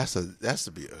That's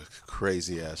to be a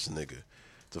crazy ass nigga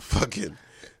to fucking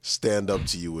stand up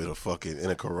to you with a fucking in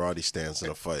a karate stance in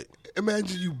a fight.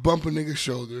 Imagine you bump a nigga's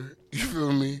shoulder. You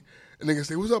feel me? And nigga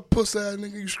say, "What's up, pussy ass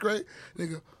nigga? You straight?"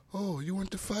 Nigga, "Oh, you want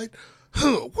to fight?"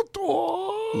 What the?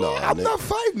 No, I'm not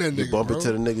fighting that nigga. You bump bro.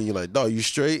 into the nigga, you're like, "Dog, you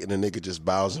straight?" And the nigga just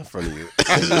bows in front of you,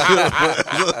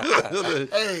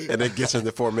 and then gets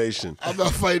into formation. I'm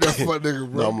not fighting that fuck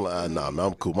nigga, bro. No, I'm like, nah, man,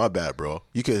 I'm cool. My bad, bro.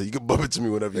 You can bump into me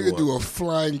whenever you Nigga want. do a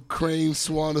flying crane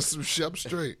swan or some shit. I'm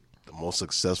straight. The most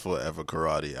successful ever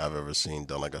karate I've ever seen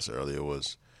done, like I said earlier,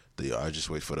 was the I just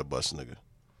wait for the bus nigga.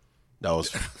 That was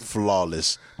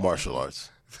flawless martial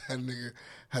arts. That nigga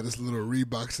had his little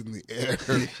Reeboks in the air.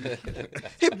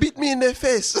 He beat me in the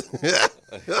face.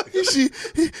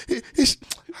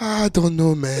 I don't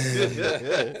know,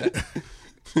 man.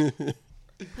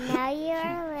 Now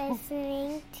you're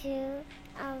listening to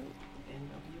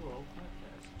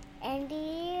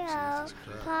NWO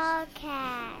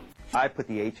Podcast. I put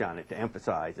the H on it to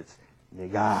emphasize it's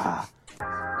nigga.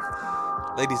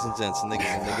 Ladies and gents, niggas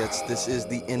and niggas, this is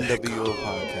the NWO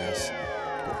Podcast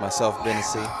with myself,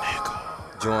 Bennessy,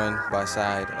 joined by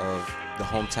side of the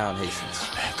hometown Haitians,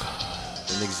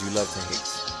 the niggas you love to hate,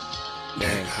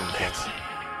 and King Prince.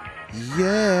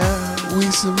 Yeah, we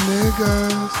some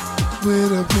niggas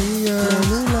with opinions.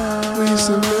 We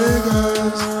some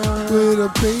niggas with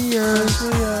opinions.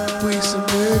 We some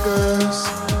niggas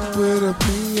with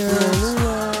opinions.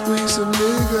 We some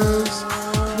niggas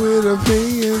with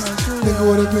opinions. Nigga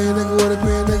with a pen, nigga with a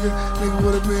pen, nigga. Nigga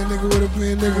with a pen, nigga with a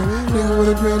pen, nigga. Nigga with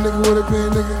a pen, nigga with a pen,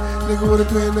 nigga. Nigga with a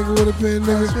pen, nigga with a pen,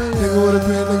 nigga. Nigga with a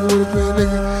pen, nigga with a pen,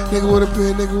 nigga. Nigga with a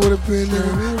pen, nigga with a pen,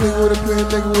 nigga. Nigga with a pen,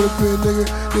 nigga with a pen, nigga.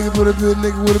 Nigga with a pen,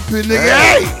 nigga with a pen, nigga.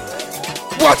 Hey!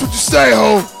 Watch what you say,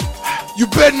 ho. You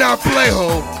better not play,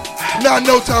 ho. Not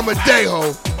no time of day,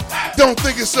 ho. Don't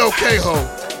think it's okay, ho.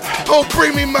 Ho,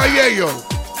 bring me my yayo.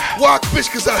 Walk, bitch,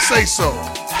 cause I say so.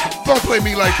 Don't play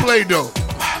me like Play-Doh.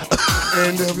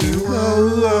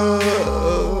 NWO.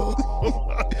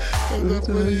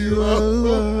 NWO.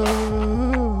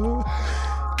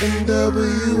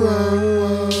 NWO.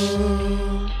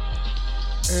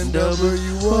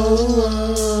 NWO.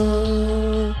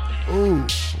 Ooh,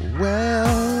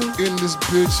 well, in this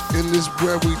bitch, in this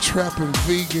where we trapping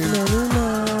vegan.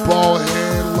 Bald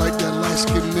head like that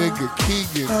light-skinned nigga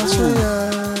Keegan. Ooh.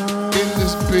 In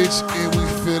this bitch, and we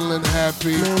feeling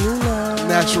happy.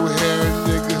 Natural hair,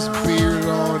 niggas, beard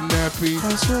all nappy.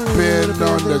 Bed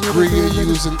on the grill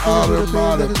using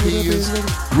automatopoeias.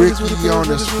 Ricky on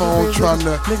his phone trying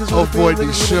to avoid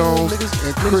these shows.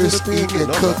 And Chris eating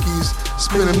cookies,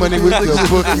 spending money with the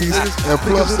bookies. And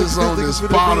plus is on this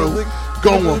bottle,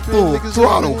 going full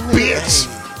throttle, bitch.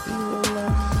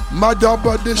 My dog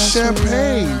bought this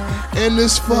champagne, and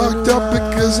it's fucked up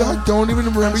because I don't even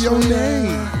remember your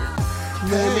name.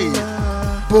 Hey,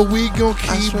 but we gon'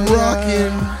 keep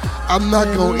rockin'. I'm not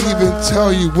gon' even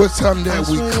tell you what time that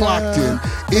we clocked in.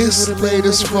 It's late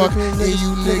as fuck, and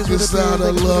you niggas out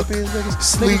of luck.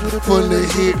 Sleep finna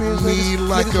hit me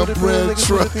like a bread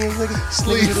truck.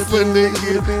 Sleep finna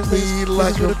hit me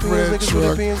like a bread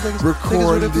truck.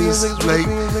 Recording this late,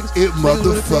 it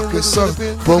motherfucker sucks,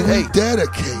 but we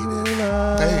dedicated.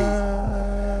 Hey,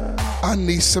 I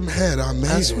need some head, I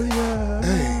made it.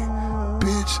 Hey,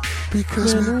 bitch,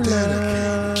 because we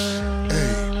dedicated.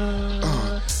 Hey,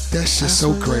 that shit's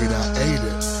so great, I ate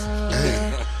it.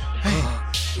 Hey,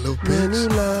 little bitch,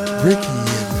 Ricky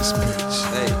in this bitch,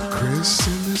 Chris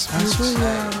in this bitch,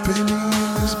 Benny in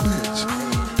this bitch,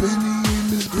 Benny in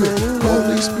this bitch,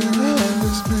 Holy Spirit in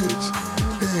this bitch.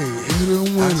 Hey, hit him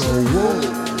with a whoa,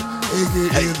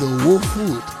 aka the wolf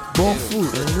foot, ball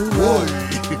foot, boy.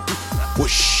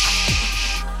 Whoosh.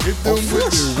 Hit them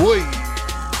with the way.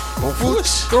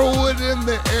 Throw it in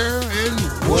the air and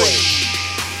whoosh.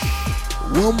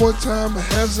 One more time,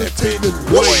 hesitate the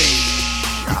whoosh.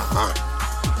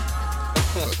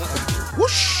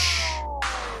 Whoosh.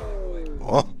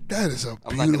 That is a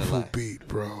beautiful beat,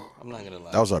 bro. I'm not gonna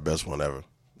lie. That was our best one ever.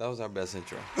 That was our best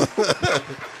intro.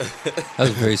 That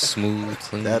was very smooth,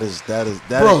 clean. That is.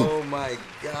 Bro. Oh my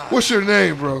God. What's your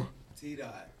name, bro?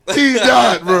 T-Dot.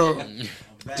 T-Dot, bro.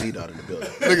 T-Dot in the building.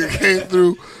 Nigga came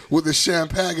through with the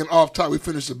champagne and off top. We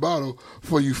finished the bottle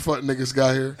before you fuck niggas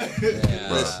got here.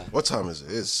 Bro, what time is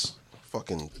it? It's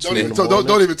fucking 2 Don't in even, the morning.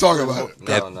 don't even talk about it.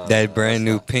 That brand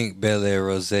new pink Bel Air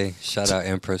Rosé. Shout out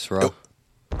Empress Raw.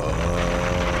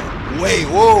 Wait,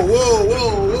 whoa.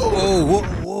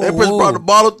 Empress brought the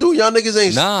bottle through. Y'all niggas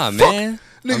ain't. Nah, man.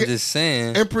 Nigga, I'm just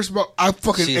saying. Empress, I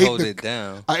fucking She ate hold it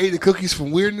down. I ate the cookies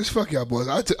from Weirdness. Fuck y'all boys.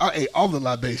 I ate all the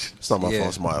libation. It's not my Yeah. fault.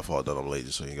 It's my fault that I'm late,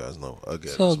 just so you guys know. Again,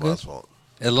 It's all it's my good. fault.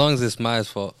 As long as it's my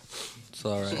fault. It's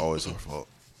all right. It's always her fault.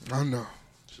 I know.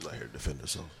 She's not here to defend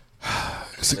herself.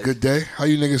 It's a good day. How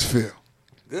you niggas feel?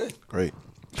 Good. Great.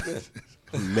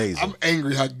 Amazing. I'm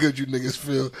angry how good you niggas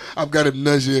feel. I've got to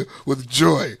nudge you with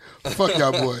joy. Fuck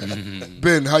y'all boys.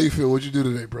 Ben, how you feel? What'd you do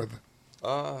today, brother?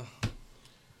 I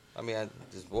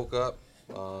just woke up,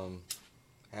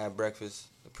 had breakfast.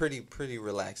 A pretty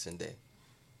relaxing day.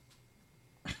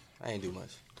 I ain't do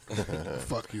much.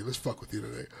 Fuck you. Let's fuck with you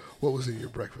today. What was in your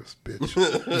breakfast, bitch?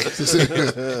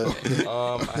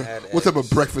 I had What type of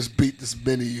eggs. breakfast beat does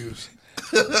Benny use?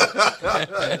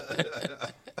 I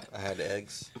had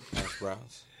eggs, hash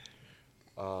browns.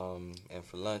 And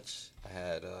for lunch, I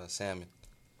had salmon.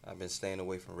 I've been staying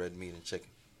away from red meat and chicken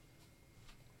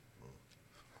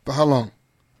For how long?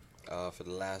 for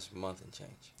the last month and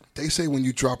change. They say when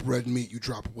you drop red meat, you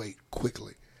drop weight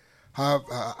quickly.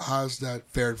 How's that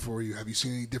fared for you? Have you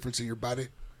seen any difference in your body?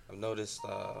 I've noticed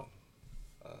a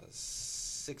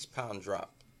 6-pound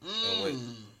drop in weight.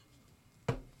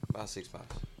 About 6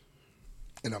 pounds.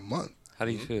 In a month? How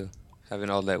do you feel having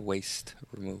all that waste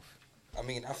removed? I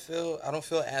mean, I don't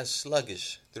feel as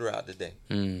sluggish throughout the day.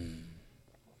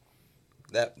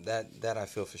 That I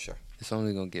feel for sure. It's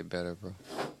only gonna get better, bro.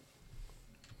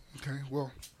 Okay,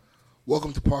 well,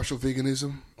 welcome to partial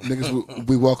veganism. Niggas,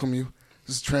 we welcome you.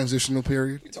 This is transitional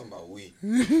period. You talking about we?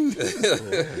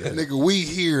 Nigga, we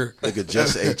here. Nigga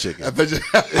just ate chicken.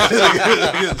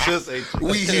 Nigga just ate chicken.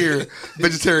 we here.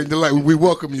 Vegetarian Delight. We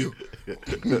welcome you.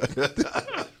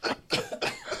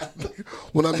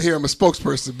 When I'm here, I'm a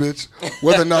spokesperson, bitch.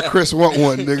 Whether or not Chris want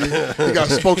one, nigga. He got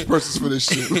spokespersons for this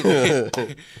shit.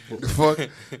 The fuck?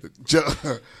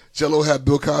 Jello had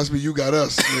Bill Cosby. You got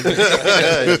us,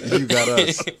 nigga. You got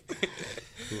us.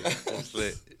 That's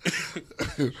lit.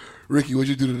 Ricky, what'd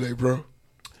you do today, bro?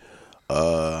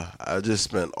 I just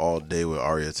spent all day with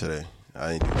Arya today.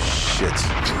 I didn't do shit.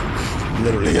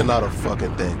 Literally not a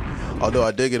fucking thing. Although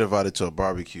I did get invited to a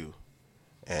barbecue,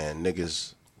 and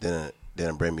niggas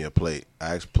didn't bring me a plate.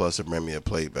 I asked Plus to bring me a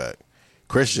plate back.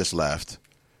 Chris just laughed,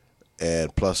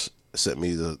 and Plus sent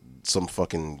me some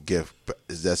fucking gift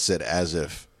that said "as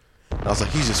if." And I was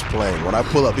like, he's just playing. When I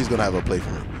pull up, he's gonna have a plate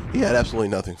for me. He had absolutely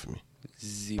nothing for me.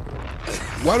 Zero.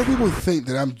 Why do people think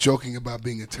that I'm joking about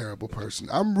being a terrible person?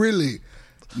 I'm really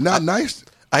not nice.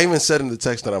 I even said in the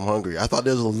text that I'm hungry. I thought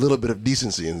there was a little bit of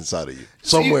decency inside of you,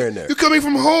 somewhere in there. You're coming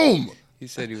from home. He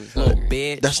said he was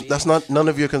hungry. That's not none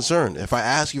of your concern. If I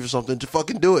ask you for something, to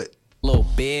fucking do it. Little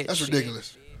bitch. That's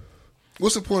ridiculous.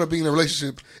 What's the point of being in a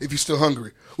relationship if you're still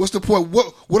hungry? What's the point?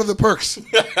 What are the perks?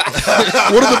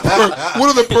 What are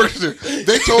the perks there?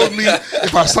 They told me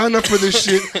if I sign up for this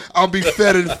shit, I'll be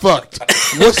fed and fucked.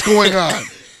 What's going on?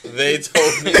 They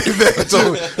told me. That's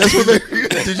what they.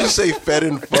 Did you say fed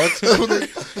and fucked?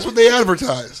 That's what they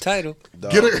advertise. Title.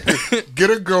 Get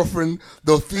a girlfriend.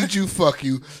 They'll feed you, fuck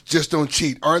you. Just don't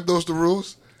cheat. Aren't those the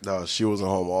rules? No, she wasn't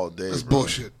home all day. That's bro.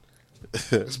 bullshit.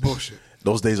 That's bullshit.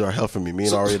 Those days are hell for me. Me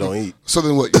and Ari don't eat. So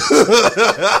then what?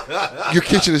 Your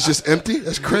kitchen is just empty?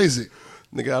 That's crazy.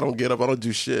 Nigga, I don't get up. I don't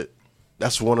do shit.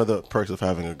 That's one of the perks of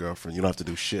having a girlfriend. You don't have to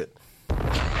do shit.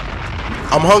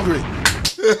 I'm hungry.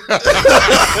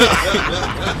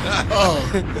 Oh,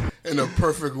 in a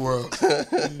perfect world.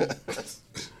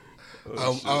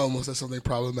 I almost said something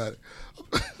problematic.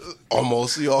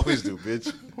 Almost. You always do,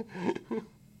 bitch.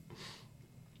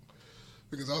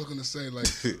 Because I was going to say, like,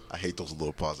 I hate those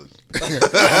little pauses.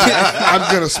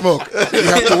 I'm going to smoke. You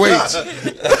have to wait.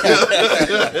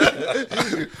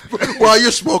 While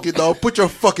you're smoking, though, put your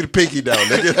fucking pinky down,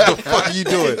 nigga. What the fuck are you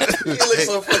doing? You look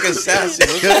so fucking sassy.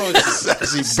 What's wrong with you?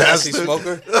 Sassy Sassy bastard.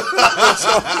 smoker.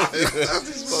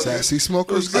 Sassy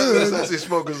Smoker's good. Sassy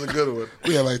Smoker's a good one.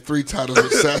 We have like 3 titles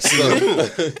with Sassy.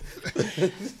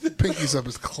 Pinky's up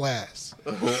his class.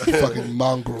 Fucking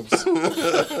mongrels.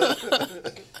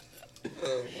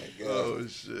 Oh,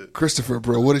 shit. Christopher,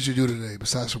 bro, what did you do today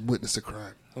besides from witness a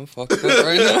crime? I'm fucked up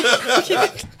right now.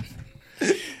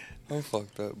 I'm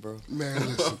fucked up, bro. Man,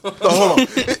 listen. No, hold on.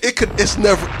 It's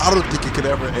never, I don't think it could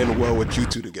ever end well with you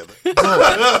two together.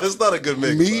 It's not a good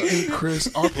mix. Me and Chris,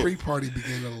 our pre-party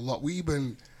began a lot. We've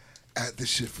been at this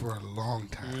shit for a long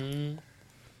time.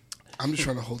 I'm just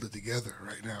trying to hold it together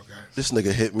right now, guys. This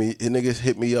nigga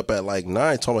hit me up at like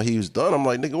 9, told me he was done. I'm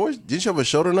like, nigga, didn't you have a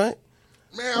show tonight?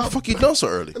 Man, How the fuck you done so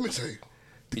early? Let me tell you.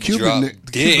 The He dropped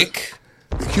dick.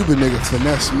 The Cuban nigga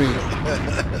finessed me.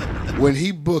 When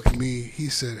he booked me, he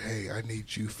said, hey, I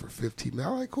need you for 15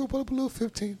 minutes. I'm like, cool, put up a little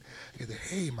 15. He said,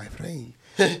 hey, my friend,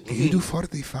 can you do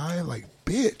 45? Like,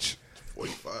 bitch.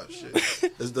 45 shit.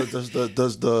 Does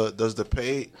the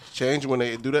pay change when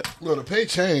they do that? No, the pay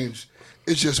changed.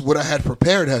 It's just what I had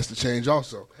prepared has to change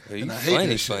also. Are you And I hate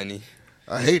that shit. funny?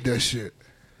 I hate that shit.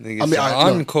 Nigga said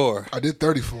encore. I did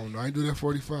 30 for him. I ain't do that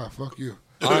 45. Fuck you.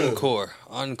 Encore.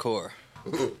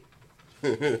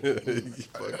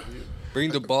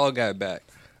 Bring the ball guy back.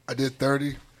 I did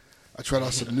 30. I tried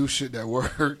out some new shit that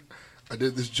worked. I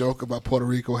did this joke about Puerto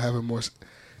Rico having more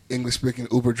English-speaking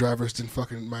Uber drivers than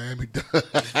fucking Miami does.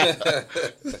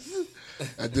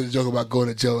 I did a joke about going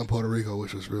to jail in Puerto Rico,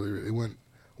 which was really it went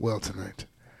well tonight.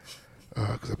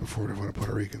 Because I performed in front of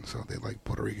Puerto Ricans, so they like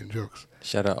Puerto Rican jokes.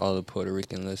 Shout out all the Puerto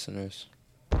Rican listeners.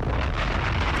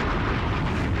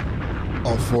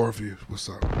 All 4 of you, what's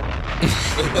up?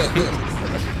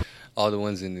 All the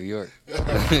ones in New York. Oh,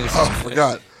 I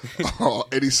forgot.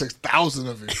 86,000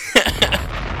 of you.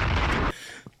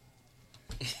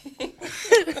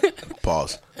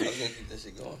 Pause. I was gonna keep that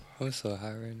shit going. I'm so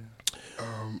high right now.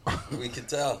 We can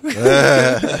tell.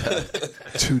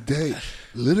 Today,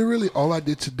 literally all I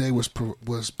did today was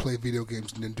play video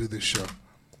games and then do this show.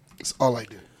 That's all I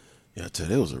did. Yeah,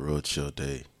 today was a real chill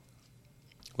day.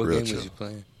 What Real game chill. was you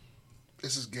playing?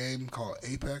 This is a game called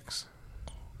Apex.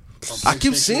 I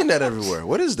keep seeing that everywhere.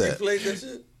 What is that? Played that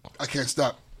shit? I can't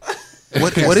stop.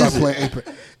 What Can't is stop it? playing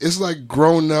Apex. It's like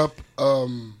grown up.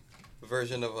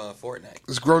 Version of Fortnite.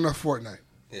 It's grown up Fortnite.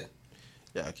 Yeah.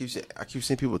 Yeah, I keep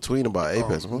seeing people tweeting about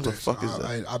Apex. What the Okay, fuck so is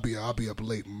that? I'll be up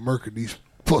late murking these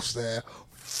pussy ass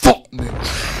fuck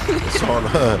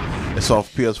niggas. It's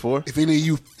off PS4. If any of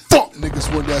you fuck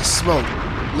niggas want that smoke,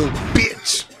 little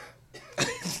bitch,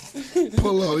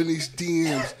 pull out in these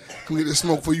DMs. Come get the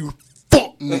smoke for you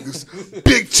fuck niggas.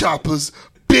 Big choppers,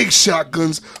 big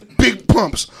shotguns, big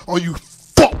pumps on you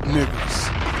fuck niggas.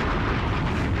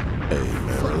 Hey man,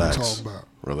 What you relax. talking about?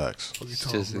 Relax. What you It's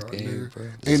talking just a about, game, nigga? bro.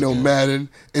 Ain't no Madden,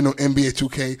 ain't no NBA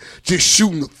 2K. Just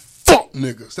shooting the fuck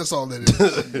niggas. That's all that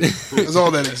is. That's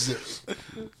all that exists.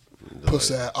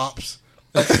 Pussy ass ops.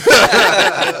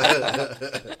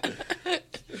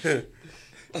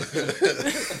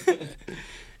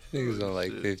 Niggas on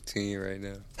like 15 right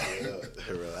now.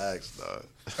 Relax, dog.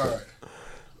 All right.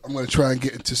 I'm going to try and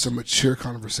get into some mature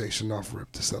conversation off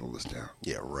rip to settle this down.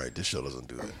 Yeah, right. This show doesn't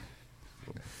do that.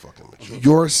 Fucking mature.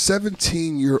 Your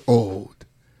 17-year-old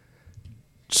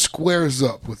squares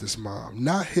up with his mom.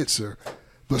 Not hits her,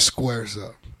 but squares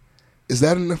up. Is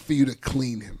that enough for you to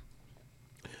clean him?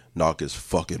 Knock his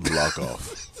fucking block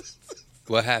off.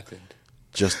 What happened?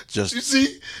 Just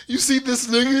You see this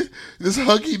nigga? This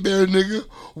Huggy Bear nigga?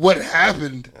 What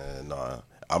happened? nah.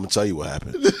 I'm gonna tell you what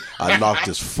happened. I knocked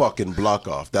his fucking block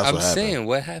off. That's I'm what happened. saying,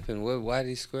 what happened? Why did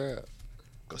he square up?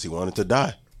 Because he wanted to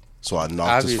die. So I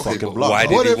knocked his Obviously, fucking but block why off.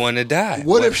 did What he if- want to die?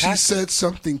 What if she happened? said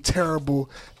something terrible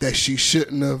that she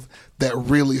shouldn't have that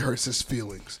really hurts his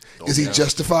feelings? Is he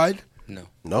justified? No.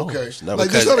 No. Okay. It's never Like,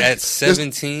 Because there's not a- at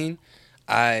 17,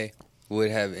 I would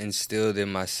have instilled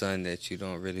in my son that you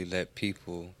don't really let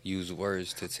people use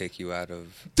words to take you out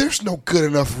of. There's no good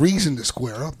enough reason to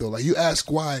square up, though. Like, you ask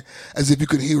why as if you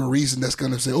could hear a reason that's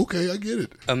going to say, okay, I get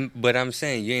it. But I'm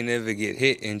saying you ain't never get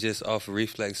hit and just off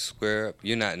reflex square up.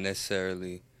 You're not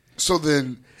necessarily. So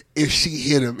then, if she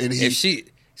hit him and he... If she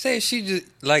just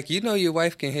like your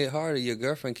wife can hit harder, your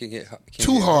girlfriend can hit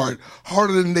too hit hard,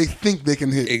 harder than they think they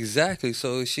can hit. Exactly.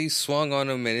 So she swung on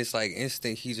him, and it's like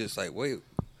instant. He just like, wait.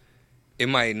 It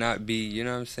might not be, you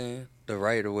know what I'm saying, the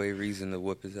right away reason to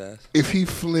whoop his ass. If he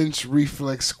flinch,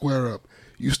 reflex, square up,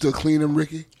 you still clean him,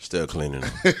 Ricky? Still cleaning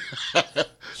him.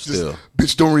 Still.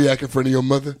 Bitch, don't react in front of your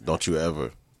mother. Don't you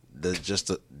ever. There's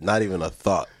just not even a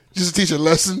thought. Just to teach a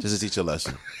lesson. Just to teach a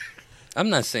lesson. I'm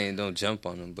not saying don't jump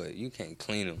on him, but you can't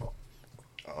clean him.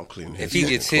 I'm cleaning his If he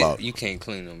gets hit, clout. you can't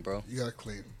clean him, bro. You gotta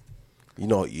clean him. You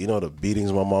know the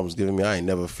beatings my mom was giving me. I ain't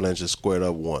never flinched and squared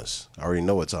up once. I already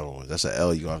know what time it was. That's an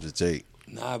L you gonna have to take.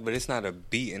 Nah, but it's not a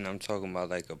beating. I'm talking about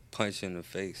like a punch in the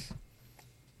face.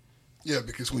 Yeah,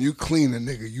 because when you clean a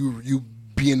nigga, you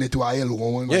viene tu a él,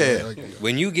 woman. Yeah.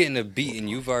 When you getting a beating,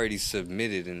 you've already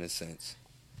submitted in a sense.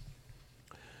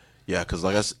 Yeah, because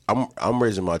like I'm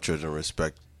raising my children,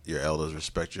 respect your elders,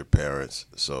 respect your parents.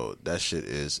 So that shit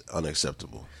is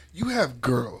unacceptable. You have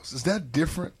girls. Is that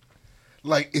different?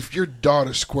 Like, if your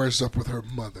daughter squares up with her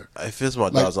mother. If it's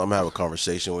my daughters, I'm gonna have a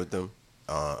conversation with them,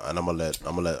 and I'm gonna let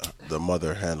the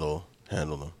mother handle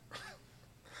them.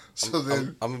 So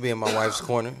then, I'm gonna be in my wife's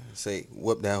corner and say,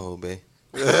 "Whoop that hoe, babe.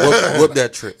 Whoop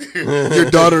that trick.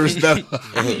 your daughter is that.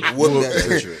 Whoop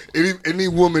that trick. Any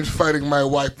woman fighting my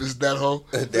wife is that hoe.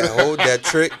 That hoe, that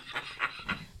trick."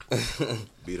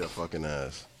 Beat her fucking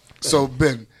ass. So,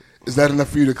 Ben, is that enough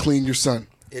for you to clean your son?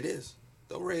 It is.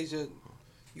 Don't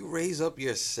you raise up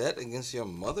your set against your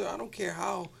mother. I don't care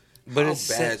how But how a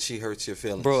set- bad she hurts your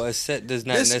feelings, Bro, a set does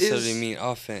not This necessarily is- mean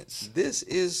offense. This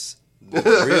is the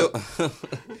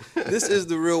real. This is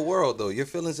the real world, though. Your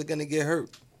feelings are gonna get hurt.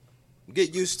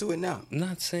 Get used to it now. I'm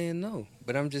not saying no,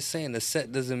 but I'm just saying the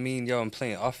set doesn't mean, yo, I'm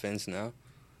playing offense now. I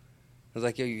was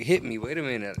like, yo, you hit me. Wait a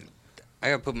minute. I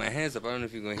got to put my hands up. I don't know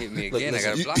if you're going to hit me again. Listen,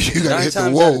 I got to block you it. gotta 9 hit the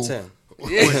times wall. out of 10.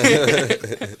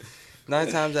 Yeah. 9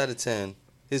 times out of 10,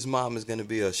 his mom is going to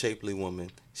be a shapely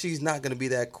woman. She's not going to be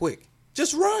that quick.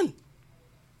 Just run.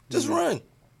 Just run.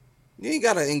 You ain't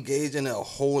got to engage in a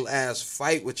whole ass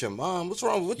fight with your mom. What's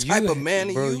wrong? What type of man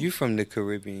are you? Bro, you from the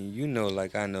Caribbean. You know,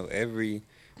 like I know every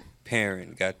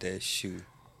parent got that shoe.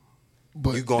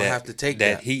 But You going to have to take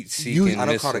that. heat-seeking I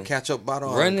don't call it a missile. catch-up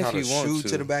bottle. Run I if call you it a want shoe to.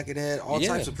 to the back of the head. All Yeah.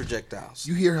 types of projectiles.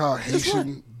 you hear how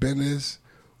Haitian Ben is?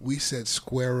 We said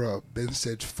square up. Ben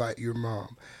said fight your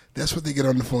mom. That's what they get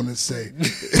on the phone and say.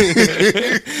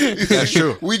 That's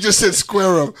true. We just said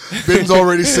square up. Ben's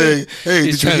already saying, hey,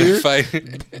 He's did you trying hear? to fight.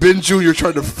 Ben Jr.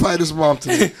 tried to fight his mom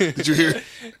today. Did you hear?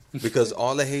 Because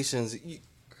all the Haitians,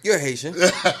 you're Haitian.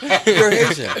 You're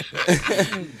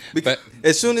Haitian. Because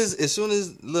as soon as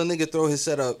little nigga throw his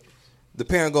setup, the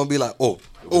parent gonna be like, hey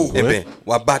Ben,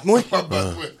 what bat moi?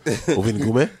 Ovin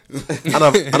Gume?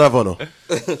 Anavono.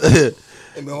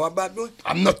 Hey Ben, what bat moi?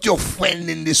 I'm not your friend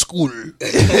in the school.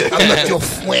 I'm not your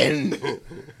friend.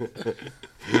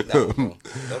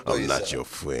 I'm not your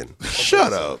friend.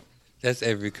 Shut up. That's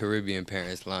every Caribbean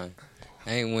parent's line.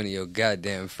 I ain't one of your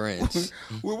goddamn friends.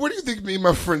 Well, what do you think me and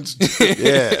my friends do?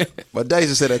 Yeah. My dad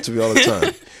used to say that to me all the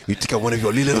time. You think I'm one of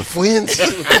your little friends?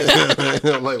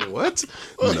 I'm like, what?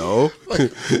 No.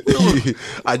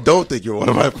 I don't think you're one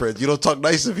of my friends. You don't talk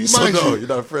nice to me, so Mind no, you, you're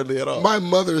not friendly at all. My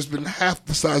mother has been half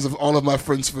the size of all of my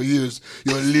friends for years.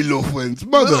 Your little friends.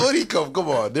 Mother. Where do you come? Come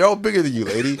on. They're all bigger than you,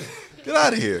 lady. Get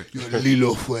out of here. Your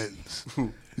little friends.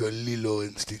 Your little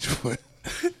and stitch friends.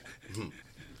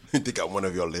 You think I'm one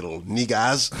of your little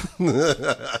niggas?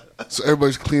 So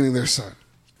everybody's cleaning their son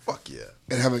Fuck yeah.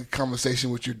 and having a conversation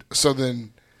with your. So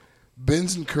then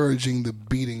Ben's encouraging the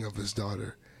beating of his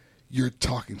daughter. You're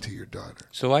talking to your daughter.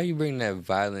 So why you bring that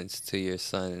violence to your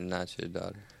son and not your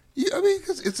daughter? Yeah, I mean,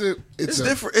 because it's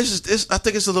Different. I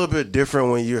think it's a little bit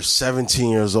different when you're 17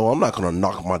 years old. I'm not gonna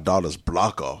knock my daughter's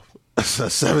block off.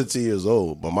 17 years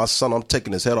old, but my son, I'm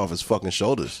taking his head off his fucking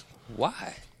shoulders.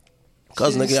 Why?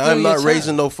 Cause She's nigga, still I'm your not child.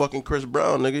 raising no fucking Chris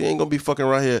Brown, nigga. You ain't gonna be fucking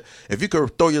right here. If you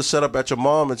could throw your setup at your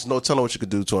mom, it's no telling what you could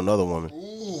do to another woman.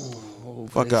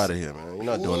 Fuck out of here, man. You're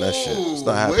not doing that shit. It's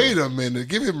not happening. Wait a minute.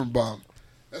 Give him a bomb.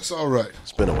 That's all right.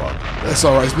 It's been a while. That's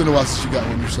all right. It's been a while since you got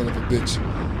one, you son of a bitch.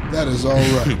 That is all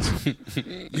right.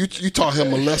 You taught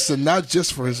him a lesson, not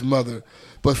just for his mother,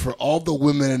 but for all the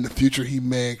women in the future he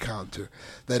may encounter.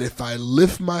 That if I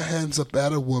lift my hands up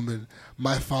at a woman,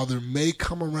 my father may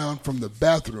come around from the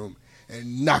bathroom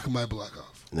and knock my block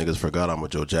off. Niggas forgot I'm a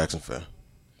Joe Jackson fan.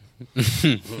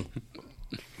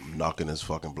 Knocking his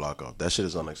fucking block off. That shit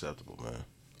is unacceptable, man.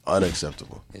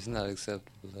 Unacceptable. It's not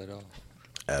acceptable at all.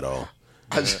 At all.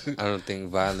 I don't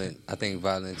think I think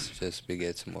violence just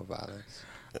begets more violence.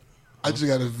 I just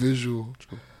got a visual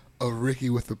of Ricky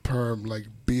with the perm, like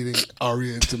beating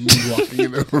Aria into me walking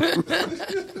in the room.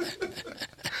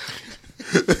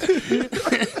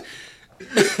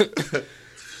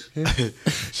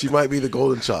 She might be the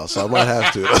golden child, so I might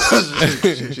have to.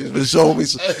 She's been showing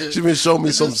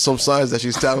me some signs that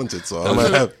she's talented, so I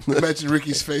might have. Imagine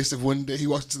Ricky's face if one day he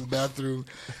walks to the bathroom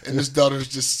and his daughter's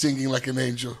just singing like an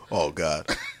angel. Oh God.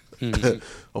 I'm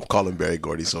calling Barry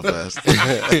Gordy so fast. Barry,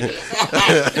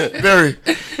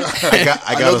 I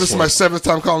got know us this is one. my 7th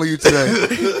time calling you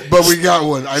today, but we got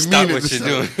one. I Stop mean it. what this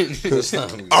you're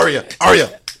time. doing.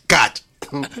 Aria, God.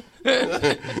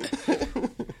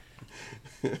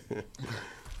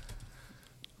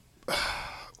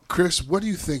 Chris, what do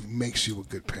you think makes you a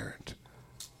good parent?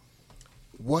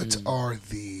 What are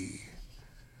the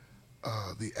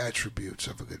attributes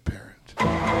of a good parent?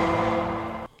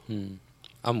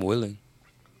 I'm willing.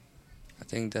 I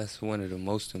think that's one of the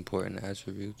most important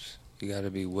attributes. You got to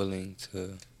be willing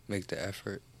to make the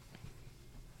effort.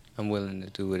 I'm willing to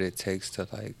do what it takes to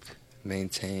like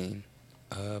maintain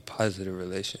a positive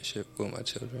relationship with my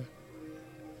children.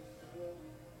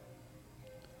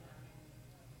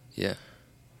 Yeah.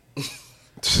 Go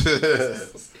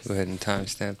ahead and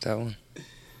timestamp that one.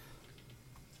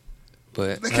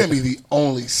 But That can't be the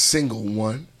only single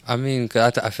one. I mean,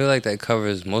 'cause I feel like that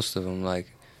covers most of them.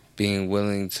 Like being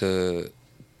willing to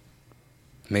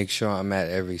make sure I'm at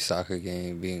every soccer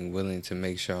game, being willing to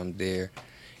make sure I'm there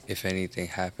if anything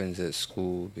happens at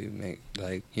school.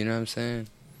 Like, you know what I'm saying?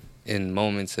 In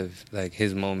moments of like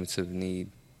his moments of need,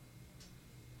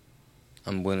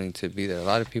 I'm willing to be there. A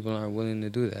lot of people aren't willing to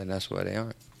do that, and that's why they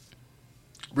aren't.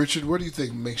 Richard, what do you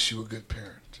think makes you a good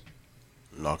parent?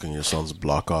 Knocking your son's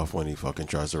block off when he fucking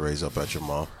tries to raise up at your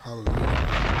mom. Hallelujah.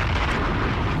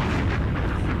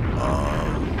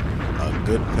 A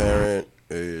good parent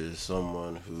is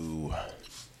someone who,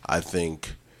 I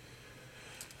think,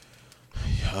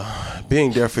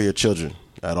 being there for your children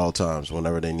at all times,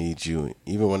 whenever they need you,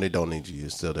 even when they don't need you,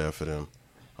 you're still there for them.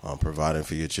 Providing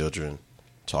for your children,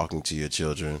 talking to your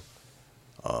children.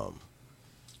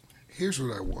 Here's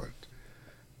what I want.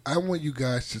 I want you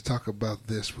guys to talk about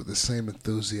this with the same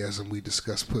enthusiasm we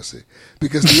discuss pussy.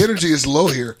 Because the energy is low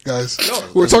here, guys.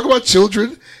 We're talking about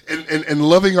children and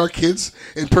loving our kids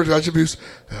and parental attributes.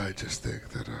 I just think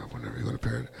that whenever you're going to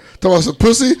parent, talk about some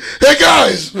pussy. Hey,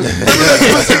 guys! Remember that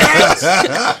pussy, guys?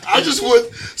 I just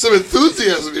want some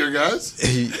enthusiasm here, guys.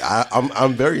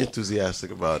 I'm very enthusiastic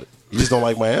about it. You just don't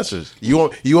like my answers. You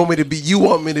want me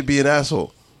to be an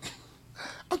asshole.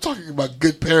 I'm talking about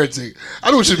good parenting. I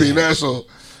don't want you to be an asshole.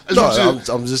 No,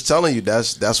 I'm just telling you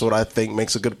that's what I think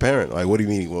makes a good parent. Like, what do you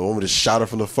mean? You want me to shout her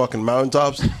from the fucking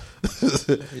mountaintops? Be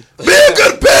a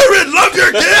good parent. Love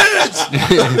your kids.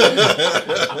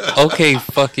 Okay,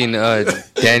 fucking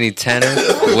Danny Tanner.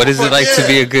 What is it like to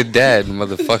be a good dad,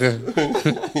 motherfucker?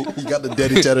 You got the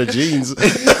Danny Tanner jeans.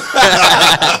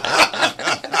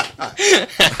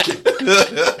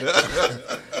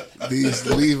 These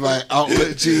Levi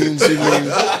outlet jeans, you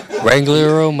mean?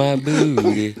 Wrangler on my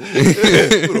booty.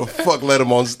 Who the fuck let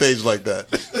him on stage like that?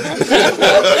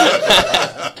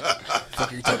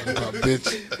 Fuck are you talking about, bitch?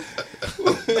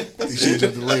 These jeans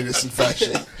are the latest in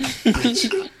fashion, bitch.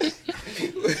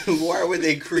 Why would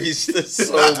they crease this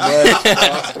so much?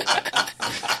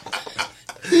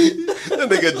 That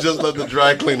nigga just left the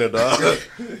dry cleaner, dog.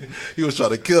 He was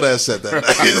trying to kill that set that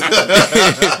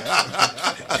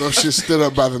night. Those shit stood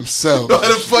up by themselves. By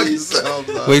the fucking self,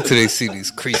 dog. Wait till they see these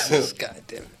creases. God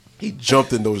damn it. He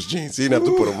jumped in those jeans. He didn't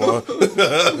have to put them on.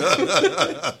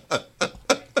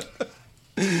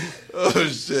 Oh,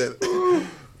 shit.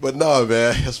 But no,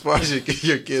 man, as far as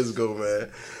your kids go, man,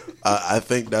 I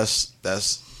think that's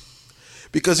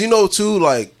because, too,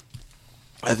 like,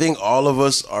 I think all of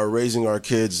us are raising our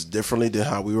kids differently than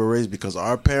how we were raised because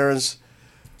our parents,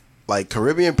 like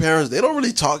Caribbean parents, they don't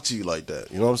really talk to you like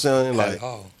that. You know what I'm saying? Like,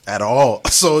 at all.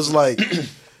 So it's like,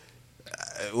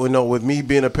 with me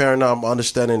being a parent now, I'm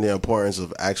understanding the importance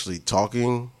of actually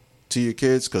talking to your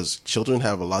kids because children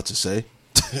have a lot to say.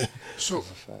 So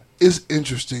it's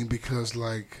interesting because,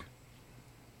 like,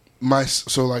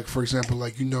 for example,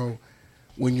 like,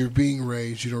 when you're being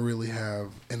raised, you don't really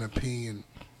have an opinion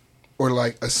or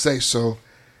like a say-so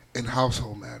in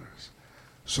household matters.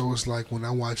 So it's like when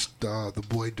I watched the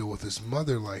boy do with his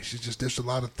mother, like, there's a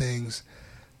lot of things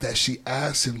that she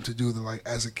asked him to do that, like,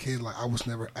 as a kid, like, I was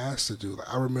never asked to do.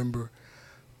 Like, I remember,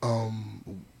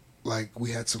 like, we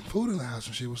had some food in the house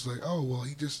and she was like, oh, well,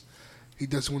 he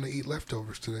doesn't want to eat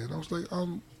leftovers today. And I was like,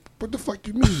 what the fuck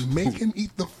you mean? Make him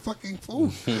eat the fucking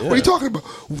food. Yeah. What are you talking about?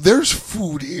 There's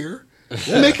food here.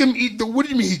 Yeah. Make him eat what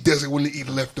do you mean he doesn't want to eat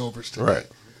leftovers today? Right.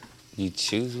 You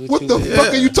choose what the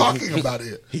fuck are you talking about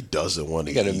here? He doesn't want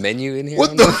to eat. You got a menu in here?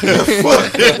 What the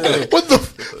fuck? What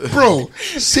the bro?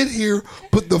 Sit here,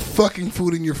 put the fucking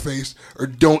food in your face, or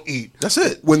don't eat. That's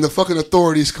it. When the fucking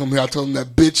authorities come here, I tell them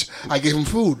that bitch I gave him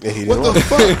food. And he what didn't the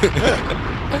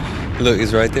fuck? Look,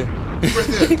 it's right there. Right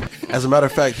there. As a matter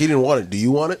of fact, he didn't want it. Do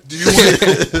you want it? Do you want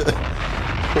it?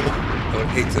 I would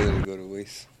hate to let it go to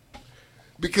waste.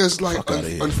 Because, like,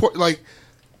 like,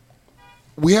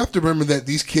 we have to remember that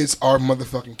these kids are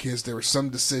motherfucking kids. There are some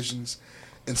decisions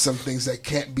and some things that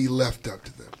can't be left up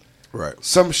to them. Right.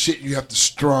 Some shit you have to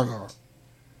strong on.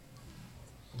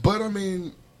 But, I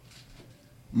mean,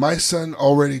 my son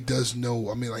already does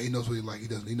know. I mean, like, he knows what he like. He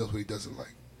knows what he doesn't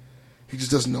like. He just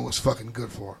doesn't know what's fucking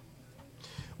good for him.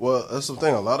 Well, that's the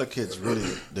thing. A lot of kids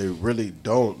really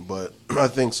don't. But I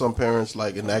think some parents,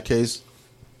 like in that case,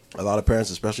 a lot of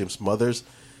parents, especially mothers,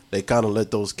 they kind of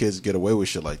let those kids get away with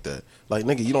shit like that. Like,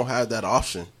 nigga, you don't have that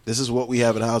option. This is what we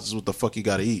have in the house. This is what the fuck you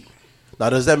got to eat. Now,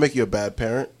 does that make you a bad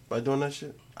parent by doing that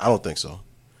shit? I don't think so.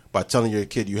 By telling your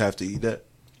kid you have to eat that?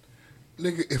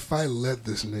 Nigga, if I let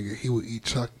this nigga, he would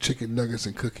eat chicken nuggets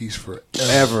and cookies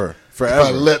forever. Forever. If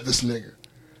I let this nigga.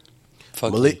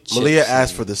 Malia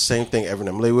asked for the same thing every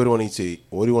night. Malia, what do you want to eat?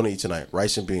 What do you want to eat tonight?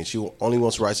 Rice and beans. She only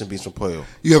wants rice and beans from Pollo.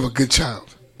 You have a good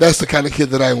child. That's the kind of kid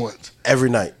that I want. Every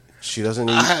night. She doesn't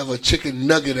eat. I have a chicken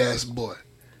nugget ass boy.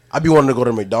 I be wanting to go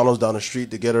to McDonald's down the street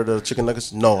to get her the chicken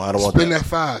nuggets. No, I don't want that. Spend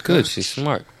that $5. Good, she's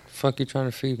smart. Fuck you trying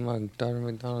to feed my daughter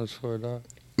McDonald's for a dog?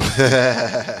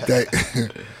 that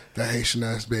Haitian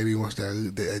ass baby wants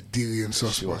that D and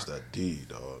sauce. She wants that D,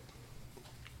 dog.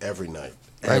 Every night.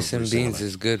 Rice and beans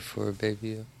is good for a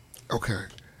baby. Okay.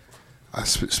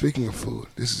 Speaking of food,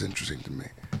 this is interesting to me.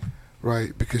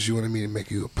 Right? Because you wanted me to make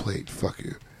you a plate. Fuck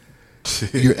you.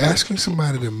 You're asking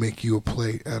somebody to make you a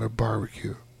plate at a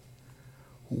barbecue.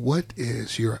 What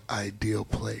is your ideal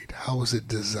plate? How is it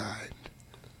designed?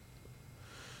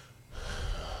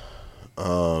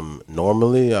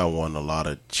 Normally I want a lot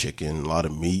of chicken, a lot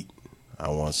of meat. I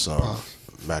want some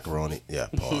macaroni. Yeah,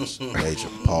 pause. Major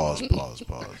pause.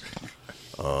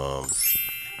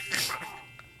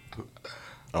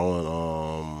 I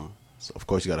want so of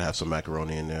course you gotta have some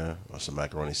macaroni in there, or some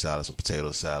macaroni salad, some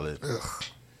potato salad. Ugh.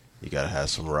 You gotta have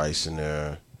some rice in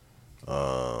there.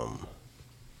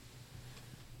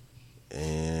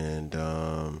 And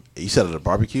you said at a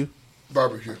barbecue?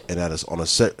 Barbecue. And that is on a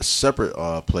separate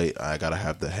plate. I gotta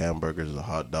have the hamburgers, the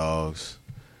hot dogs,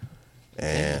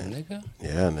 and Damn, nigga.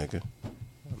 yeah, nigga.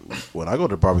 When I go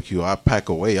to barbecue, I pack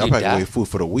away. I pack away food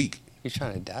for the week. You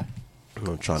trying to die?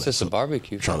 I'm trying It's just a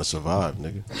barbecue. trying to survive,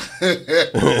 nigga.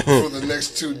 For the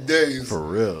next 2 days. For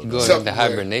real. You going Something into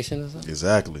hibernation or something?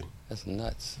 Exactly. That's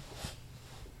nuts.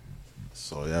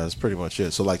 So yeah, that's pretty much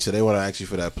it. So like today, when I asked you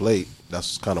for that plate,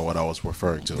 that's kind of what I was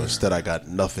referring to. Instead, I got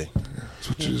nothing. That's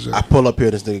what you deserve. I pull up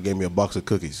here, this nigga gave me a box of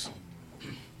cookies.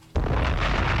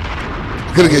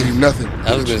 I could have gave you nothing.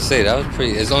 I was gonna say that was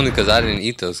pretty. It's only because I didn't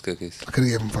eat those cookies. I could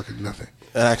have gave him fucking nothing.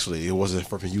 And actually, it wasn't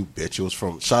from you, bitch. It was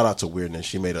from, shout out to Weirdness.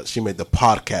 She made the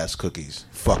podcast cookies.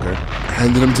 Fucker.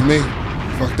 Handed them to me.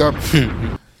 Fucked up.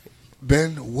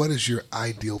 Ben, what is your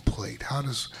ideal plate? How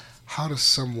does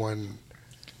someone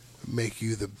make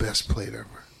you the best plate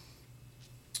ever?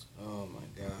 Oh my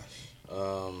gosh.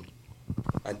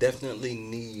 I definitely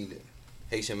need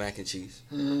Haitian mac and cheese.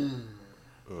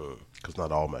 Because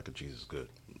not all mac and cheese is good.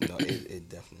 No, it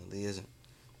definitely isn't.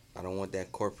 I don't want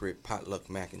that corporate potluck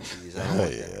mac and cheese. I don't Yeah,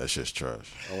 want that. that's just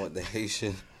trash. I want the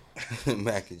Haitian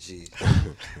mac and cheese.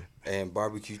 And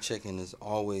barbecue chicken is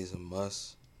always a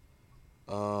must.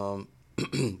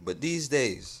 But these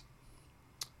days,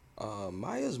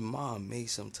 Maya's mom made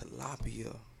some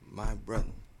tilapia, my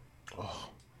brother,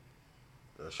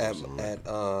 at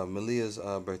Malia's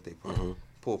birthday party,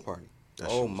 pool party. That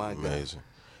Oh shit was my god, amazing.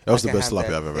 That was I the can best have tilapia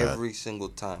that I've ever had. every single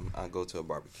time I go to a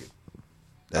barbecue.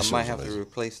 That I shit might was have to amazing.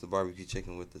 replace the barbecue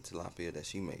chicken with the tilapia that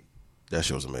she made. That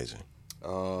shit was amazing.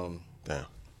 Damn.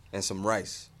 And some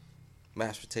rice.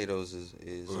 Mashed potatoes is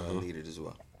needed as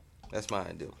well. That's my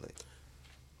ideal plate.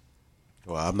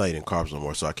 Well, I'm not eating carbs no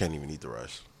more, so I can't even eat the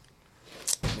rice.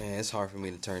 Man, it's hard for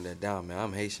me to turn that down, man.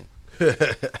 I'm Haitian.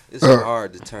 It's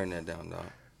hard to turn that down, dog.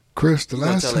 Chris, the You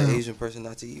gonna last tell an time Asian person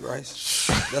not to eat rice?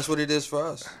 That's what it is for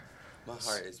us. My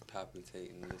heart is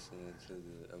palpitating listening to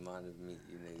the amount of meat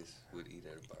you niggas would eat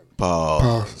at a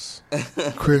barbecue.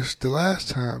 Pause. Chris, the last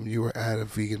time you were at a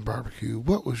vegan barbecue,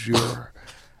 what was your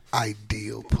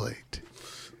ideal plate?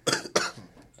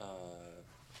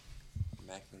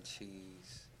 Mac and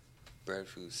cheese,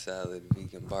 breadfruit salad,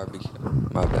 vegan barbecue.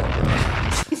 My bad, bro.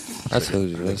 I told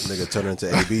you this. Nigga turn into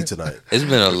AB tonight. It's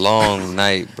been a long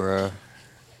night, bro.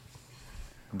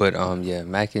 But yeah,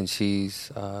 mac and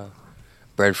cheese,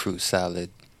 breadfruit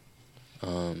salad,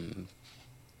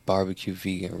 barbecue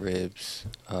vegan ribs,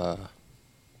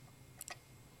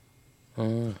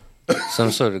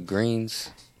 some sort of greens.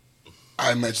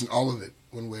 I imagine all of it,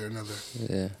 one way or another.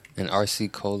 Yeah, and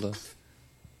RC cola.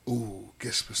 Ooh,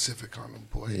 get specific on them,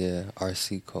 boy. Yeah,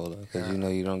 RC cola, because Yeah.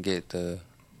 you don't get a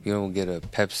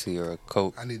Pepsi or a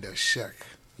Coke. I need that check.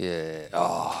 Yeah.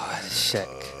 Oh, check.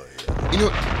 You know,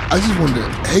 I just wonder,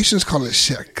 Haitians call it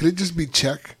check. Could it just be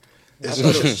check? I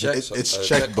thought it was check, It's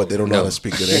check, but they don't know how to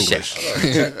speak good English.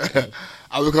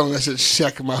 I've been calling that shit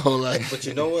check my whole life. But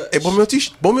you know what? Hey, bon me un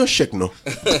chèque, no?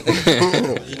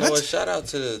 You know what? Shout out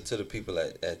to the people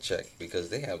at Czech, because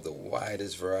they have the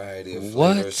widest variety of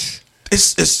flavors. What?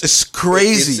 It's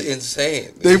crazy. It's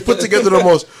insane. They put together the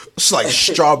most. It's like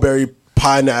strawberry,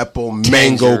 pineapple,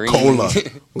 mango, Tangerine. cola.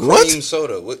 What? Cream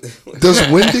soda. What Does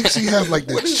Winn-Dixie have like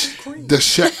What is cream? the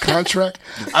check contract?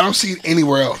 I don't see it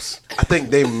anywhere else. I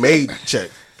think they made check.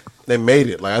 They made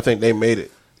it. Like I think they made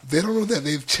it. They don't know that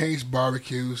they've changed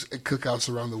barbecues and cookouts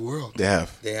around the world. They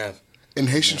have. They have. And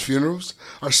Haitian funerals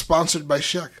are sponsored by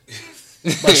Sheck.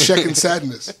 By Sheck and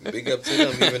Sadness. Big up to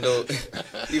them,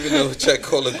 even though Czech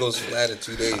cola goes flat in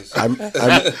 2 days. I'm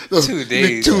 2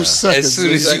 days. 2 seconds. As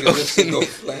soon as you Seconds to open go it.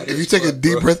 flat If you as take a fuck,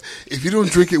 deep bro. breath, if you don't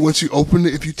drink it once you open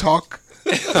it, if you talk,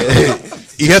 you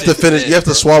have to finish. You have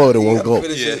to swallow it in one gulp.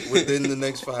 Finish it within the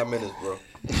next 5 minutes, bro.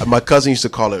 My cousin used to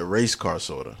call it race car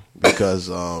soda because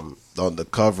on the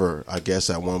cover, I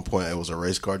guess at one point it was a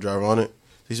race car driver on it.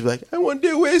 He used to be like, I want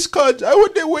the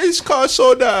race car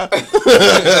soda.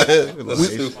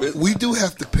 Stupid. we do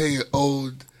have to pay an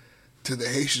ode to the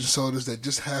Haitian sodas that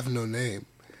just have no name.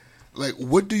 Like,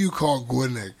 what do you call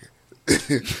Gwinnett?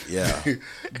 Yeah.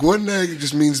 Guaneg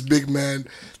just means big man.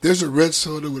 There's a red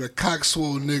soda with a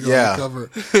cock-swole nigga Yeah. on the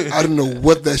cover. I don't know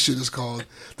what that shit is called.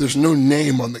 There's no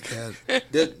name on the can.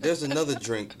 There's another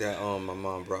drink that my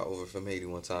mom brought over from Haiti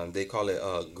one time. They call it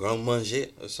Grand Manger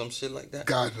or some shit like that.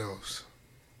 God knows.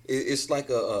 It's like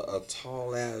a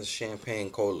tall ass champagne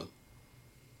cola.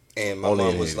 And my Only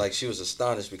mom in was Haiti. like, she was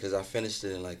astonished because I finished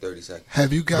it in like 30 seconds.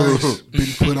 Have you guys been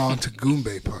put on to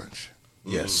Goombay Punch?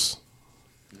 Yes.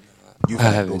 You've I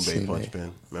had haven't Goombay seen Punch, it.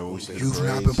 Ben. Remember we used to do You've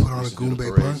not parades? been put on We a used to do the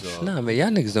Goombay parades, Punch? Nah, man, y'all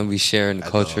niggas don't be sharing the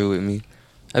At culture the- with me.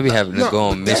 I be having to No, go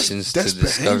on but that's- missions that's to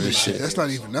discover Bahamian shit. That's not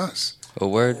even us. A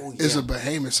word? It's a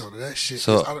Bahamian soda. That shit.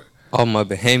 So is, I don't- all my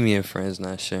Bahamian friends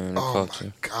not sharing the oh culture.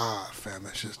 my God, fam,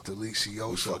 that's just delicioso.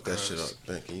 We fuck that shit up.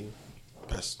 Ben, can you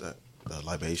pass that? The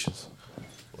libations?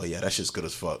 Well, yeah, that shit's good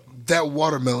as fuck. That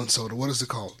watermelon soda. What is it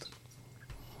called?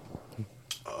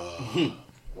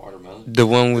 Watermelon. The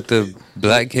one with the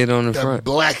black kid on the That front.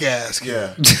 black ass. Kid.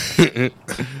 Yeah.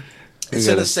 It's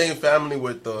in gotta- the same family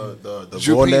with the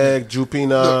Jupina. Borneg,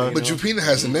 Jupina. But Jupina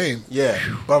has a name. Yeah,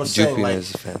 but I'm saying, Jupina like,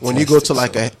 is a when you go to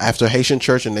fantastic like after Haitian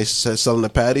church and they selling the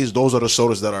patties, those are the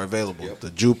sodas that are available. Yep. The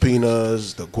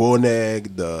Jupinas, the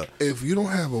Guaneg, the If you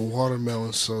don't have a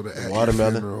watermelon soda at your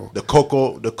watermelon, funeral, the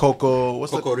cocoa.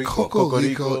 What's Coco the Rico. Coco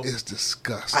Rico. Rico is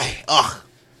disgusting. Ugh.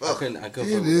 I couldn't It fuck with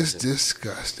is that shit.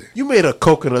 disgusting. You made a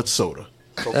coconut soda.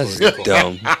 Coco That's Rico.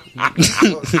 dumb. Come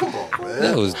on, man.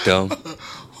 That was dumb.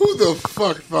 Who the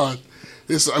fuck thought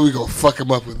this? We gonna fuck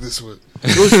him up with this one.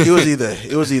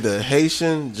 It was either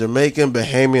Haitian, Jamaican,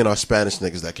 Bahamian, or Spanish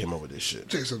niggas that came up with this shit.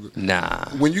 Tell you something. Nah.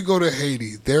 When you go to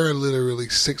Haiti, there are literally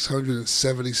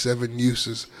 677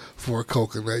 uses for a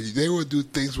coconut. They will do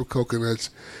things with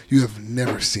coconuts you have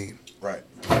never seen. Right.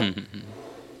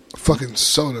 Fucking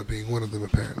soda being one of them,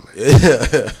 apparently.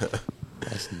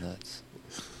 That's nuts.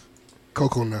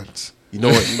 Cocoa nuts. You know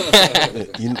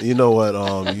what? you know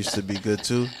what? Used to be good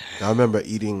too. I remember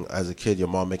eating as a kid. Your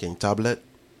mom making tablet.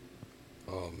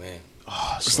 Oh, man.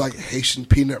 Oh, It's like Haitian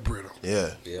peanut brittle,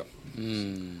 yeah, Yep.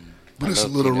 but it's a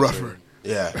love little peanut rougher.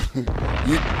 yeah.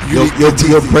 You need good teeth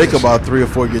You'll to eat break that about 3 or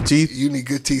 4 of your teeth. shit. You need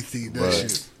good teeth to eat that Right.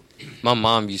 shit. My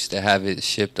mom used to have it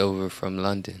shipped over from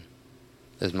London.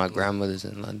 As my grandmother's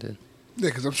in London. Yeah,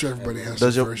 because I'm sure everybody has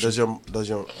Does some your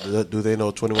version. do they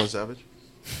know 21 Savage?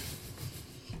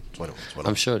 21.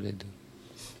 I'm sure they do.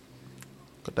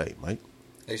 Good day, Mike.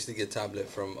 I used to get tablet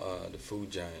from the Food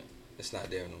Giant. It's not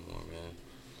there no more, man.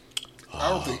 I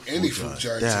don't think any food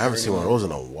giants. Yeah, I are haven't seen one of anymore. those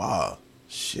in a while.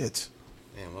 Shit.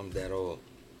 Damn, I'm that old.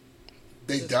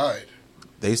 They died.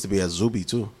 They used to be at Zuby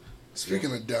too.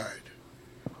 Speaking of died,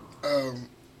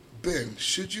 Ben,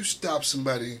 should you stop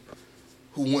somebody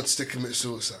who wants to commit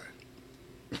suicide?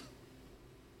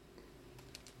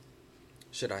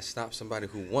 Should I stop somebody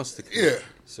who wants to Yeah. commit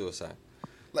suicide?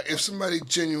 Like, if somebody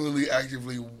genuinely,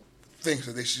 actively thinks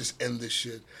that they should just end this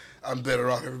shit, I'm better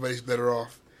off, everybody's better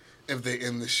off if they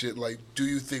end this shit. Like, do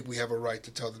you think we have a right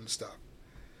to tell them to stop?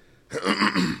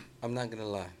 I'm not gonna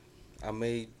lie. I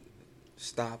may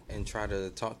stop and try to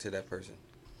talk to that person,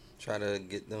 try to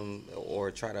get them, or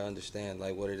try to understand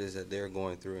like what it is that they're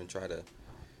going through, and try to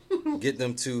get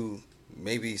them to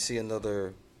maybe see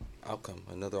another outcome,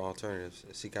 another alternative,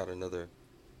 seek out another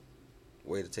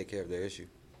way to take care of their issue.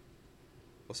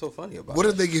 What's so funny about What it?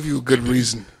 if they give you a good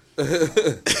reason?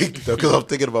 Because I'm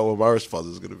thinking about what my response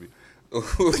is gonna be.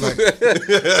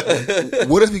 Like,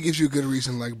 what if he gives you a good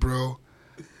reason? Like, bro,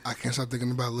 I can't stop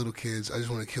thinking about little kids. I just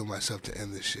want to kill myself to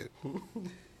end this shit.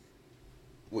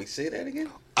 Wait, say that again?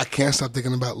 I can't stop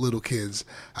thinking about little kids.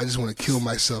 I just want to kill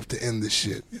myself to end this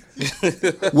shit.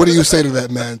 What do you say to that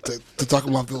man to talk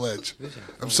him off the ledge?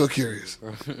 I'm so curious.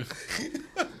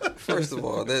 First of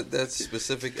all, that's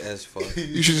specific as fuck.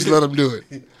 You should just let him do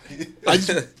it.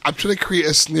 I'm trying to create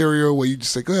a scenario where you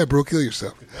just say, go ahead, bro, kill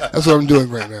yourself. That's what I'm doing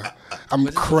right now. I'm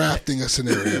crafting a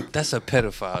scenario. That's a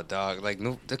pedophile, dog. Like,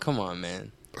 no, come on,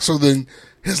 man. So then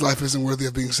his life isn't worthy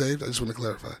of being saved? I just want to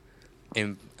clarify.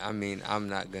 And I mean, I'm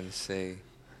not gonna say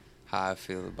how I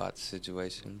feel about the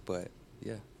situation, but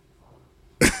yeah,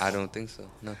 I don't think so.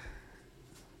 No,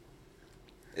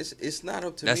 It's not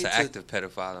up to that's me an to active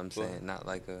pedophile. I'm saying, not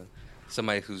like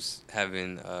somebody who's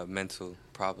having mental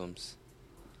problems.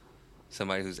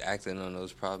 Somebody who's acting on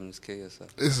those problems, kill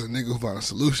yourself. This is a nigga who found a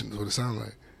solution, is what it sounds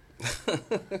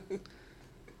like.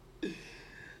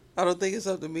 I don't think it's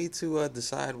up to me to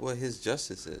decide what his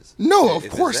justice is. No, of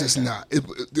If course that it's guy. not.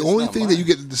 The only not thing that mine. you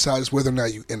get to decide is whether or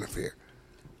not you interfere.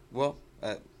 Well,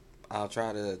 I'll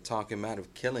try to talk him out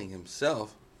of killing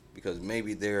himself, because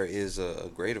maybe there is a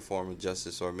greater form of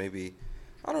justice, or maybe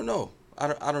I don't know.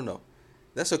 I don't know.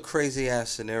 That's a crazy ass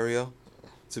scenario,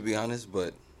 to be honest.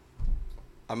 But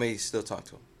I may still talk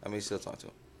to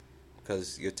him.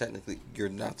 Because you're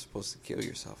not supposed to kill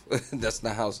yourself. That's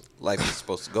not how life is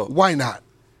supposed to go. Why not?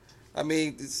 I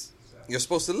mean, you're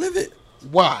supposed to live it.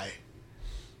 Why?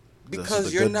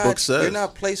 Because you're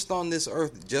not placed on this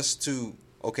earth just to,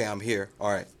 okay, I'm here.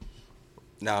 All right.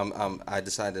 Now I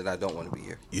decided I don't want to be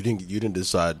here. You didn't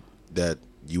decide that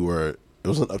it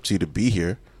wasn't up to you to be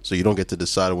here, so you don't get to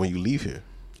decide when you leave here.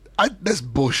 That's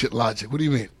bullshit logic. What do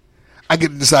you mean? I get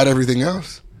to decide everything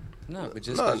else? No, but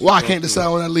just Why I can't decide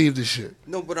when I leave this shit?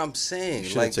 No, but I'm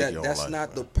saying like that's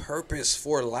not the purpose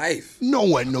for life. No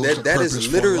one knows the that purpose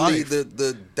is literally for life.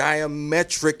 the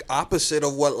diametric opposite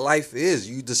of what life is.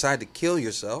 You decide to kill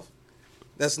yourself.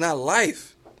 That's not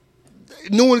life.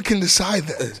 No one can decide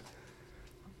that.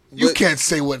 You But can't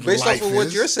say what life is. Based off of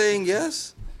what you're saying,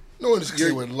 yes. No one can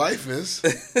say what life is.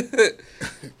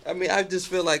 I mean, I just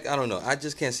feel like, I don't know. I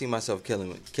just can't see myself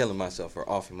killing myself or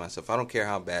offing myself. I don't care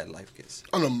how bad life gets.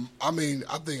 I mean,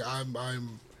 I think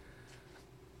I'm.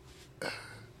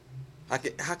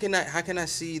 How can I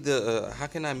see how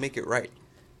can I make it right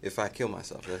if I kill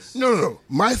myself? No.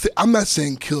 I'm not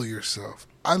saying kill yourself.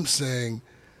 I'm saying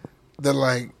that,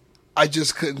 like, I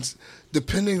just couldn't.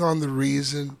 Depending on the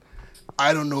reason,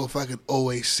 I don't know if I could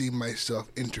always see myself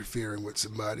interfering with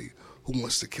somebody who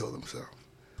wants to kill themselves.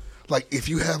 Like, if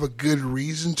you have a good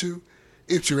reason to,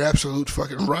 it's your absolute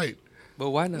fucking right.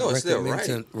 But why not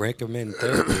recommend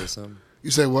therapy or something?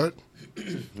 You say what?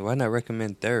 Why not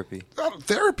recommend therapy?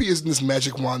 Therapy isn't this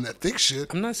magic wand that fixes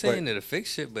shit. I'm not saying it'll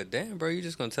fix shit, but damn, bro, you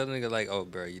just gonna tell the nigga like, oh,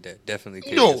 bro, you definitely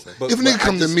kill No, yourself. if a nigga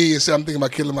come to me and say, I'm thinking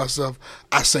about killing myself,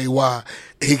 I say why.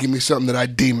 He give me something that I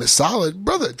deem as solid.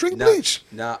 Brother, drink bleach.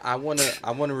 Now, I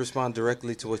wanna respond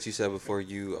directly to what you said before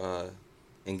you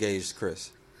engaged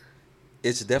Chris.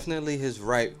 It's definitely his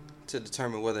right to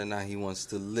determine whether or not he wants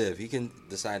to live. He can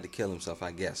decide to kill himself,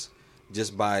 I guess,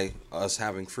 just by us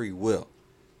having free will,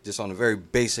 just on a very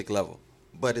basic level.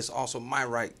 But it's also my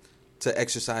right to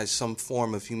exercise some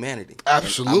form of humanity.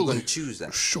 Absolutely. I'm going to choose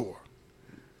that. Sure.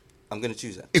 I'm going to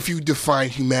choose that. If you define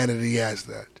humanity as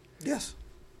that. Yes.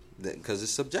 Because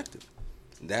it's subjective.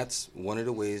 That's one of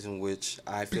the ways in which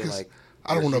I feel like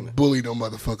I don't want to bully no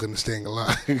motherfucker into staying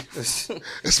alive.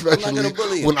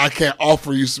 Especially you. when I can't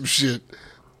offer you some shit.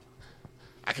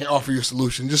 I can't offer you a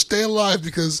solution. Just stay alive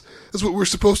because that's what we're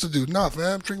supposed to do. Nah,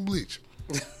 fam, drink bleach.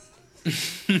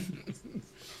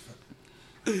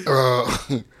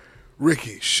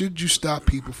 Ricky, should you stop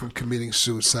people from committing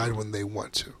suicide when they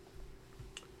want to?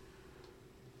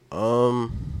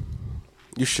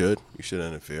 You should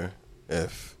interfere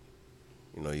if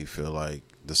you feel like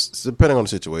this. Depending on the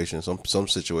situation, some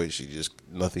situations you just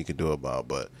nothing you can do about.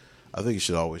 But I think you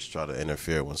should always try to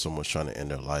interfere when someone's trying to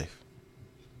end their life.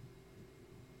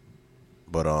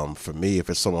 But for me, if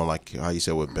it's someone like how you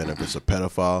said with Ben, if it's a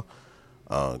pedophile,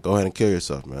 go ahead and kill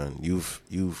yourself, man.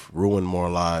 You've ruined more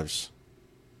lives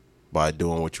by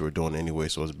doing what you were doing anyway.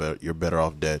 So it's better. You're better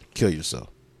off dead. Kill yourself.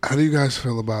 How do you guys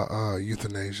feel about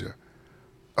euthanasia?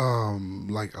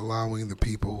 Like allowing the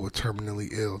people who are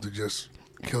terminally ill to just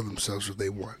kill themselves if they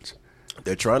want.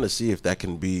 They're trying to see if that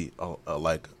can be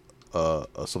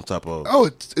some type of. Oh,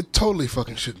 it totally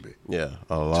fucking should be. Yeah,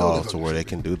 a law to where they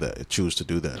can do that. Choose to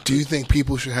do that. Do you think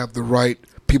people should have the right?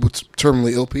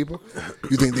 Terminally ill people.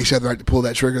 You think they should have the right to pull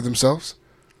that trigger themselves?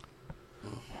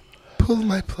 Pull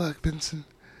my plug, Benson.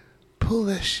 Pull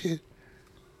that shit.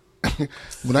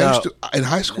 When I used to in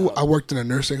high school, I worked in a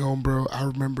nursing home, bro. I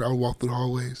remember I would walk through the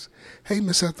hallways. Hey,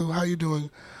 Miss Ethel, how you doing?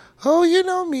 Oh, you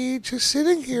know me, just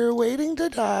sitting here waiting to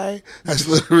die. That's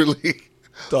literally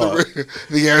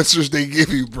the answers they give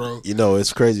you, bro. You know,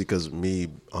 it's crazy because me,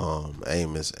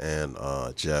 Amos, and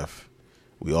Jeff,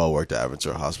 we all worked at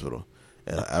Aventura Hospital.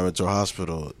 And at Aventura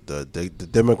Hospital, the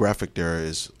demographic there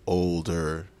is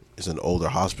older. It's an older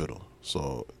hospital.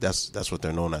 So that's what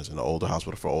they're known as, an older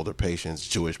hospital for older patients,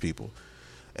 Jewish people.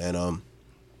 And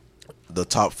the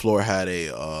top floor had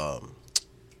a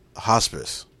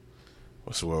hospice,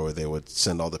 where they would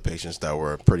send all the patients that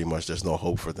were pretty much there's no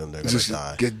hope for them, they're going to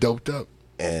die. Get doped up.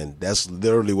 And that's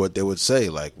literally what they would say.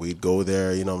 Like, we'd go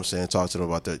there, you know what I'm saying, talk to them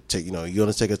about you're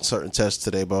going to take a certain test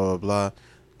today, blah, blah, blah.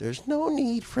 There's no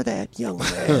need for that, young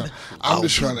man. I'm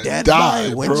just trying to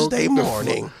die, Wednesday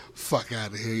morning. Fuck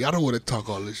out of here. Y'all don't want to talk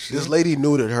all this shit. This lady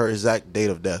knew that her exact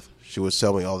date of death. She would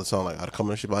tell me all the time, like, I'd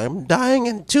come in, she'd be like, I'm dying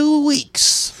in 2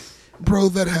 weeks. Bro,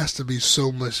 that has to be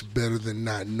so much better than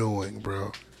not knowing,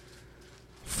 bro.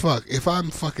 Fuck, if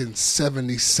I'm fucking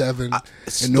 77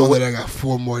 and know that I got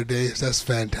 4 more days, that's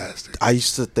fantastic. I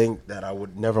used to think that I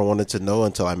would never wanted to know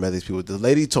until I met these people. The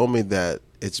lady told me that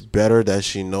it's better that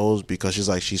she knows because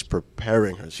she's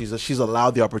preparing her. She's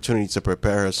allowed the opportunity to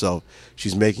prepare herself.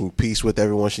 She's making peace with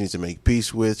everyone she needs to make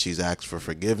peace with. She's asked for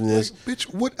forgiveness. Like,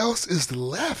 bitch, what else is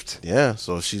left? Yeah,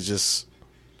 so she's just.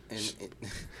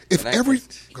 If every.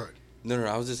 Go ahead. No,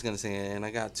 I was just gonna say, and I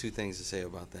got two things to say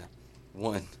about that.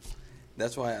 One,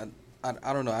 that's why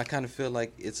I don't know. I kind of feel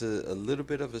like it's a little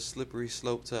bit of a slippery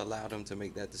slope to allow them to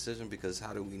make that decision, because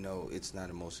how do we know it's not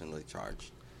emotionally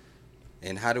charged?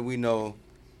 And how do we know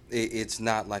it's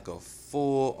not like a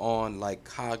full-on, like,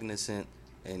 cognizant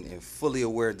and fully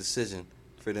aware decision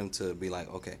for them to be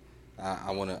like, okay,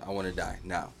 I wanna die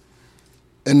now.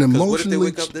 And Because emotionally. what if they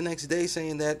wake up the next day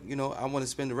saying that, I want to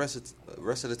spend the rest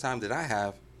of the time that I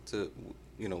have to,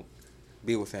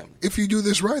 be with family. If you do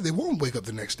this right, they won't wake up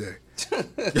the next day.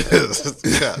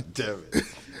 God damn it.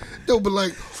 No, but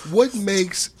like, what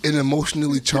makes an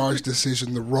emotionally charged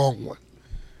decision the wrong one?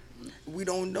 We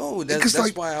don't know. That's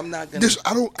like, why I'm not gonna.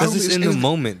 I don't. Because it's in the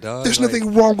moment, dog. There's like,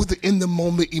 nothing wrong with the in the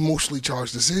moment emotionally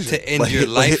charged decision. to end your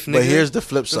life, nigga. But here's the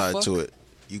flip The side fuck? to it.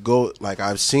 You go, like,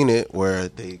 I've seen it where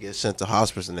they get sent to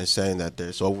hospice and they're saying that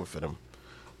it's over for them.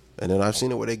 And then I've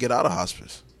seen it where they get out of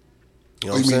hospice. You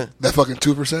know what I'm saying? That fucking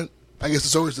 2%? I guess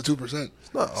it's always the 2%.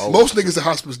 not always. Most niggas in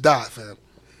hospice die, fam.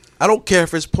 I don't care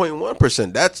if it's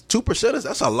 0.1%. That's 2%.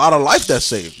 That's a lot of life that's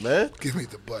saved, man. Give me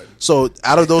the button. So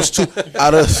out of those two,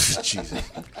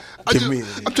 Jesus, I'm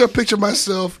trying to picture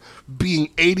myself being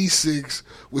 86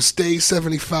 with stage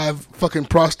 75 fucking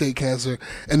prostate cancer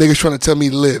and niggas trying to tell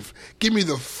me live. Give me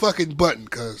the fucking button,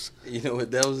 cuz. You know what?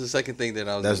 That was the second thing that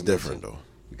I was. That's gonna different mention. though.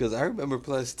 Because I remember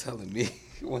Plus telling me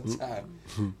one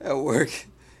time at work,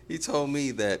 he told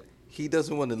me that he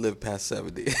doesn't want to live past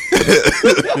 70.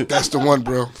 That's the one,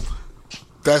 bro.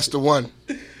 That's the one.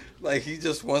 Like, he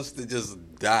just wants to just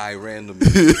die randomly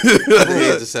at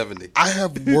the age of 70. I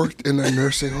have worked in a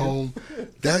nursing home.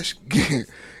 That's getting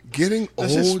old.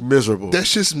 That's just miserable.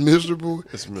 That's just miserable.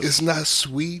 It's miserable. It's not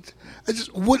sweet.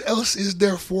 What else is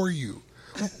there for you?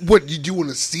 What, did you want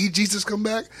to see Jesus come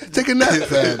back? Take a nap,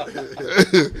 fam.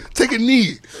 Take a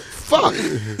knee. Fuck.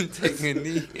 Take a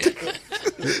knee.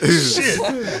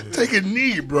 Shit. Take a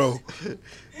knee, bro.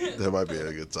 That might be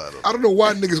a good title, I don't know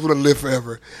why niggas want to live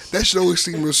forever. That shit always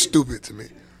seemed real stupid to me.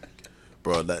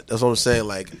 bro. That's what I'm saying.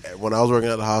 Like, when I was working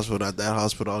at the hospital, at that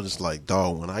hospital, I was just like,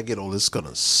 dog, when I get old, it's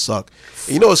gonna suck.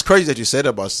 And you know, it's crazy that you said that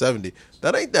about 70.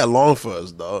 That ain't that long for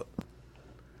us, dog.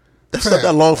 That's not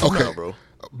that long from now, bro.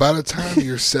 By the time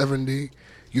you're 70,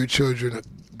 your children,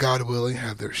 God willing,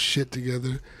 have their shit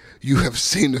together. You have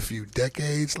seen a few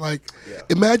decades. Like,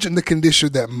 imagine the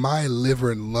condition that my liver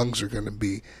and lungs are going to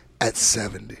be at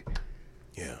 70.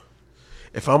 Yeah.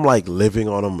 If I'm like living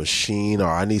on a machine or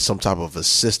I need some type of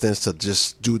assistance to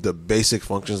just do the basic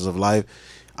functions of life,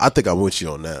 I think I'm with you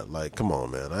on that. Like, come on,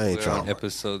 man. I ain't We're trying on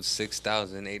episode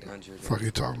 6,800. Fuck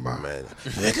you talking about? man.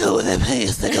 Nigga with the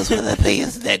penis, niggas with the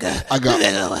penis, nigga. I got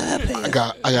Nigga with the penis.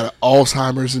 I got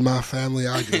Alzheimer's in my family.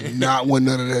 I do not want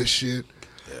none of that shit.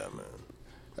 Yeah,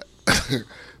 man.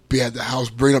 Be at the house,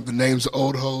 bring up the names of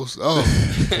old hoes. Oh.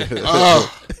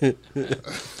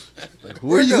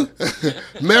 Who are you?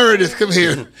 Meredith, come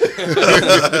here.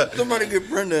 Somebody get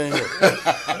Brenda in here. Put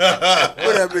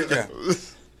that bitch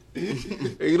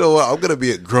down. You know what? I'm gonna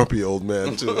be a grumpy old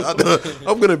man too.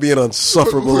 I'm gonna be an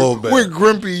unsufferable old man. We're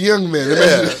grumpy young men. Yeah,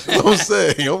 that's what I'm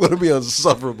saying. I'm gonna be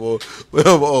unsufferable when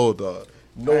I'm old, dog.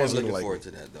 No I am one's gonna looking like forward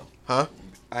me. to that, though. Huh?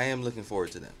 I am looking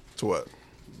forward to that. To what?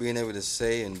 Being able to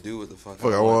say and do what the fuck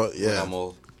Fuck, I I want want- yeah. when I'm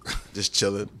old. Just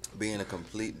chilling, Being a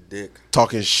complete dick.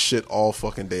 talking shit all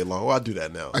fucking day long. Well, I do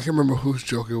that now. I can't remember whose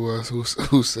joke it was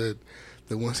who said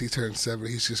that once he turns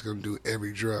 70, he's just going to do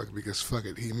every drug because fuck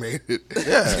it, he made it.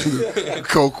 Yeah.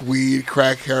 Coke, weed,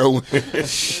 crack, heroin.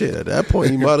 Shit, at that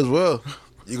point, you might as well.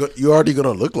 You're already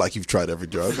gonna look like you've tried every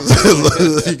drug.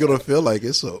 You're gonna feel like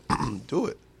it, so do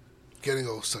it. Getting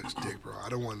old sucks dick, bro. I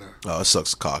don't want to. Oh, it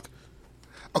sucks cock.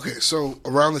 Okay, so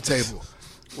around the table.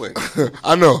 Wait,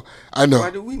 I know. why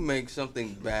do we make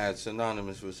something bad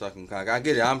synonymous with sucking cock? I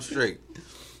get it, I'm straight.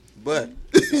 But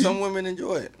some women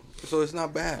enjoy it, so it's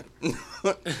not bad.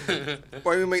 Why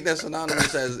do we make that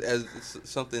synonymous as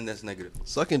something that's negative?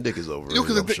 Sucking dick is over. You know,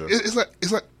 'cause I'm sure. it's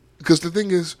like because the thing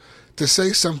is, to say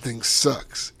something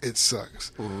sucks, it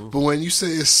sucks. But when you say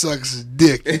it sucks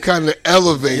dick, you kind of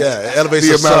elevate, Yeah, it elevates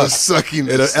the the amount of suck.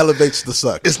 suckiness. It elevates the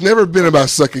suck. It's never been about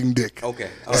sucking dick. Okay.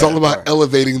 It's all about right.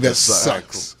 elevating that suck.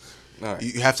 sucks. All right.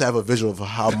 You have to have a visual of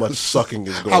how much sucking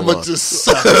is going How on. much it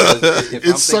sucks. If I'm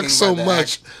It sucks thinking so about that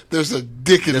much, there's a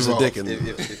dick There's a involved. dick in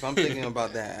If I'm thinking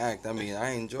about that act, I mean,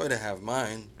 I enjoy to have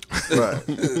mine. Right.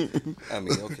 I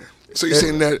mean, okay. So you're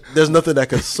saying that There's nothing that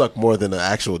could suck more than an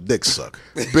actual dick suck.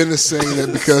 Ben is saying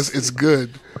that because it's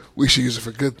good, we should use it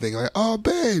for good thing. Like, oh,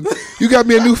 babe, you got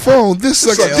me a new phone. This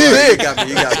sucks Sucks dick. You got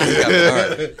me.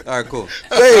 All right, cool.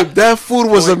 Babe, that food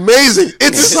was amazing.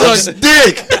 It sucks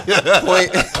dick.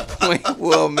 Point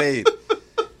well made.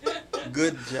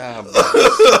 Good job, guys.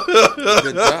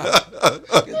 Good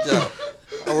job.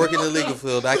 I work in the legal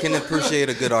field. I can appreciate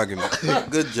a good argument.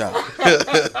 Good job.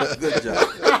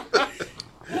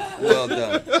 Well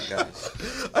done, guys.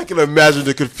 I can imagine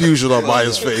the confusion on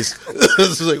Maya's face.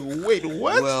 It's like, wait,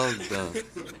 what? Well done.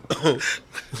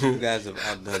 You guys have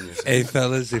outdone yourself. Hey,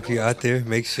 fellas, if you're out there,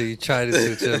 make sure you try this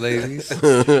with your ladies.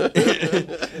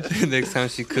 Next time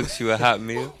she cooks you a hot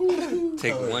meal,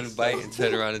 take one bite and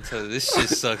turn around and tell her, this shit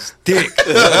sucks dick.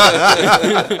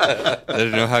 Let her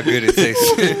know how good it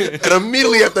tastes. And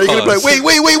immediately after, you're going to be like,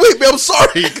 wait, man, I'm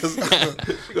sorry. Because you're going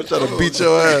to try to beat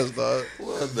your ass, dog.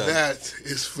 Well done. That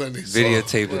is funny.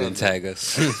 Videotape it and tag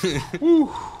us.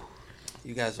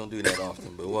 You guys don't do that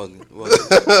often, but well, you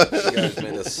guys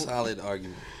made a solid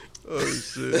argument. Oh,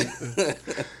 shit.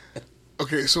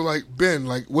 Okay, so like Ben,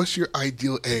 like what's your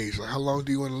ideal age? Like how long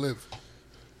do you want to live?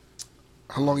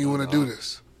 How long you want to do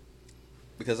this?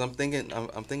 Because I'm thinking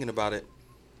about it.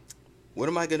 What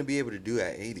am I going to be able to do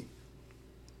at 80?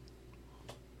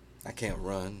 I can't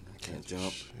run. I can't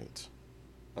jump. Shit.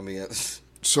 I mean,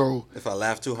 So if I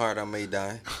laugh too hard, I may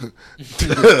die.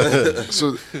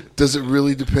 so does it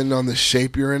really depend on the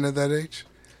shape you're in at that age?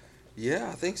 Yeah,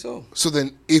 I think so. So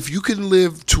then if you can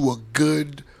live to a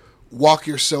good walk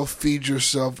yourself, feed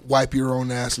yourself, wipe your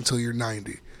own ass until you're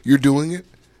 90, you're doing it?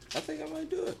 I think I might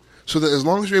do it. So that as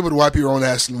long as you're able to wipe your own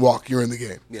ass and walk, you're in the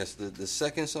game. Yes, the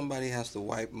second somebody has to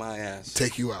wipe my ass,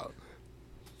 Take you out.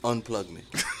 unplug me.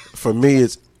 For me,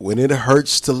 it's when it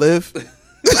hurts to live.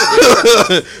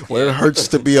 When it hurts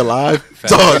to be alive.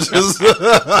 Dog, just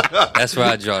That's where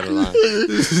I draw the line.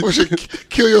 Or should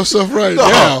kill yourself right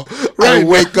now. I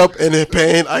wake up in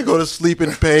pain. I go to sleep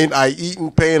in pain. I eat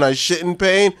in pain. I shit in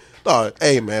pain. Dog,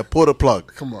 hey, man, pull the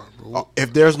plug. Come on, bro.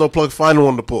 If there's no plug, find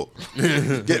one to pull.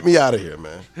 Get me out of here,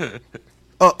 man.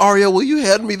 Aria, will you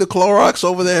hand me the Clorox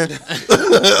over there?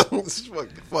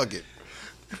 Fuck it.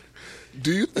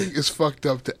 Do you think it's fucked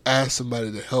up to ask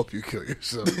somebody to help you kill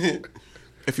yourself?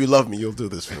 If you love me, you'll do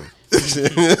this for me.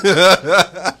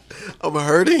 I'm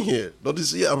hurting here. Don't you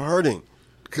see? I'm hurting.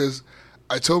 Because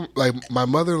I told, like, my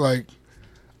mother, like,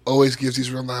 always gives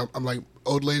these real. I'm like,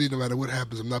 old lady, no matter what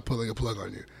happens, I'm not pulling a plug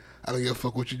on you. I don't give a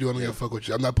fuck what you do. I don't give a fuck what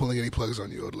you. I'm not pulling any plugs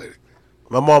on you, old lady.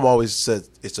 My mom always said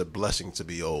it's a blessing to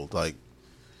be old. Like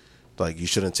you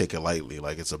shouldn't take it lightly.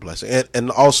 Like it's a blessing.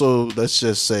 And also, let's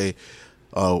just say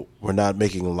we're not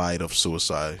making light of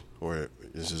suicide.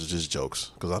 This is just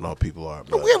jokes because I know people are.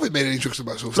 No, we haven't made any jokes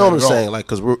about suicide. No, I'm at all. saying like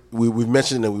because we've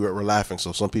mentioned that we were laughing,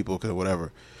 so some people could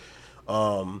whatever.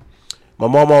 My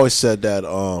mom always said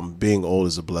that being old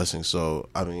is a blessing. So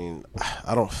I mean,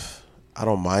 I don't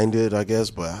mind it, I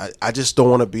guess, but I just don't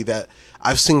want to be that.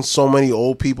 I've seen so many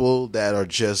old people that are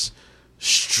just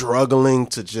struggling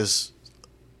to just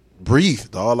breathe,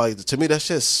 dog. Like to me, that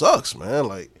shit sucks, man.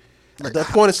 Like at that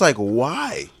point, it's like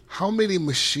why? How many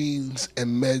machines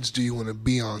and meds do you want to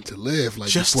be on to live? Like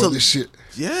Just before to- this shit.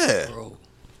 Yeah. Bro,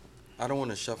 I don't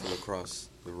want to shuffle across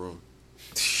the room.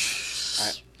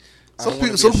 Some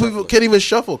people can't even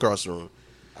shuffle across the room.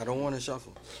 I don't want to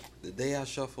shuffle. The day I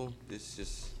shuffle, it's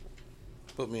just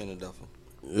put me in a duffel.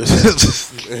 What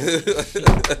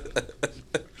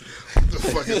the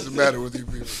fuck is the matter with you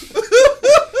people?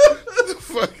 What the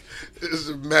fuck is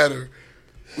the matter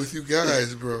with you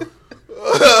guys, bro?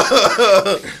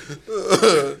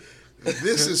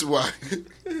 This is why.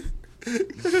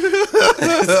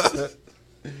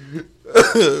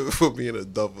 Put me in a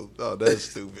double. Oh, that's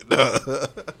stupid.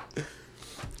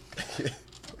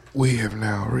 We have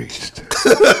now reached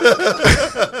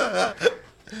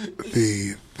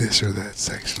the this or that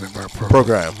section of our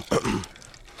program.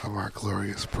 Of our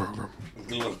glorious program.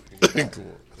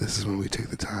 This is when we take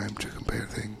the time to compare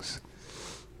things,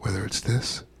 whether it's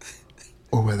this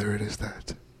or whether it is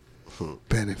that.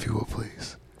 Ben, if you will,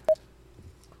 please.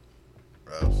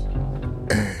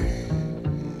 Hey.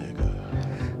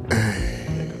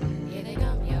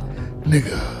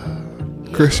 Nigga.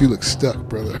 Chris, you look stuck,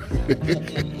 brother.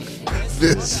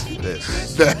 This,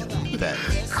 that,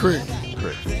 crack,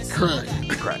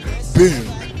 Ben,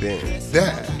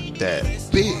 that,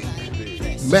 big,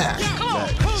 Mac,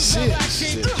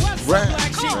 six, rap,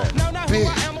 big,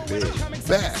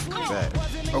 back.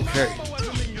 Okay,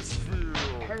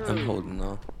 I'm holding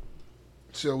on.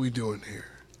 so we doing here?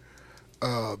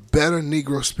 better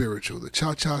Negro spiritual, the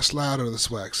cha-cha slide or the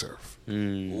swag surf?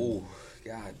 Ooh,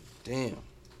 god damn.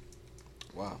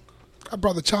 Wow. I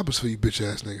brought the choppers for you bitch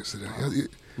ass niggas today.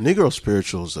 Negro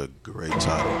Spiritual is a great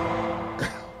title.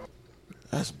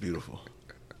 That's beautiful.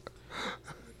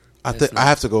 I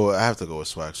have to go with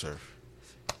Swag Surf.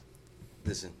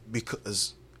 Listen,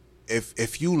 Because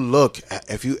if you're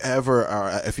ever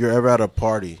at a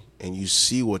party and you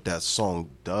see what that song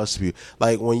does to you,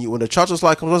 like when the cha-cha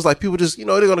slide comes on, it's like people just they're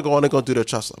gonna go on, they're gonna do their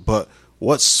cha-cha slide. But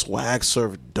what Swag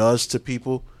Surf does to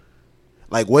people,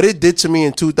 like what it did to me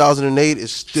in 2008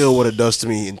 is still what it does to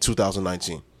me in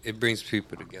 2019. It brings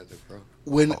people together, bro.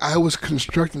 When I was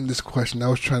constructing this question, I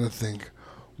was trying to think,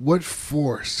 what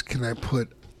force can I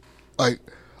put, like,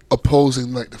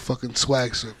 opposing, like, the fucking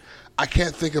swag surf? I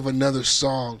can't think of another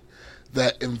song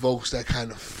that invokes that kind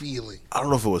of feeling. I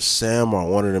don't know if it was Sam or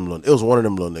one of them. It was one of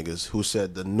them little niggas who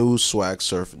said the new Swag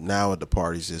Surf now at the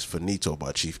parties is Finito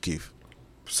by Chief Keef.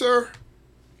 Sir,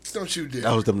 don't you dare.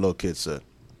 That was them little kids said.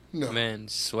 No. Man,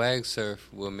 swag surf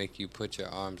will make you put your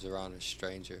arms around a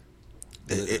stranger.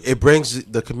 It brings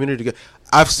the community together.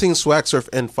 I've seen Swag Surf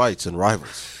end fights and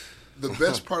rivals. The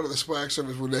best part of the swag surf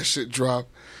is when that shit drop,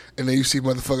 and then you see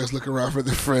motherfuckers looking around for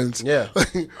their friends. Yeah.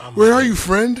 Like, where are you,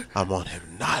 friend? I'm on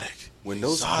Hypnotic. when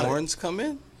those horns come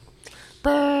in,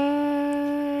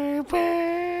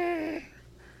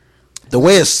 The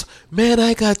way it's, man,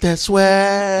 I got that swag.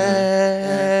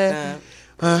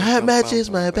 My hat matches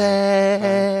my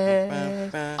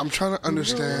bag. I'm trying to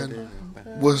understand,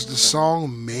 was the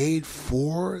song made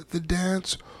for the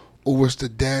dance, or was the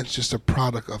dance just a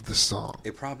product of the song?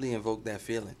 it probably invoked that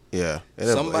feeling. Yeah.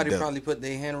 Somebody probably put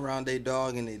their hand around their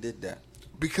dog and they did that.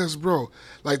 Because, bro,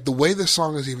 like the way the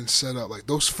song is even set up, like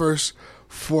those first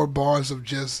 4 bars of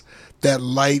just that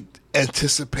light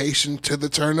anticipation to the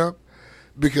turn up,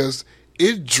 because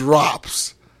it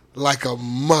drops like a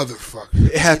motherfucker.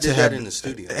 It had He to did have that in the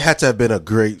studio. It had to have been a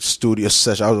great studio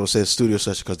session. I was gonna say studio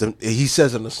session because he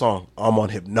says in the song, "I'm on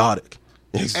Hypnotic."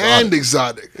 And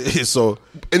exotic. So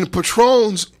And the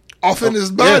Patron's off in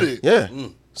his body. Yeah.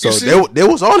 So You see? they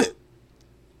was on it.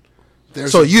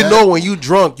 There's So a you bad- know when you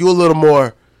drunk, you a little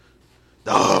more,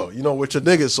 with your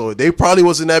niggas. So they probably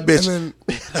wasn't that bitch. And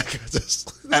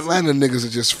Just- Atlanta niggas are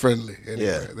just friendly. Anyway.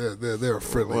 Yeah. They're a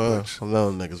friendly well, bunch. some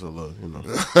little niggas a little,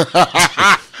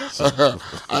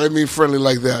 I didn't mean friendly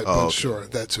like that, but okay. sure,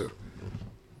 that too.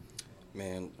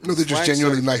 Man, No, they're just Swag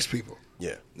genuinely Surf- nice people.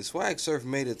 Yeah. The Swag Surf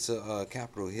made it to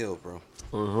Capitol Hill, bro.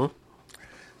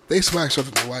 They swag surfed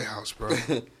at the White House, bro.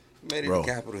 Made it Bro. to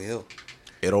Capitol Hill.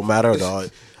 It don't matter, dog.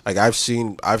 Like I've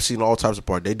seen all types of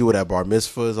parties. They do it at bar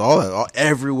mitzvahs, all that,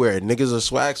 everywhere. Niggas are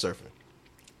swag surfing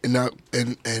And I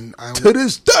to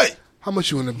this day. how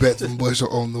much you want to bet them boys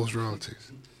don't own those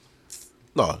royalties?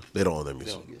 No, they don't own their They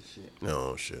music. don't get shit. They don't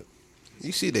own shit.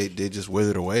 You see, they just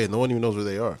withered away, and no one even knows where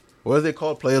they are. What are they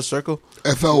called? Player Circle?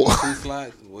 FL Two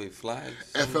flags? Wait, flags?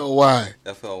 FLY.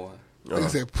 FLY. They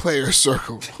say player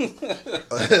circle.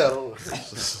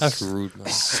 That's rude, man.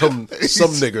 Some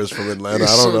niggas from Atlanta. I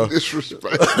It's don't so know.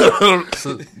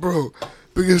 disrespectful. Bro,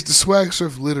 because the swag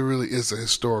surf literally is a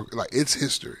historic, like it's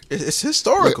history. It's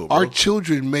historical. Like, our bro.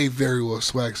 children may very well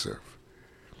swag surf.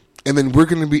 And then we're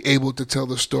going to be able to tell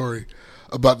the story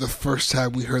about the first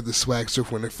time we heard the swag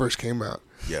surf when it first came out.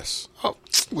 Yes. Oh,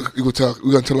 we're going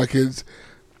to tell our kids,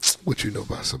 what you know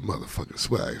about some motherfucking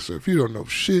swag surf? You don't know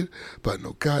shit about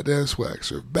no goddamn swag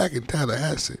surf. Back in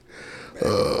Tallahassee,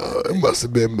 it must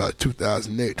have been about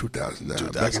 2008,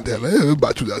 2009. Back in Tallahassee, it was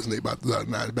about 2008, about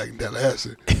 2009, back in Tallahassee.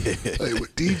 Like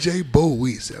with DJ Bo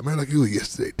Weezy. I remember like it was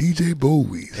yesterday. DJ Bo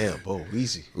Weezy. Damn, Bo,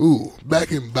 easy. Ooh,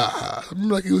 back in Baja. I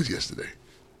remember like it was yesterday.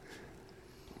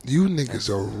 You niggas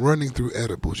are running through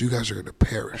edibles. You guys are going to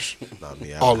perish. Not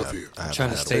me. All of you.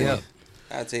 Trying to stay up.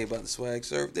 I'll tell you about the Swag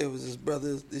Surf. There was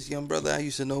this young brother I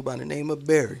used to know by the name of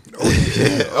Barry.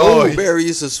 Barry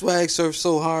used to swag surf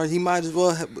so hard he might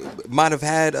have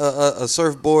had a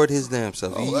surfboard his damn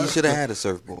self. He should have had a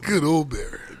surfboard. Good old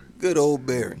Barry. Good old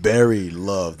Barry. Barry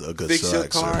loved a good Fix your swag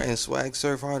car surf. and swag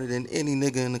surf harder than any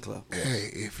nigga in the club.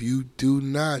 Hey, if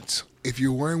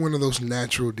you're wearing one of those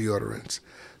natural deodorants,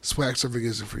 swag surfing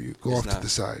isn't for you. Go It's off not. to the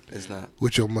side It's not.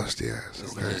 with your musty ass.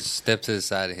 Okay. Just step to the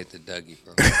side and hit the Dougie,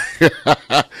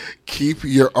 bro. Keep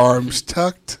your arms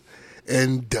tucked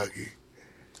and Dougie.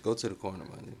 Go to the corner,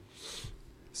 my nigga.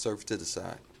 Surf to the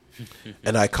side.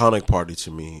 An iconic party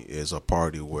to me is a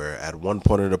party where at one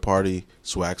point of the party,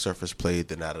 Swag Surf is played,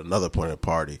 then at another point of the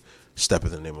party, Step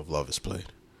in the Name of Love is played.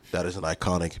 That is an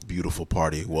iconic, beautiful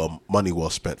party. Well, money well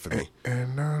spent for me.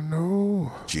 And I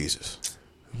know Jesus.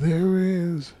 there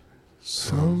is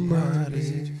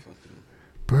somebody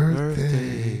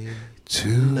birthday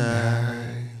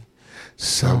tonight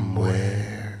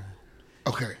somewhere.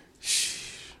 Okay.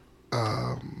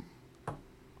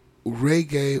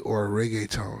 Reggae or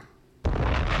reggaeton?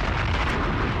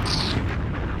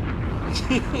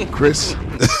 Chris?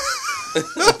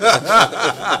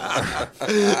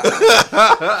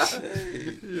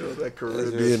 Yo, that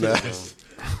Caribbean ass.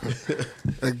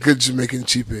 A good Jamaican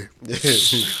cheapie.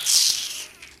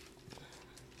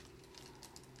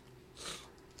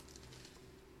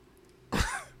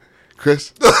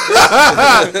 Chris?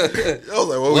 I was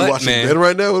like, what, we What, watching man? Ben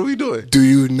right now? What are we doing? Do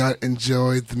you not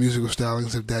enjoy the musical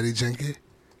stylings of Daddy Yankee?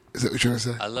 Is that what you're trying to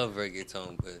say? I love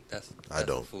reggaeton, but that's I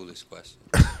don't. a foolish question.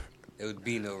 There would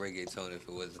be no reggaeton if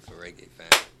it wasn't for reggae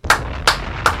fans.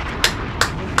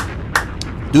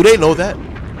 Do they know that?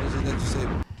 What is it that you say?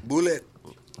 Bullet.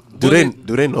 Do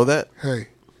they know that? Hey,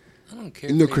 I don't care.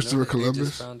 You if know they Christopher it, they Columbus?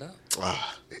 just found out.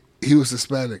 he was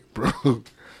Hispanic, bro.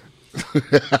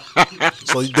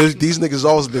 So these niggas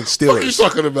always been What are you stealers.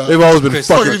 talking about? They've always been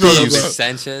Christopher fucking you talking thieves. about?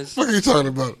 Sanchez. What are you talking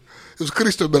about? It was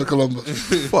Christopher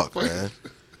Columbus. Fuck, man.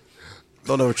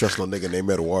 Don't ever trust no nigga named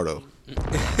Eduardo.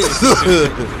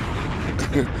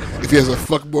 If he has a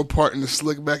fuckboy part in the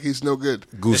slick back, he's no good.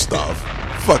 Gustav.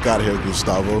 Fuck out of here,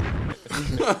 Gustavo.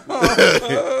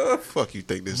 Fuck you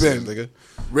think this Ben. is, nigga?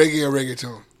 Reggae or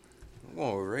reggaeton? I'm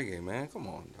going with reggae, man. Come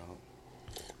on, dog.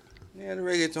 Yeah, the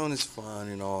reggaeton is fun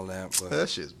and all that, but That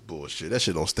shit's bullshit. That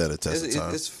shit don't stand the test of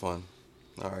time. it's fun.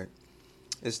 All right.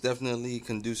 It's definitely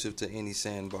conducive to any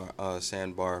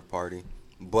sandbar party,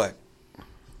 but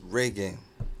reggae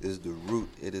is the root.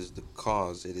 It is the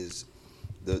cause. It is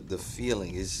the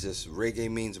feeling. It's just reggae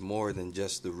means more than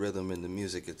just the rhythm and the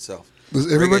music itself.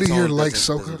 Does everybody Reggaeton here like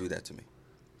doesn't soca? do that to me.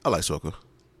 I like soca.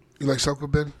 You like soca,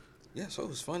 Ben? Yeah, so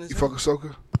it's fun. You fuck with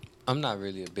soca? I'm not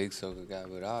really a big soca guy,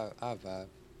 but I vibe.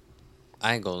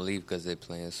 I ain't gonna leave because they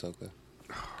playing soca.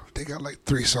 They got like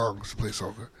 3 songs to play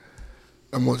soca.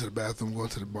 I'm going to the bathroom, going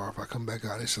to the bar. If I come back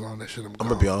out, they still on that shit. I'm I'm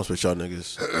gonna be honest with y'all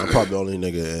niggas. I'm probably the only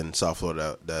nigga in South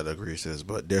Florida that agrees to this,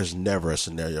 but there's never a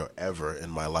scenario ever in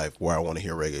my life where I want to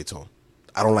hear reggaeton.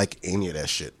 I don't like any of that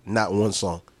shit. Not one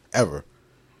song ever.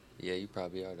 Yeah, you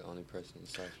probably are the only person in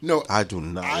South. No, I do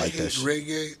not I like hate that shit.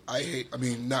 reggae. I hate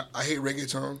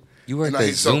reggaeton. You work and at I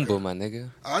hate soca. Zumba, my nigga.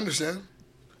 I understand.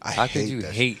 I How hate could you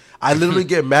that hate? shit. I literally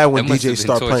get mad when That must have DJs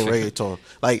been start playing torture. reggaeton.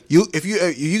 Like if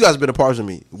you guys been a part of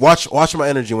me, watch my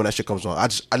energy when that shit comes on.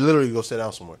 I literally go sit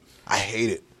down somewhere. I hate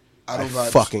it. I don't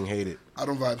vibe. fucking hate it. I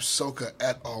don't vibe soca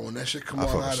at all. When that shit come I on,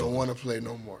 fuck I with don't soca. want to play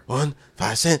no more. 1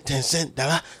 5 cent, 10 cent,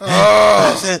 dollar. Oh.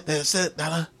 5 cent, 10 cent,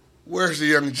 dollar. Where's the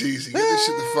young Jeezy? Get this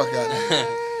shit the fuck out of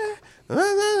here.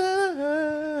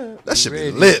 That shit be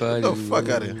Ready lit. for Get the you. fuck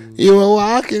out of here. You a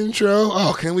walking troll?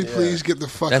 Oh, can we please get the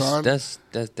fuck on? That's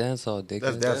dancehall, dick.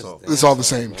 That's dancehall. It's all the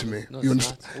same to me. No, You it's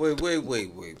understand? not.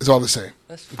 Wait. It's all the same.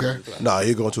 That's Okay. Nah,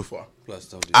 you're going too far. Plus,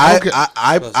 don't do that.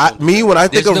 Okay. When I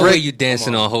think There's of no way reggae, you dancing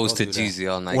Come on, on host to don't do that.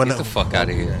 Jeezy all night. When Get I- the fuck out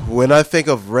of here. when I think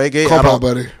of reggae, Come I don't, on,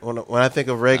 buddy. When I think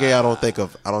of reggae, I don't think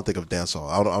of dancehall.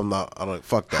 I don't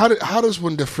fuck that. How does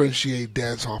one differentiate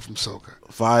dancehall from soca?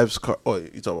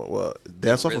 Vibes. You talking about what?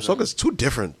 Dancehall from rhythm. soca is two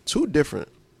different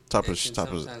type It of can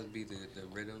type of. sometimes be the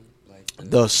rhythm, like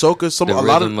The soca, the a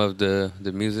lot rhythm of of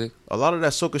the music. that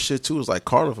soca shit too is like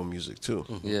carnival music too.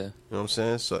 Yeah, You know what I'm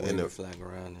saying? So Wave and your it, flag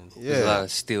around and there's a lot yeah,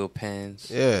 of steel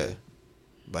pans. yeah.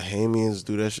 Bahamians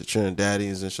do that shit,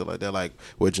 Trinidadians and shit like that. Like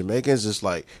with Jamaicans, it's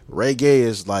like reggae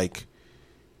is like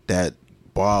that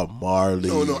Bob Marley.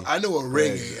 No, I know a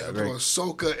reggae. Reggae, I'm talking about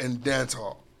soca and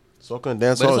dancehall. Soca and But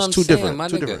that's dancehall what is I'm two saying, different. my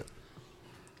Two nigga.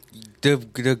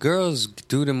 different. The girls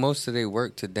do the most of their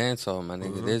work to dancehall, my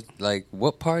nigga. There's like,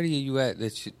 what party are you at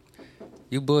that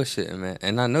you bullshitting, man?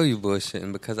 And I know you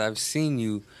bullshitting because I've seen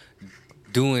you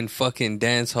doing fucking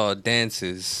dancehall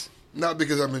dances Not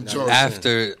because I'm enjoying it.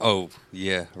 after. Oh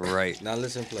yeah, right. now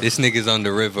listen, plus. This nigga's on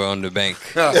the river on the bank,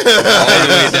 all the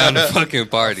way down the fucking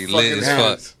party, lit as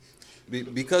fuck.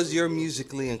 Because you're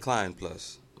musically inclined,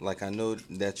 plus, like I know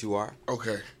that you are.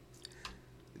 Okay.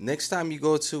 Next time you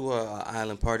go to a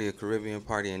island party, a Caribbean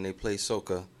party, and they play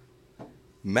soca,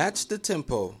 match the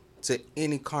tempo to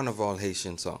any Carnival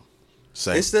Haitian song.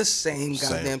 Same. It's the same Same.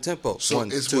 goddamn tempo. So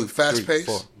 1, it's 2, with fast 3, pace?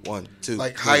 4. 1, 2,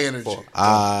 Like 3, high energy. 4. 1, 2,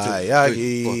 Ay, 3,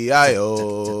 ay, 4. ay,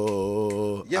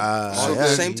 oh. Yeah, So Ay, then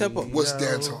same tempo. What's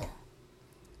dancehall?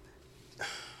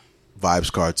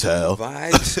 Vibes Cartel.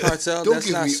 Vibes Cartel. Don't That's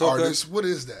give not me soca. artists. What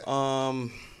is that?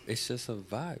 It's just a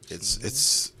vibe.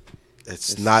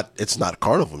 It's not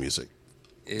carnival music.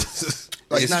 It's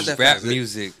Like, it's not that rap fast.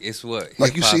 music. It's what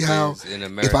Like you hip-hop see how is in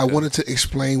America. if I wanted to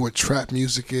explain what trap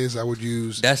music is, I would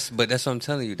use. That's what I'm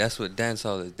telling you. That's what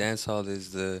dancehall is. Dancehall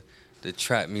is the the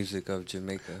trap music of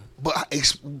Jamaica. But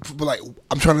like,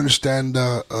 I'm trying to understand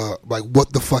like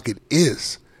what the fuck it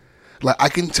is. Like, I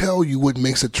can tell you what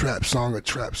makes a trap song a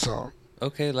trap song.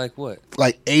 Okay, like what?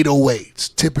 Like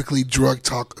 808s, typically drug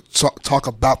talk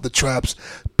about the traps,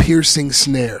 piercing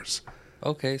snares.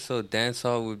 Okay, so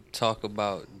dancehall would talk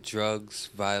about drugs,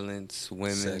 violence,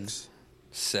 women,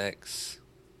 sex.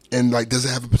 And like, does it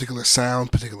have a particular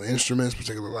sound, particular instruments,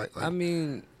 particular like I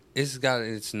mean, it's got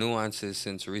its nuances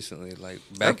since recently. Like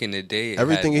back in the day,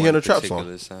 everything you hear in a trap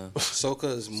song. Sound.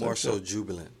 Soca is more so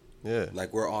jubilant. Yeah,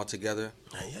 like we're all together.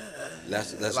 Yeah,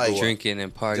 let's like go drinking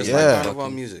and partying. Just Yeah. like carnival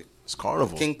music. it's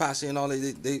carnival. King Posse and all they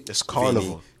It's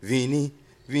carnival. Vini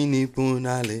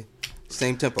Punale.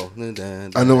 Same tempo.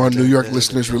 I know our New York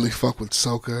listeners really fuck with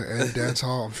soca and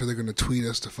dancehall. I'm sure they're gonna tweet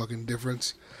us the fucking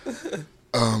difference.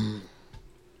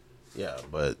 Yeah,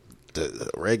 but the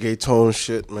reggaeton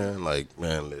shit, man. Like,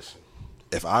 man, listen.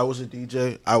 If I was a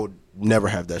DJ, I would never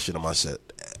have that shit on my set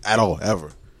at all,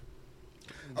 ever.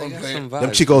 They got some Them vibes.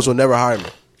 chicos will never hire me. I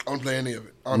don't play any of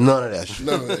it. None of that shit.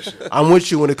 None of that shit. I'm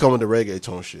with you when it comes to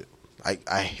reggaeton shit.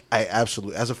 I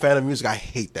absolutely, as a fan of music, I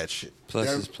hate that shit. Plus,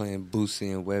 it's playing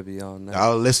Boosie and Webby all night.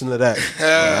 I'll listen to that.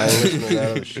 I ain't listening to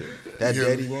that other shit. That Yeah.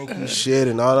 Daddy Yankee shit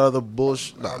and all the other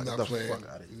bullshit. Nah, I'm get not the playing fuck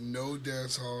out of here. no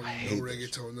dancehall, no hate that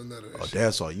reggaeton, none of that Oh, shit.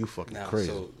 that's all you fucking Now, crazy.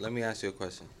 so let me ask you a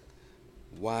question.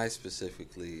 Why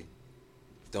specifically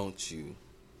don't you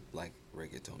like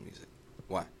reggaeton music?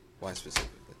 Why? Why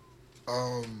specifically?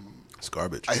 It's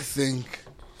garbage. I think,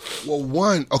 well,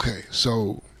 one, okay,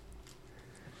 so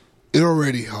it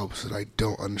already helps that I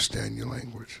don't understand your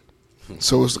language.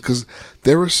 So it's because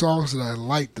there are songs that I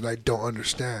like that I don't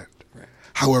understand. Right.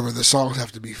 However, the songs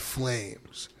have to be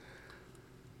flames.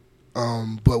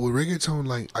 But with reggaeton,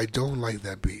 like, I don't like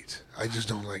that beat. I just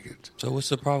don't like it. So what's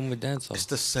the problem with dancehall? It's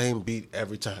the same beat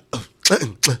every time. There's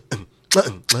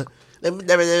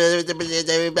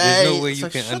no way you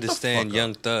like, can shut the understand fuck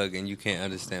Young Thug and you can't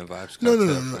understand Vibes No.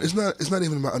 Cartel. It's not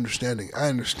even about understanding. I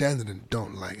understand it and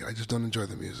don't like it. I just don't enjoy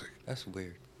the music. That's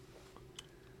weird.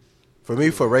 For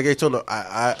me, for reggaeton,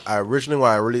 I originally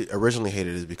why I really originally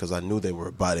hated it is because I knew they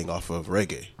were biting off of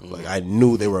reggae. Like I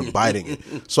knew they were biting it.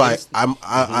 So I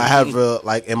have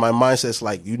like in my mindset, it's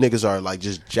like you niggas are like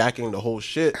just jacking the whole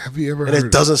shit. Have you ever and heard?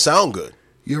 it doesn't sound good.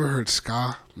 You ever heard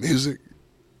ska music?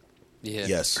 Yeah.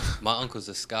 Yes. My uncle's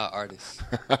a ska artist.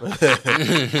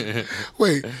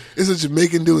 Wait, is a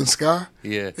Jamaican doing ska?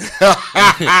 Yeah.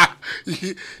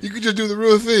 You could just do the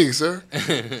real thing, sir.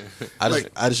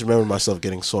 I just remember myself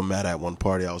getting so mad at one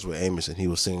party. I was with Amos and he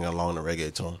was singing along the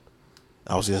reggaeton.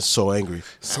 I was getting so angry.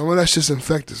 Some of that shit's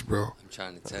infectious, bro. I'm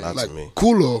trying to tell Not you. Like to me.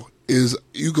 culo is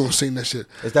you gonna sing that shit.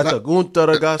 Is that like, the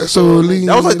Gunta Gas? Gasolina,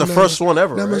 That was like the first one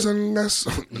ever, right? Maybe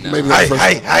the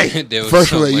Hey. There was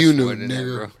first so one that much you more knew, than that,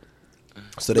 nigga. bro.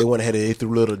 So they went ahead and they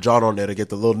threw Little John on there to get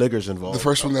the little niggers involved. The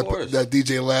first one course. that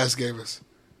DJ Last gave us.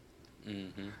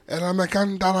 And I'm like,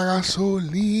 canta la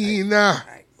gasolina.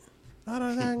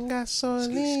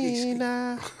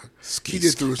 He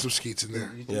did throw some skeets in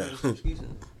there. Yeah.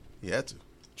 He had to.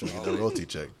 Trying to get the royalty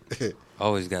check.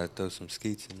 Always got to throw some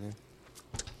skeets in there.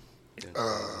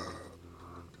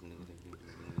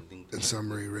 In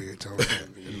summary,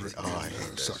 reggaeton Oh, I hate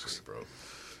that sucks. shit,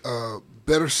 bro.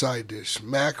 Better side dish: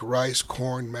 mac, rice,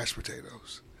 corn, mashed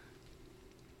potatoes.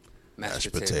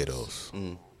 Mashed potatoes.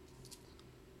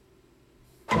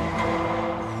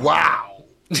 Wow.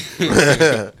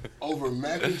 Over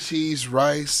mac and cheese,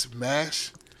 rice,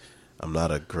 mash. I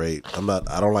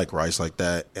don't like rice like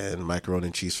that, and macaroni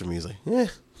and cheese for me is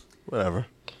like, whatever.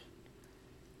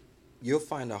 You'll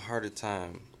find a harder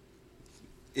time.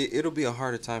 It'll be a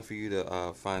harder time for you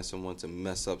to find someone to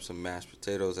mess up some mashed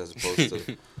potatoes as opposed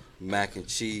to mac and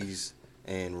cheese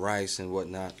and rice and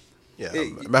whatnot. Yeah,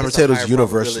 It's mashed a potatoes higher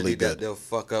universally probability that good. They'll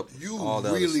fuck up You all the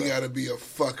other really stuff. got to be a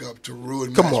fuck up to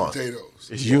ruin Come mashed on. potatoes.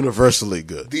 It's universally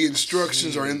good. The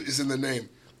instructions is in the name.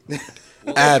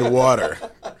 Add water,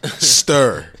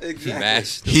 stir,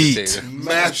 Mash the Heat. potato.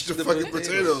 Mash the fucking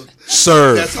potatoes.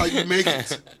 serve, That's how you make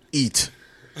it. eat.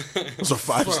 Those are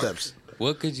 5 steps.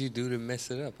 What could you do to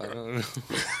mess it up? I don't know.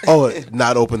 Oh,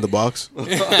 not open the box.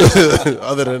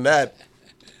 Other than that,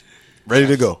 ready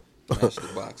to go. Mash the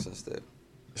box instead.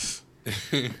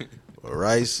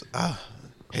 Rice,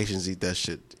 Haitians eat that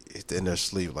shit in their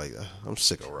sleep. Like, I'm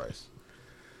sick of rice.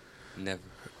 Never.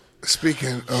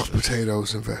 Speaking of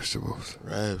potatoes and vegetables,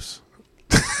 Rice.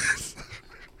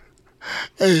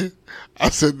 hey, I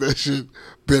said that shit.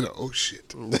 Been oh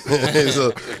shit.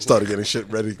 So started getting shit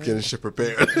ready, getting shit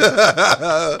prepared.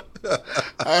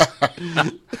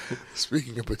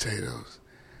 Speaking of potatoes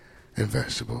and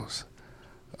vegetables,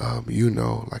 you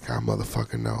know, like I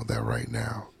motherfucking know that right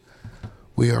now,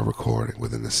 We are recording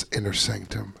within this inner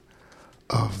sanctum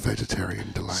of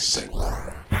Vegetarian Delight.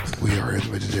 We are in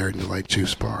Vegetarian Delight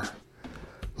Juice Bar,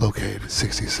 located at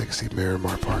 6060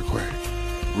 Miramar Parkway,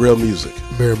 Real music.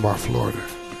 Miramar, Florida,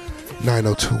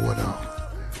 90210.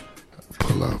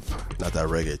 Pull up. Not that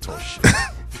reggaeton shit.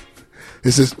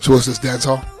 Is this, so what's this, dance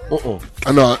hall?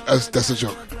 I know, that's a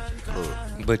joke.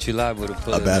 But you liable to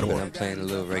pull A it bad up when one. I'm playing a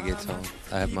little reggaeton.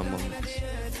 I have my moments.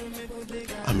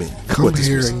 I mean, Come what this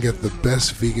here was- and get the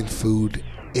best vegan food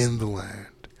in the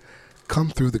land. Come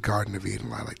through the Garden of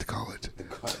Eden, I like to call it.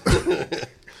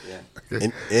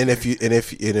 And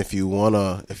if you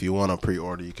wanna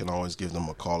pre-order, you can always give them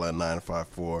a call at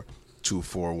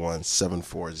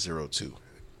 954-241-7402.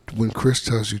 When Chris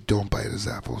tells you don't bite his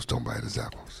apples, don't bite his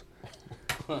apples.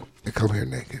 And come here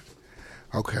naked.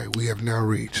 Okay, we have now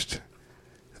reached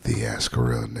the Ask a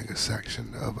Real Nigga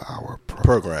section of our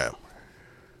Program.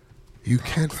 You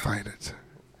can't fight it.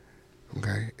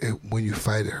 Okay? When you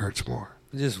fight, it hurts more.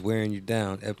 Just wearing you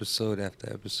down episode after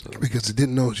episode. Because it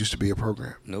didn't know it used to be a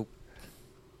program. Nope.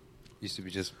 Used to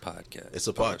be just a podcast. It's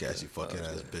a podcast, you fucking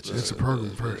ass bitches. It's a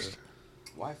program first.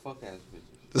 Why fuck ass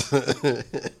bitches?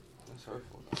 That's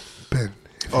hurtful. Ben,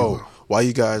 if you will.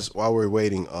 While we're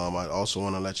waiting, I also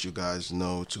want to let you guys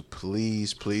know to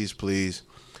please go to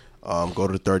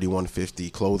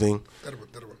 3150 Clothing,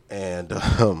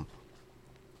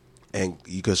 and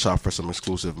you can shop for some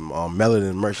exclusive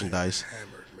Melanin merchandise.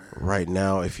 Right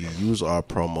now, if you use our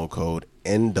promo code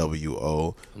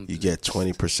NWO, you get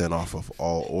 20% off of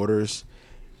all orders,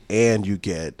 and you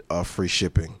get free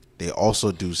shipping. They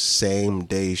also do same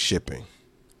day shipping.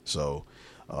 So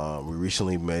we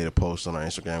recently made a post on our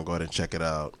Instagram. Go ahead and check it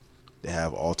out. They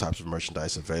have all types of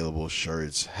merchandise available: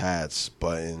 shirts, hats,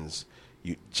 buttons,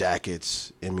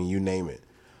 jackets. I mean, you name it.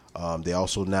 They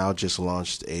also now just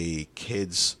launched a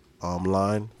kids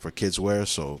line for kids wear.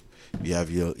 So if you have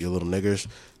your little niggers,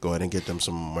 go ahead and get them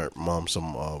some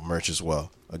merch as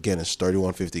well. Again, it's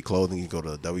 3150 Clothing. You go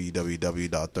to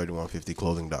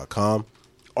www.3150clothing.com,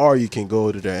 or you can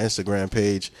go to their Instagram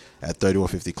page at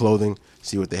 3150 Clothing,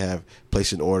 see what they have,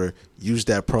 place an order, use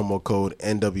that promo code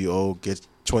NWO, get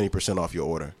 20% off your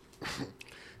order.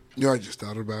 You know, I just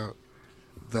thought about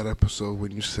that episode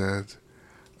when you said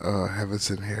Heaven's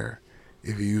in Hair.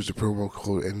 If you use the promo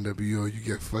code NWO, you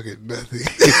get fucking nothing.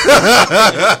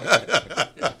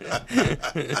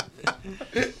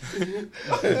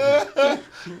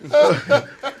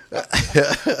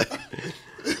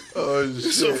 Oh,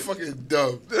 It's so fucking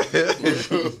dumb.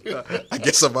 I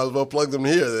guess I might as well plug them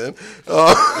here then.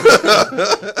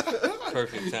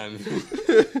 Perfect timing.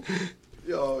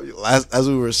 Yo, as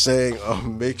we were saying,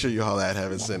 make sure you holler at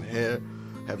Heaven Sent Hair.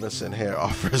 Heaven Sent Hair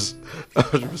offers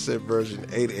 100% version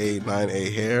 8A,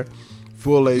 9A hair,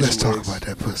 full lace Let's talk wigs, about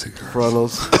that pussy, girl.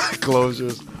 frontals,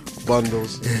 closures,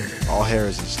 bundles. All hair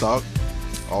is in stock.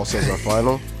 All sales are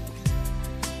final.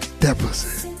 That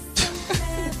pussy.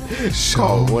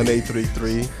 Call Show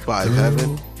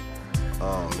 1-833-5-HEAVEN.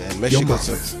 And make sure Your you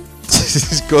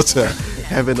go to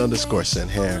Heaven_Sent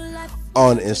Hair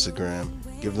on Instagram.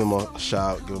 Give them a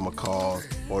shout, give them a call,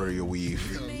 order your weave.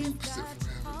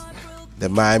 The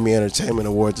Miami Entertainment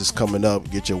Awards is coming up.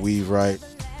 Get your weave right.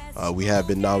 We have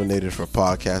been nominated for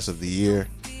Podcast of the Year.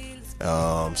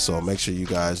 So make sure you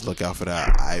guys look out for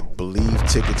that. I believe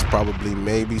tickets probably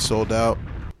may be sold out.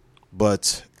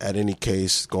 But at any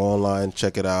case, go online,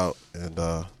 check it out, and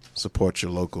support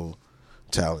your local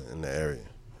talent in the area.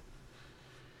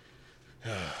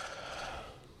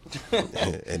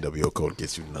 NWO code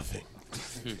gets you nothing.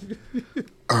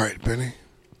 All right, Benny.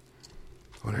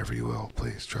 Whatever you will,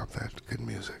 please drop that good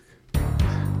music.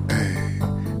 Hey,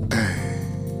 hey.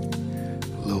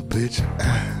 Little bitch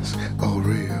ass. Oh,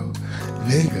 real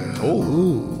nigga.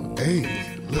 Oh,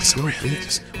 hey. Let's go,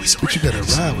 bitch. But you gotta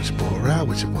ride with your boy, ride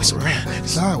with your boy, slide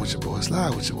with your boy,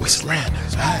 slide with your boy, slide.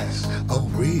 Ass. Oh,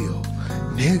 real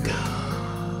nigga.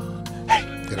 Hey,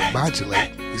 gotta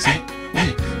modulate. You see?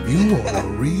 Hey, you want a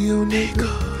real nigga?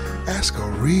 Ask a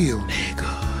real nigga.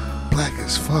 Black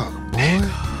as fuck, boy.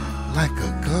 Like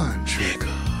a gun trigger.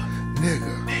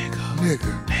 Nigga.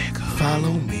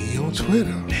 Follow me on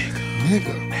Twitter.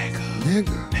 Nigga.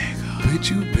 Bitch,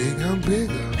 you big, I'm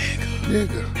bigger.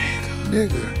 Nigga.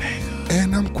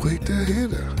 And I'm quick to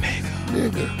hit her.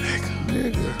 Nigga.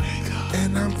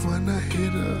 And I'm finna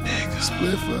hit her.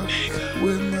 Spliffer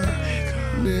with my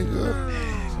nigga.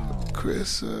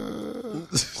 Chris.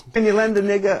 Can you lend a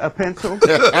nigga a pencil?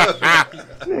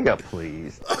 Nigga,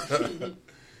 please.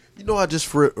 You know, I just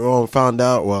found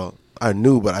out, well, I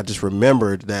knew, but I just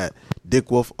remembered that Dick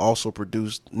Wolf also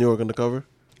produced New York Undercover.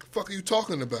 The fuck are you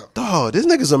talking about? Dog, this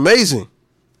nigga's amazing.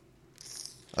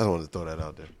 I don't want to throw that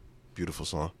out there. Beautiful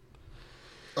song.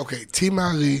 Okay, T.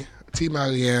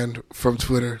 Marianne from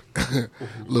Twitter,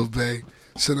 Lil Bay,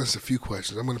 sent us a few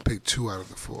questions. I'm going to pick 2 out of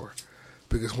the 4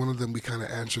 because one of them we kind of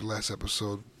answered last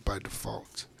episode by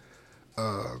default.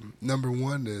 Number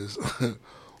 1 is,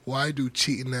 why do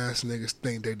cheating ass niggas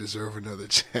think they deserve another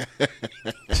chance?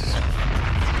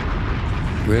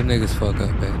 Real niggas fuck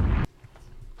up, babe.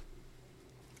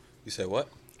 You said what?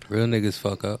 Real niggas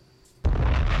fuck up.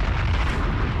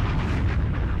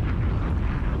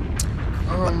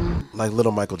 Like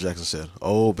little Michael Jackson said,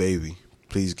 "Oh baby,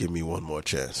 please give me one more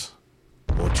chance.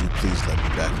 Won't you please let me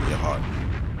back in your heart?"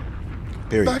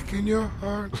 Period. Back in your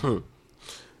heart.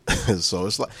 So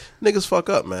it's like niggas fuck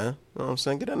up, man. You know what I'm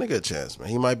saying? Get that nigga a chance, man.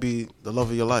 He might be the love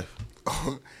of your life.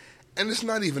 And it's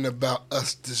not even about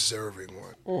us deserving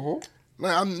one.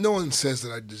 Like, no one says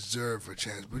that I deserve a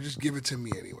chance, but just give it to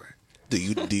me anyway. Do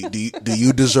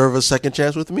you deserve a second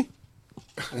chance with me?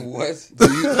 What? Do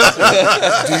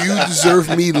you deserve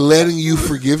me letting you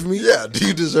forgive me? Yeah. Do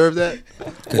you deserve that?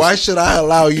 Why should I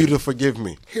allow you to forgive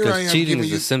me? Here I am Because cheating giving is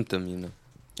you. a symptom, you know.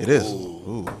 It is.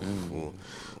 Ooh.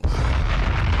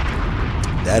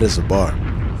 That is a bar.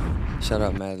 Shout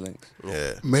out Mad Links.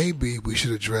 Yeah. Maybe we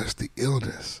should address the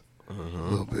illness,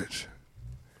 little bitch.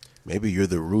 Maybe you're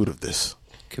the root of this.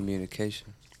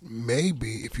 Communication.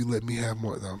 Maybe if you let me have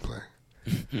more than I'm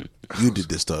playing. You did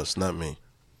this to us, not me.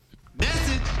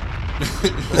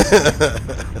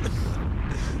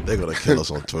 They're gonna kill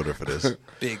us on Twitter for this.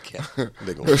 Big cat.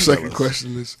 They're gonna Her kill second us.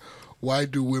 question is, why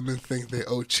do women think they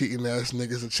owe cheating ass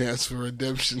niggas a chance for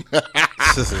redemption?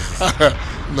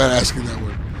 I'm not asking that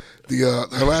one.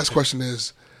 Her last question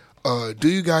is, do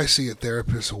you guys see a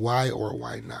therapist? Why or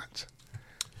why not?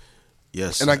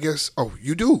 Yes. And I guess,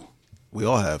 you do. We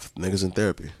all have niggas in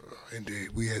therapy, Indeed,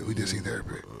 we did see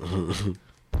therapy.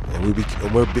 and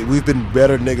we've been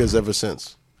better niggas ever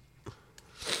since.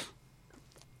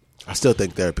 I still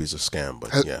think therapy is a scam,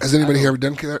 but yeah, Has anybody here ever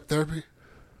done therapy?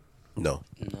 no.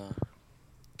 No.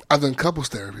 I've done couples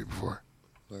therapy before.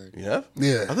 Word. You have?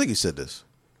 Yeah, I think you said this.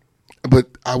 but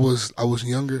I was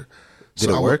younger. Did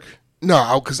it I work?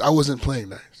 No, because I wasn't playing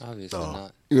nice. Obviously Oh.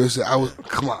 not. You know what I'm saying? I was.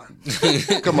 Come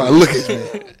on, look at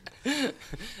me.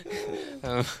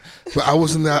 But I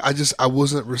wasn't that. I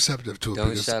wasn't receptive to it. Don't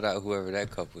because shout out whoever that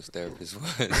couple's therapist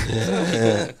was.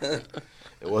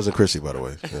 It wasn't Chrissy, by the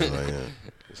way. It was like, yeah.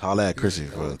 Just holla at Chrissy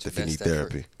if you need best effort.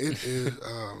 therapy. it is.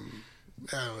 I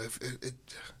don't know if it.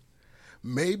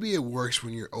 Maybe it works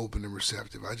when you're open and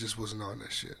receptive. I just wasn't on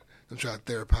that shit. Don't try to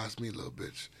therapize me, little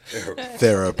bitch. Don't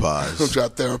Therapize. try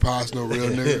to therapize no real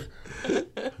nigga.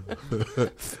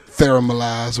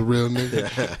 Theramalize a real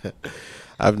nigga.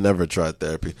 I've never tried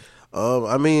therapy.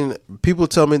 I mean, people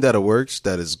tell me that it works,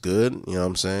 that it's good. You know what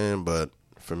I'm saying? But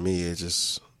for me, it's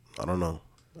just I don't know.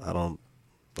 I don't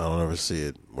ever see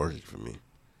it working for me.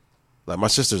 Like my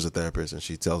sister's a therapist, and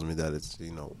she tells me that it's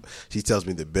she tells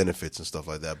me the benefits and stuff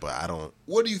like that. But I don't.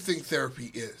 What do you think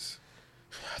therapy is?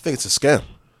 I think it's a scam.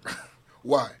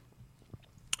 Why?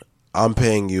 I'm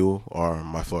paying you, or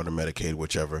my Florida Medicaid,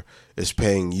 whichever, is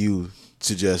paying you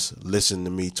to just listen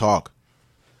to me talk.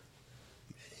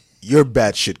 You're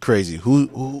batshit crazy.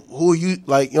 Who are you?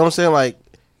 Like, you know what I'm saying? Like,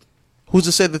 who's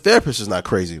to say the therapist is not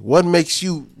crazy? What makes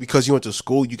you, because you went to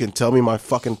school, you can tell me my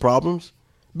fucking problems?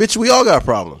 Bitch, we all got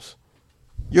problems.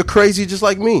 You're crazy just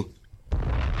like me.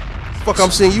 Fuck,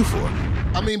 I'm seeing you for.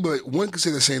 I mean, but one could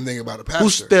say the same thing about a pastor.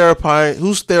 Who's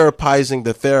therapizing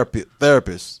the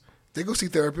therapist? They go see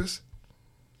therapists.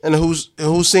 And who's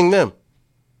seeing them?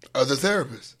 Other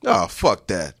therapists. Oh, fuck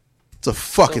that. It's a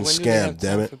fucking So when do they have scam,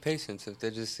 damn time it. for patients if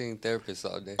they're just seeing therapists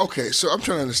all day? Okay, so I'm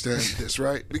trying to understand this,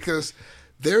 right? Because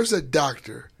there's a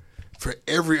doctor for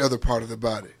every other part of the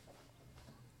body.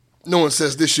 No one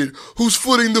says this shit. Who's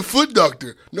footing the foot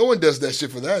doctor? No one does that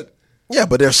shit for that. Yeah,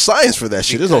 but there's science for that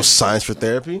shit. There's no Because science for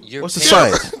therapy. You're What's the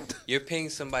paying- science? You're paying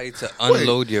somebody to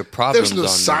unload your problems There's no on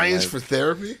science them. for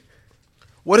therapy.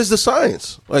 What is the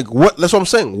science? Like what? That's what I'm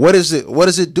saying. What is it? What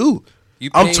does it do?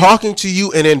 I'm paying- talking to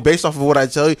you, and then based off of what I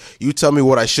tell you, you tell me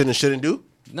what I should and shouldn't do.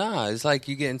 Nah, it's like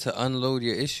you getting to unload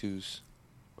your issues.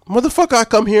 Motherfucker, I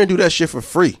come here and do that shit for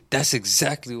free. That's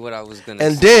exactly what I was gonna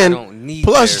And say. I then, don't need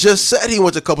plus, therapy. just said he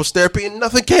went to couples therapy and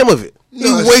nothing came of it. No, He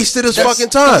that's- wasted his that's-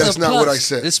 fucking time. that's not what I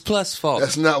said. It's plus fault.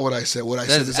 That's not what I said. What I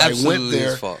said That's is I went absolutely there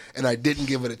his fault. and I didn't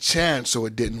give it a chance, so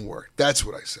it didn't work. That's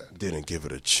what I said. Didn't give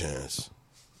it a chance.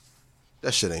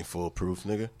 That shit ain't foolproof,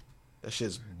 nigga. That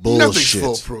shit's Nothing's bullshit.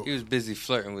 foolproof. He was busy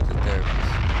flirting with the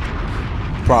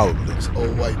therapist. Probably.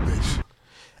 Old white bitch.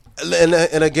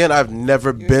 And again, I've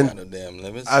never You ain't been. got no damn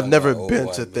limits. I've Talking never about old been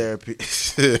white to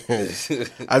bitch.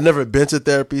 therapy. I've never been to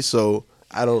therapy, so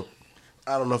I don't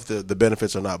I don't know if the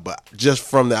benefits or not, but just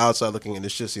from the outside looking in,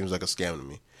 this shit seems like a scam to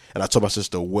me. And I told my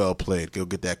sister, well played. Go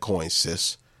get that coin,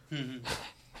 sis.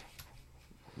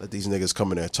 Let these niggas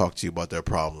come in there and talk to you about their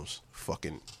problems.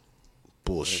 Fucking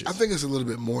bullshit. I think it's a little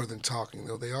bit more than talking,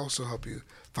 though. They also help you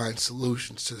find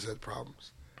solutions to said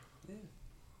problems. Yeah.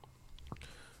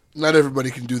 Not everybody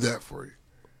can do that for you.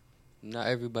 Not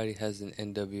everybody has an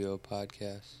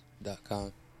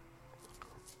nwopodcast.com.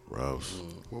 Gross.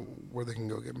 Where they can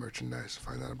go get merchandise,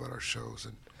 find out about our shows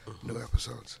and new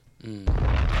episodes.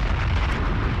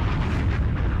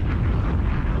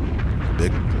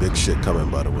 Big shit coming,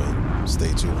 by the way.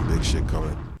 Stay tuned. Big shit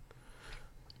coming.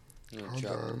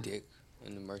 Drop a dick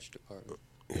in the merch department.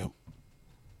 Yep.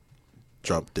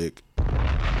 Drop dick.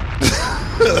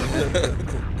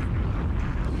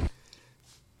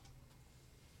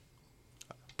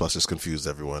 Plus, it's confused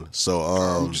everyone. So,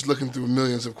 I'm just looking through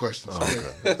millions of questions. Okay.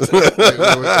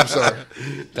 I'm sorry.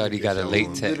 Thought he got a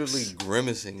late text. Literally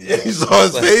grimacing. Yeah, he saw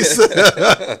his face.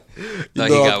 Thought he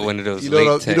got one of those late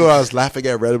texts. You know what I was laughing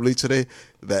at randomly today?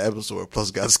 That episode where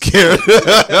Plus got scared.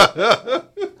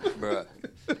 Bruh.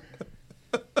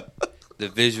 The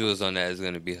visuals on that is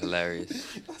going to be hilarious.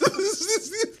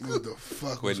 What the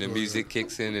fuck? When the music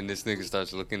kicks in and this nigga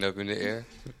starts looking up in the air.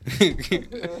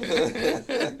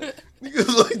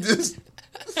 Niggas like this.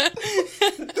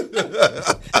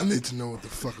 I need to know what the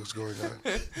fuck is going on.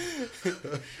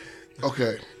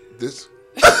 Okay, this.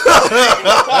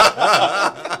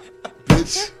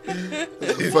 Bitch.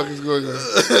 What the fuck is going on?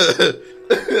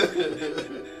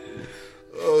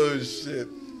 Oh, shit.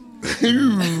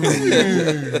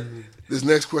 This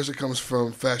next question comes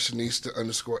from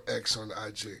fashionista_X on the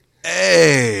IG.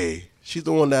 Hey, she's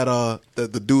the one that the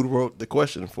dude wrote the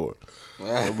question for.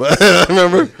 But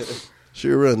remember, she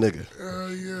a real nigga.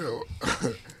 Yeah.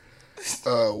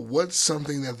 What's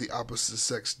something that the opposite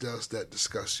sex does that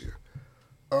disgusts you?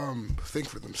 Think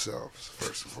for themselves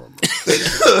first and foremost.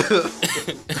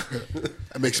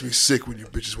 That makes me sick when you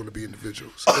bitches want to be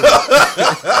individuals.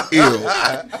 Ew,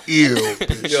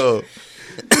 bitch. Yo.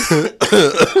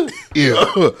 Ew.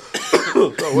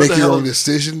 Make your own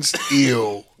decisions.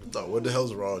 Ew. Dog, what the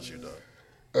hell's wrong with you, dog?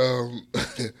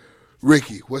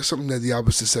 Ricky, what's something that the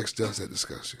opposite sex does that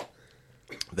disgusts you?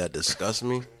 That disgusts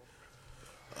me?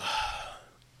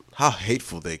 How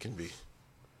hateful they can be.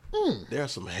 There are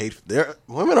some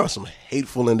women are some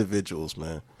hateful individuals,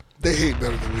 man. They hate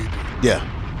better than we do. Yeah.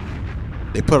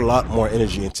 They put a lot more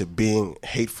energy into being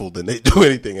hateful than they do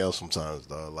anything else sometimes,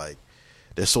 dog. Like,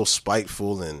 they're so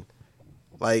spiteful and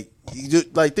like you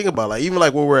just, like think about it, like even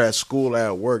like when we're at school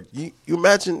at work, you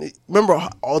remember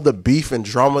all the beef and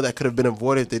drama that could have been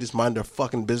avoided if they just mind their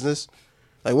fucking business.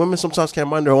 Like women sometimes can't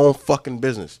mind their own fucking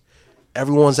business.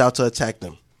 Everyone's out to attack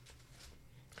them.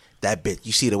 That bitch,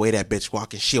 you see the way that bitch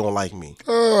walking, she don't like me.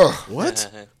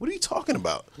 What? What are you talking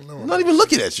about? I'm not even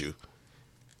looking at you.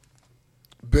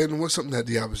 Ben, what's something that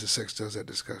the opposite sex does that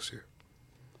disgusts you?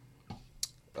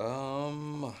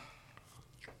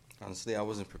 Honestly, I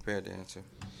wasn't prepared to answer.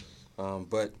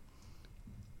 But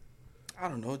I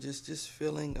don't know, just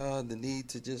feeling the need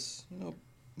to just,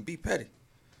 be petty.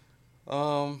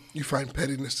 You find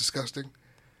pettiness disgusting?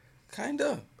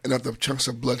 Kinda. And after chunks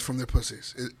of blood from their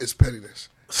pussies, it's pettiness.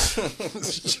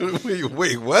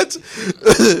 Wait, what?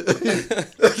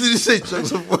 Did you say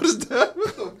chunks of what is that?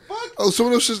 What the fuck? Oh,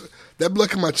 someone else just that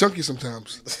blood come out chunky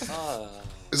sometimes.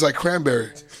 It's like cranberry.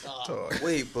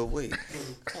 Wait.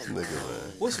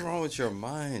 What's wrong with your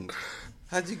mind?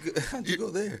 How'd you go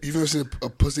there? You've never seen a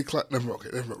pussy clot? Never.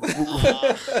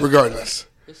 Regardless.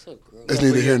 It's so gross. It's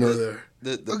neither here nor there.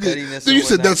 The pettiness. Dude, you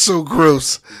said that's so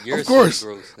gross. You're of course.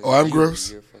 So gross, oh, I'm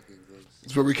gross. You're fucking gross.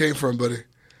 That's where we came from, buddy.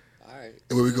 All right.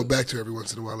 And where we go back to every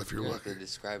once in a while if you're You lucky. have to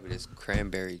describe it as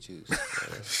cranberry juice.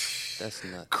 That's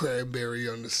nuts. Cranberry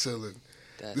on the ceiling.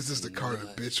 That's This is the Carter,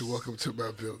 nuts. bitch. Welcome to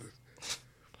my building.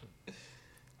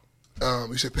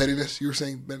 You said pettiness, you were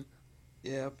saying, Ben?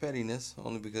 Yeah, pettiness.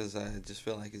 Only because I just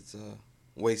feel like it's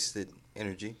wasted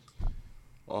energy.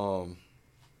 I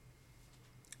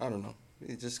don't know.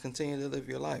 You just continue to live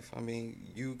your life. I mean,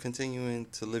 you continuing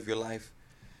to live your life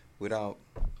without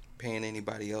paying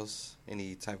anybody else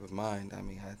any type of mind. I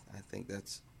mean, I think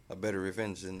that's a better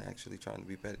revenge than actually trying to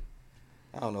be petty.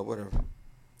 I don't know, whatever.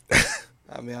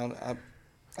 I mean, I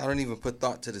don't even put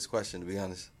thought to this question, to be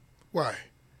honest. Why?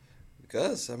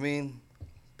 Because, I mean,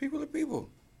 people are people.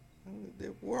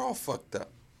 We're all fucked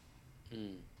up.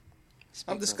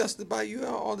 I'm disgusted by you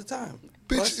all the time.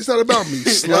 Bitch, Plus, it's not about me, I'm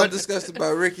slut. disgusted by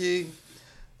Ricky.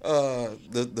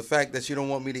 The fact that you don't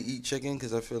want me to eat chicken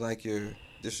because I feel like you're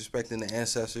disrespecting the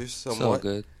ancestors It's all somewhat.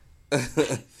 good.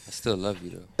 I still love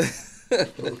you though.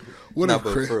 What Nah, if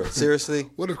but Chris? for real, seriously,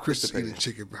 What if Chris is Depending. eating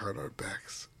chicken behind our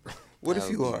backs? what if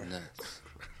you are?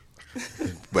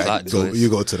 Plot twist. You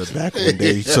go to the back one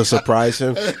day to surprise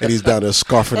him, and he's down there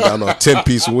scarfing down a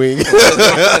 10-piece wing.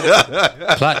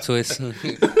 Plot twist. Like,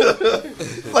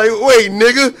 wait,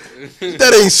 nigga,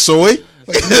 that ain't soy.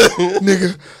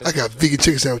 Nigga, I got vegan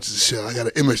chicken sandwiches and shit. I got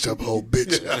an image up, whole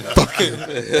bitch. Fuck you.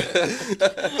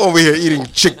 Over here eating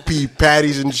chickpea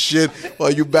patties and shit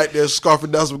while you back there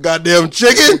scarfing down some goddamn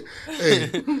chicken. Hey,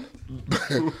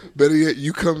 better yet,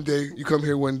 you come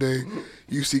here one day,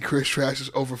 you see Chris trash's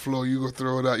overflow, you go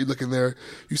throw it out, you look in there,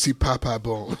 you see Popeye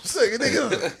bones.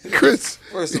 Nigga. Chris.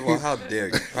 First of all, how dare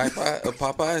you?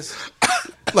 Popeyes?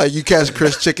 Like, you catch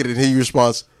Chris chicken and he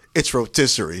responds, it's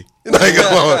rotisserie. Like,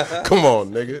 come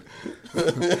on, nigga.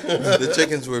 The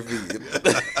chickens were vegan.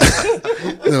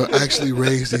 No, I actually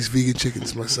raised these vegan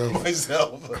chickens myself. This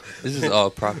is all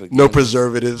propaganda. No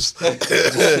preservatives.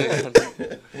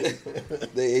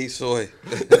 They ate soy.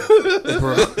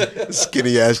 Bro,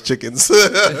 Skinny ass chickens. to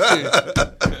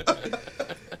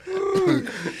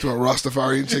a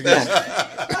Rastafarian chickens.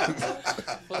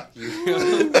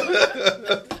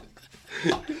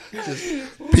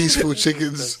 Peaceful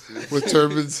chickens with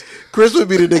turbans. Chris would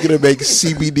be the nigga to make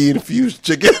CBD infused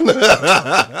chicken.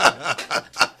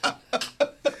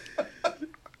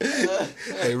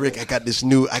 Hey Rick, I got this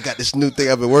new thing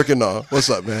I've been working on. What's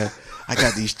up, man? I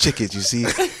got these chickens. You see,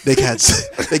 they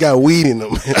got weed in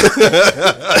them.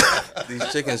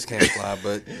 These chickens can't fly,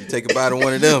 but you take a bite of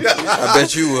one of them, I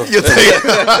bet you will.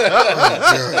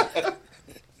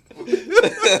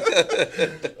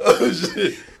 Oh,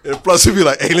 shit. And plus, he'd be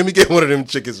like, "Hey, let me get one of them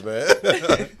chickens, man."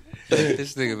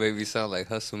 This nigga made me sound like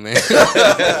Hustle Man.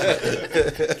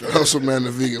 Hustle Man,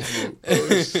 the vegan food.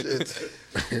 Oh shit!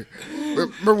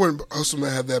 Remember when Hustle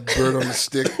Man had that bird on the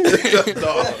stick?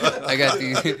 I got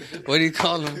these, what do you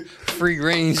call them? Free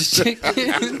range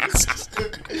chickens.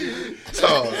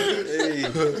 Oh, hey.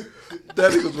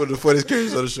 That nigga was one of the funniest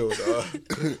characters on the show, dog.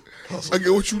 I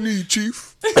get what you need,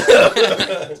 Chief.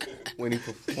 When he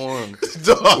performed with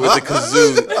the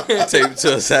kazoo taped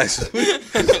to a saxophone.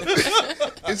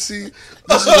 And see,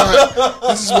 this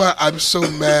is why I'm so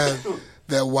mad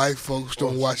that white folks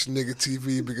don't watch nigga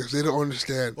TV, because they don't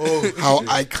understand how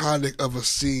iconic of a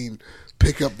scene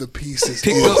Pick Up the Pieces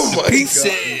Pick is. up the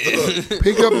pieces.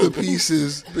 Pick Up the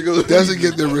Pieces doesn't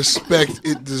get the respect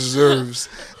it deserves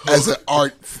as an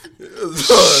art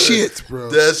shit, bro.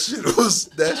 That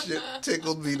shit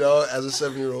tickled me, dog, as a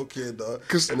 7-year-old kid, dog.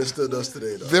 And it still does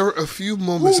today, dog. There were a few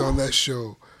moments on that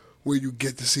show where you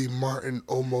get to see Martin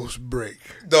almost break.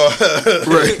 Dog.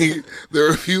 Right? There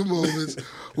are a few moments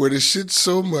where the shit's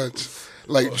so much.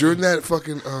 Like during that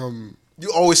fucking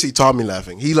You always see Tommy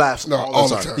laughing. He laughs all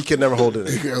the time. He can never hold it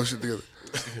he in. can hold shit together.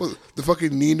 Well, the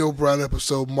fucking Nino Brown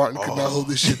episode, Martin could not hold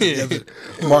this shit together.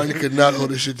 Martin could not hold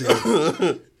this shit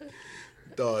together.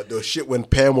 Dog, the shit when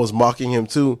Pam was mocking him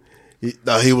too. He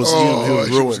was she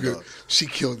ruined. was good. Dog. She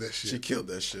killed that shit. She killed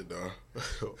that shit, dog.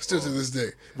 Still to this day.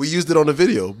 We used it on the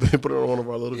video. Put it on one of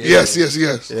our little videos.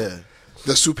 Yes. Yeah.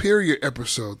 The superior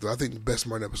episode, though, I think the best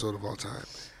Martin episode of all time,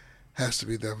 has to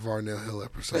be that Varnell Hill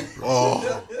episode, bro.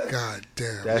 Oh, God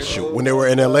damn. that shit. When they were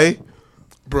in LA,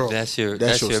 Bro, That's your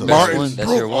That shit was best Martin one. That's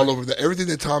broke your all one. over that. Everything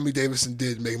that Tommy Davidson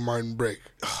did made Martin break.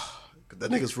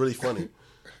 that nigga's really funny.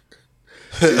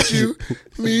 Did you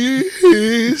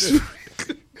miss?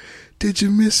 Did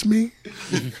you miss me?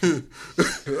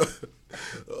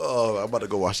 Oh, I'm about to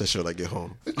go watch that show when I get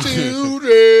home.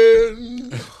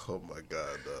 Children. Oh my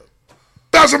god, dog.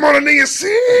 That's what a nigga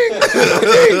sing.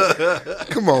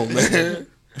 Come on, man.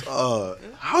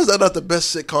 How is that not the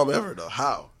best sitcom ever, though?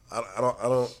 How? I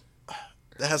don't.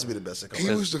 That has to be the best sitcom. He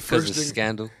ever. was the Because first of thing.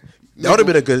 Scandal. That would have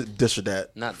been a good dish for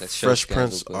that. Not the show Fresh Scandal,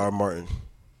 Prince but- R. Martin.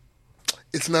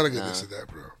 It's not a good list of that,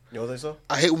 bro. You don't think so?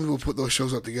 I hate when people put those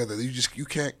shows up together. You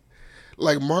can't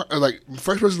like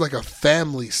Fresh Prince is like a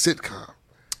family sitcom.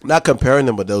 Not comparing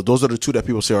them, but those are the two that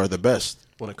people say are the best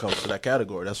when it comes to that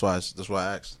category. That's why I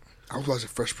asked. I was watching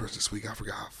Fresh Prince this week. I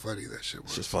forgot how funny that shit It's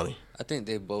was. just funny. I think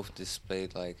they both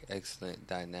displayed like excellent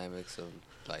dynamics of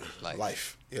like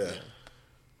Life. Yeah.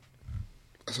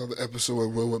 I saw the episode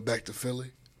when Will went back to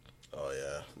Philly. Oh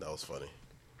yeah, that was funny.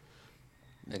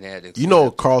 And they had to You know, clean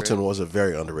up the Carlton crib. was a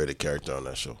very underrated character on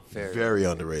that show. Very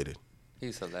underrated.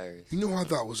 He's hilarious. You know who I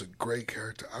thought was a great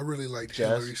character? I really liked Jazz?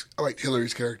 Hillary's. I liked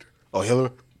Hillary's character. Oh,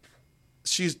 Hillary.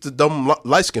 She's the dumb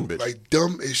light skinned bitch. Like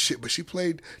dumb as shit, but she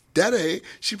played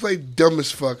she played dumb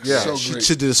as fuck. Yeah, so she great.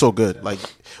 did it so good. Like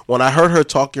when I heard her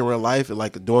talk in real life, and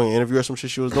like doing an interview or some shit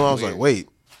she was doing, I was like, wait,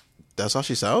 that's how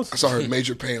she sounds? I saw her in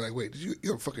Major Pain. Like, wait, did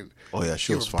you fucking? Oh yeah,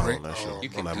 she give was a fine break? on that show. Oh, You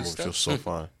On can that do movie, she stuff. was so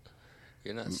fine.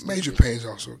 You're not stupid. Major Payne's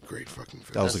also a great fucking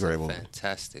film. That was That's a great movie.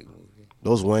 Fantastic movie.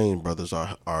 Those Wayne brothers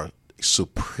are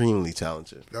supremely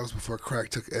talented. That was before crack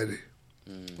took Eddie.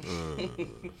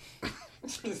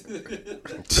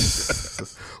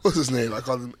 What's his name? I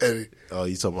called him Eddie. Oh,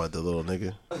 you talking about the little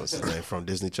nigga? What's his name from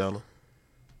Disney Channel?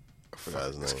 I forgot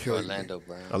his It's name. killing Orlando me.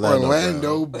 Brown.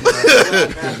 Orlando Brown.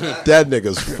 That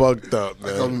nigga's fucked up,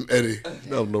 I called man. him Eddie. I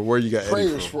don't know where you got Eddie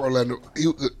Prayers from. for Orlando.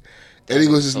 Eddie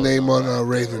was his name on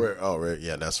Raven. Oh, right.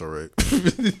 Yeah, that's all right.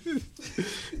 That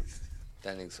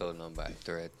nigga's holding on by a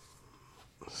thread.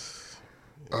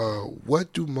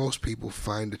 What do most people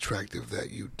find attractive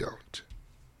that you don't?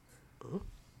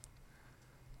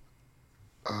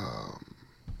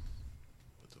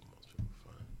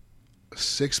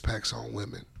 Six packs on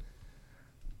women,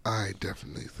 I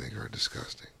definitely think are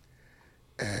disgusting,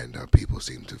 and people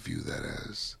seem to view that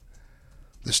as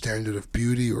the standard of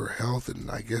beauty or health, and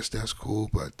I guess that's cool,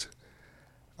 but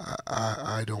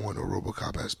I don't want a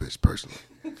RoboCop ass bitch personally.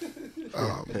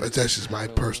 But that's just my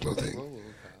personal thing.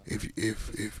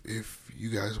 If you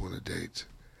guys want to date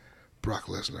Brock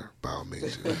Lesnar, by all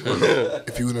means.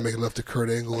 If you want to make love to Kurt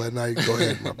Angle at night, go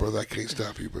ahead, my brother. I can't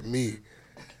stop you. But me,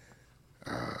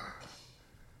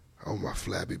 oh my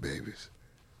flabby babies.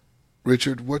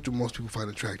 Richard, what do most people find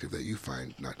attractive that you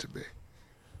find not to be?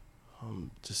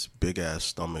 Just big ass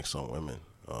stomachs on women.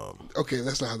 Okay,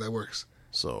 that's not how that works.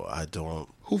 So I don't.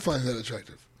 Who finds that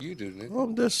attractive? You do,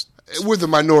 nigga. We're the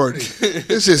minority.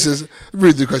 This is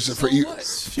read the question for you,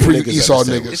 for you niggas Esau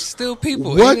understand. niggas. It's still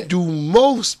people. What ain't it? do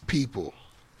most people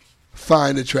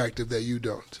find attractive that you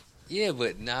don't? Yeah,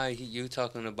 but now you're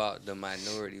talking about the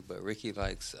minority, but Ricky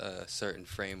likes a certain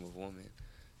frame of woman.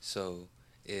 So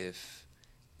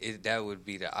that would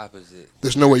be the opposite.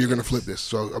 There's no way you're gonna flip this.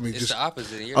 So I mean, It's just the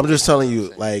opposite. Of your I'm just telling you,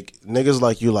 saying. like niggas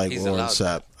like you like He's Warren allowed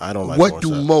Sapp. I don't like what Warren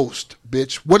do Sapp. most,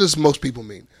 bitch? What does most people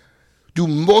mean? Do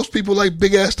most people like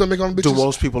big ass stomach on bitches? Do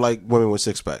most people like women with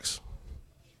six packs?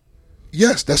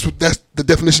 Yes, that's the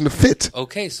definition of fit.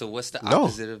 Okay, so what's the No.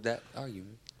 opposite of that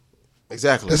argument?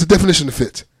 Exactly. That's the definition of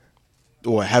fit.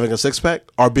 What, having a six pack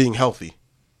or being healthy?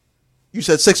 You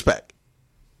said six pack.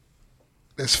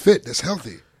 That's fit. That's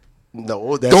healthy.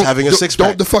 No, that's having a six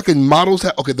Don't pack. the fucking models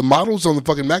have? Okay, the models on the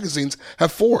fucking magazines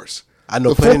have fours. I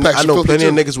know The plenty. four-packs I are know filthy plenty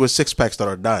of too. niggas with six packs that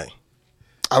are dying.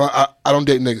 I don't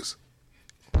date niggas.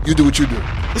 You do what you do.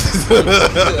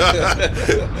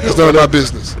 It's none of my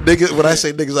business. Niggas, when I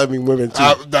say niggas, I mean women too.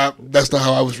 That's not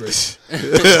how I was raised.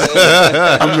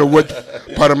 I don't know what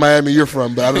part of Miami you're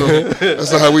from, but I don't know.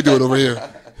 That's not how we do it over here.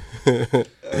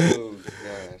 Oh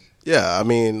God. Yeah, I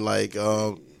mean like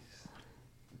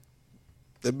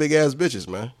they're big ass bitches,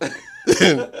 man.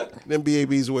 Them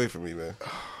BABs away from me, man.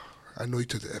 I know you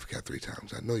took the FCAT 3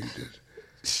 times. I know you did.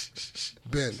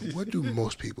 Ben, what do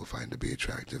most people find to be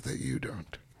attractive that you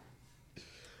don't?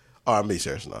 All right, I'm being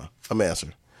serious now. I'm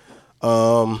answer.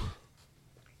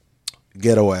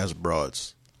 Ghetto ass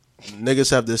broads. Niggas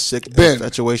have this sick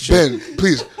infatuation. Ben,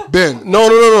 please, Ben.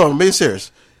 No. I'm being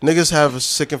serious. Niggas have a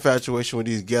sick infatuation with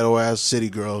these ghetto ass city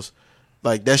girls.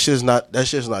 Like that shit's not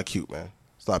cute, man.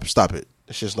 Stop it.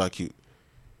 That shit's not cute.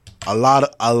 A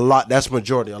lot. That's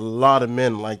majority. A lot of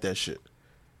men like that shit.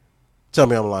 Tell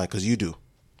me I'm lying, because you do.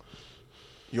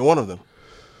 You're one of them.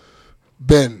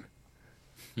 Ben.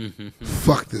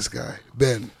 Fuck this guy.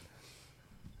 Ben,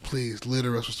 please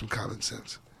litter us with some common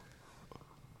sense.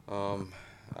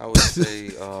 I would say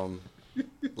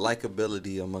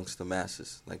likability amongst the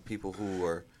masses, like people who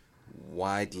are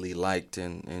widely liked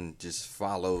and just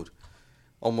followed.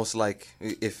 Almost like,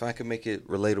 if I could make it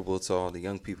relatable to all the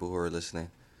young people who are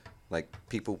listening, like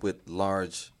people with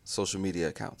large social media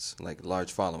accounts, like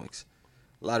large followings.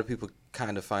 A lot of people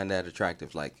kind of find that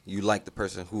attractive. Like, you like the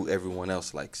person who everyone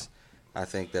else likes. I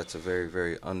think that's a very,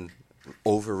 very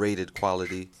overrated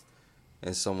quality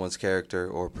in someone's character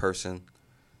or person.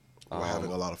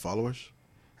 Having a lot of followers?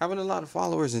 Having a lot of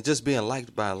followers and just being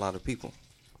liked by a lot of people.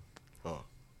 Oh.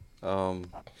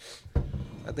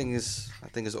 I think it's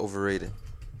overrated.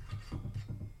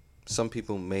 Some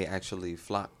people may actually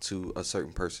flock to a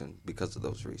certain person because of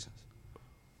those reasons.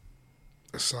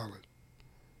 That's solid.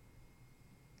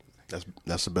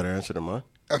 That's a better answer than mine.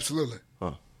 Absolutely.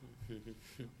 Huh.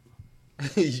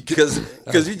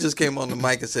 Because you just came on the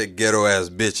mic and said ghetto ass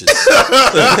bitches.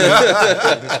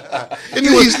 And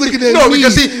then he's looking at No, me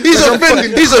because he's like I'm offended.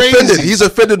 fucking He's crazy. offended. He's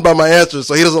offended by my answer,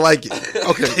 so he doesn't like it.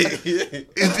 Okay.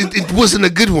 It wasn't a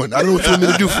good one. I don't know what you want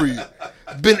me to do for you.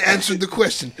 Ben answered the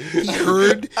question. He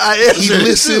heard, I he answered it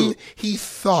listened, too. he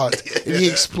thought, and he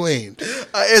explained.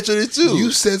 I answered it too.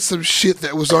 You said some shit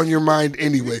that was on your mind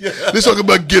anyway. Let's talk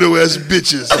about ghetto ass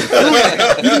bitches.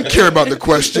 You didn't care about the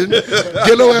question.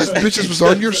 Ghetto ass bitches was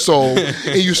on your soul,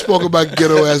 and you spoke about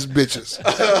ghetto ass bitches.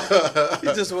 He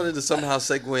just wanted to somehow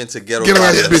segue into ghetto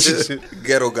Ghetto-ass goblins. bitches.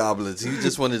 Ghetto goblins. He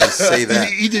just wanted to say that.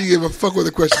 He didn't give a fuck what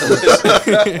the question was.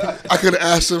 I could have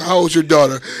asked him, "How old's your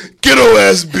daughter?" Ghetto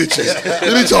ass bitches.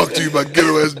 Let me talk to you about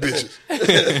ghetto ass bitches.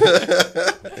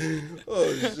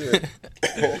 Oh shit!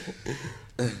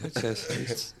 Just,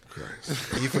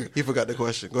 He forgot the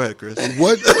question. Go ahead, Chris.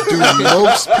 What do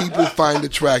most people find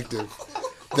attractive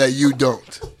that you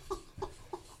don't?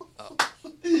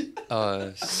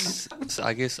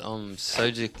 I guess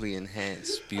surgically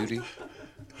enhanced beauty.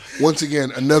 Once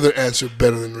again, another answer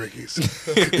better than Ricky's.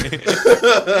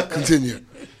 Continue.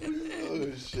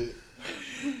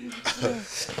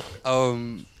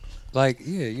 Like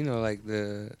like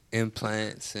the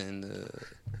implants and the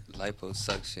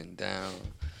liposuction down.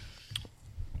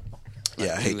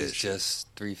 Yeah, I Like hate you was that shit. just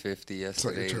 350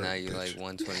 yesterday. turn, Now you're bitch. like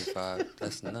 125.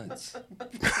 That's nuts.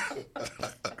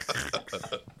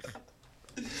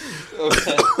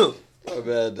 My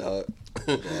bad, dog.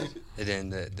 And then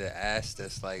the ass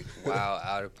that's like wow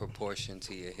out of proportion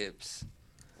to your hips,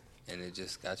 and it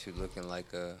just got you looking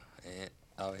like a ant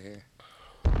out here.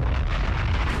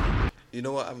 You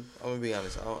know what? I'm gonna be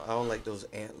honest. I don't like those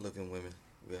ant-looking women.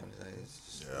 To be honest,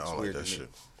 it's Yeah, I don't like weird that to me. shit.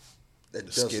 That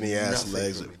The does skinny ass nothing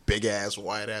legs, for me. big ass,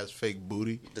 white ass, fake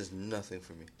booty. Does nothing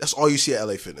for me. That's all you see at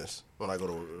LA Fitness when I go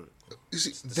to. You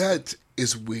see, that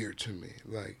is weird to me.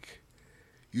 Like,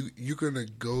 you're gonna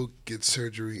go get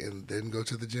surgery and then go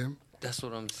to the gym? That's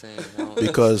what I'm saying. I don't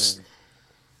Because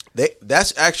understand.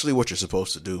 that's actually what you're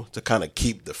supposed to do to kind of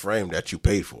keep the frame that you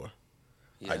paid for.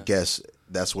 I Yeah. guess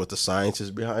that's what the science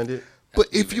is behind it. But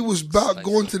if you was about Like-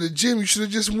 going to the gym, you should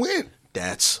have just went.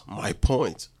 That's my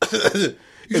point.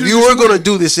 If you were going to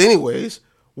do this anyways,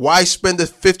 why spend the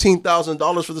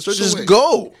 $15,000 for the surgery? So Just wait.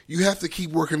 go. You have to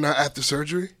keep working out after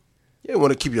surgery? You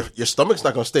want to keep your stomach's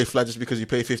not going to stay flat just because you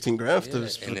pay 15 grand Yeah, to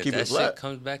and if keep that it flat. shit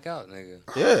comes back out, nigga,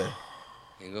 Yeah.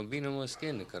 ain't gonna be no more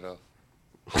skin to cut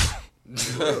off.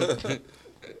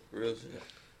 Real shit.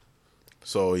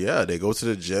 So yeah, they go to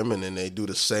the gym and then they do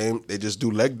the same. They just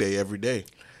do leg day every day.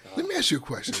 Let me ask you a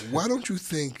question. Why don't you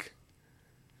think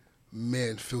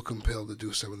men feel compelled to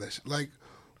do some of that shit? Like,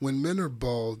 when men are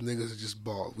bald, niggas are just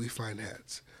bald. We find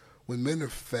hats. When men are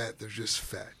fat, they're just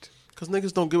fat. Because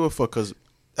niggas don't give a fuck. Because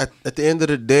at the end of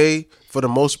the day, for the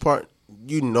most part,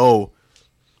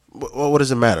 what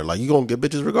does it matter? Like, you going to get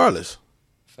bitches regardless.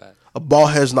 Fat. A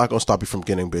bald head's not going to stop you from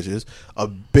getting bitches. A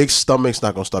big stomach's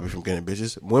not going to stop you from getting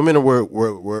bitches. Women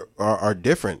are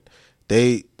different.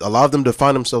 A lot of them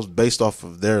define themselves based off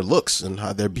of their looks and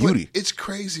how their beauty. But it's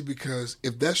crazy because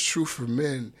if that's true for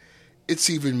men, it's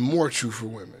even more true for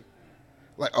women.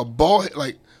 Like a bald,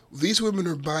 like these women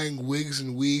are buying wigs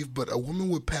and weave, but a woman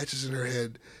with patches in her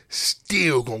head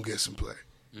still gonna get some play.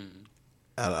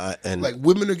 And Like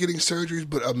women are getting surgeries,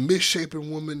 but a misshapen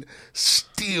woman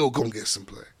still gonna get some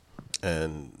play.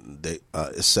 and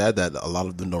it's sad that a lot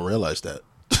of them don't realize that.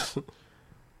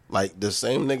 Like the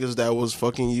same niggas that was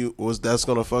fucking you that's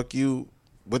gonna fuck you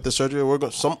with the surgery.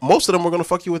 Most of them were gonna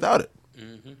fuck you without it.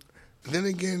 Then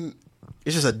again,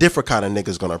 It's just a different kind of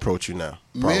nigga's gonna approach you now.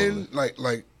 Probably. men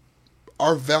like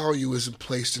our value isn't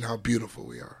placed in how beautiful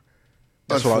we are.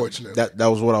 That's Unfortunately, that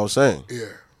was what I was saying. yeah.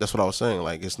 That's what I was saying.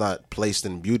 Like it's not placed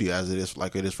in beauty as it is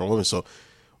like it is for women. So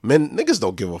niggas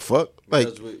don't give a fuck. Like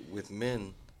Because with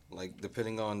men, like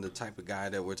depending on the type of guy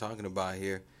that we're talking about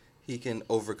here, he can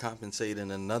overcompensate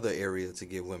in another area to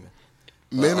get women.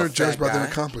 Men A are judged fat by their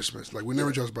guy- accomplishments. Like we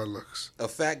never judge by looks. A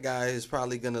fat guy is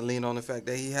probably going to lean on the fact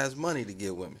that he has money to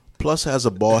get women. Plus has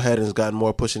a bald head and has gotten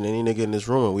more pussy than any nigga in this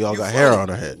room, and we all You got hair funny. on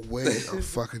our head, Wait a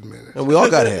fucking minute. and we all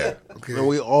got hair, Okay. and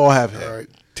we all have All hair. right,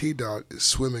 T-Dot is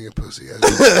swimming in pussy. As we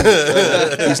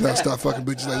speak. He's not stop fucking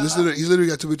bitches. Like he's literally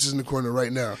got two bitches in the corner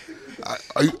right now.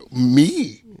 Are you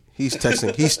me? He's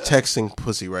texting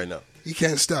pussy right now. He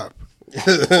can't stop.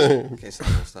 Can't stop,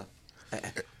 won't stop.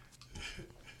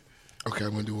 Okay,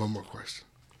 I'm gonna do one more question.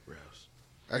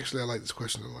 Actually, I like this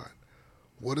question a lot.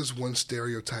 What is one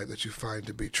stereotype that you find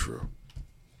to be true?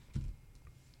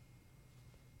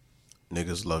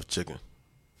 Niggas love chicken.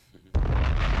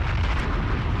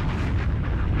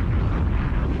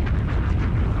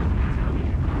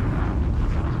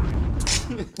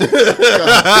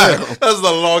 That's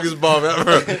the longest bomb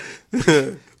ever.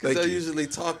 Because I usually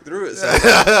talk through it. So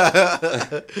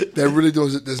That really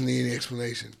doesn't need any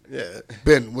explanation. Yeah.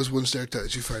 Ben, what's one stereotype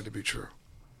that you find to be true?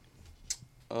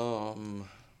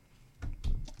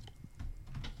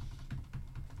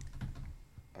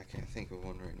 think of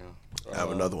one right now. I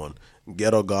have another one.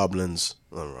 Ghetto goblins.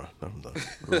 Oh, I'm done.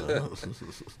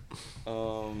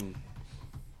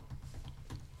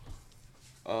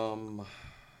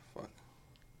 Fuck.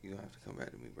 You have to come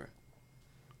back to me, bro.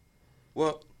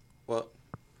 Well,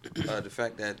 the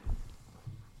fact that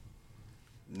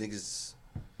niggas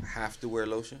have to wear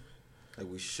lotion, like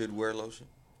we should wear lotion,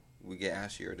 we get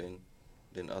ashier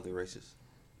than other races.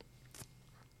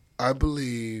 I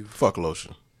believe. Fuck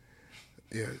lotion.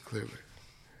 Yeah, clearly.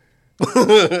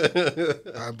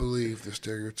 I believe the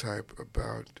stereotype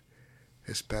about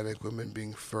Hispanic women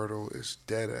being fertile is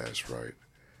dead ass right.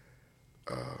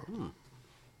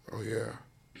 Oh yeah.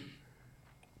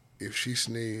 If she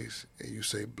sneezes and you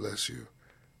say bless you,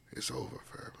 it's over,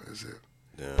 fam. That's it.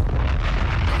 Yeah.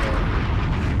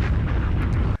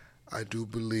 I do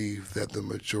believe that the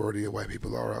majority of white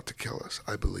people are out to kill us.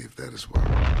 I believe that as well.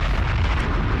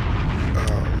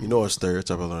 You know what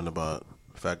stereotype I learned about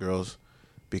fat girls?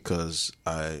 Because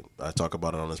I talk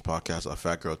about it on this podcast. A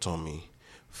fat girl told me,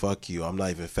 "Fuck you. I'm not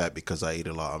even fat because I eat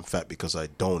a lot. I'm fat because I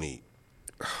don't eat."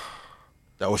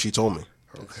 That's what she told me.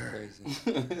 That's Okay. crazy.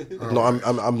 No,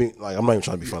 I'm being like I'm not even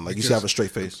trying to be funny. Like you should have a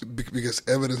straight face. Because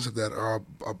evidence of that are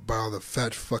about the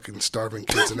fat fucking starving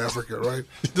kids in Africa, right?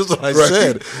 That's what I Right.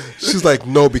 said. She's like,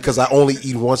 "No, because I only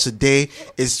eat once a day.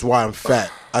 It's why I'm fat."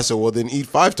 I said, "Well, then eat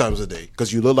 5 times a day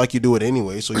because you look like you do it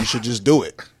anyway. So you should just do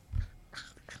it."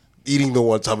 Eating the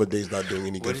one time a day is not doing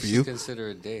any What good does for she you. consider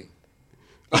a day?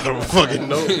 I don't fucking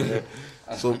know. Man.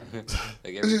 So Like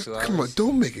every 2 hours? Come on,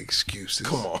 don't make excuses.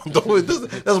 come on,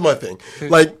 that's my thing.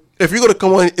 Like if you're gonna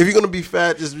come on, if you're gonna be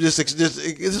fat, just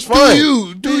it's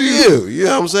fine. Do you? You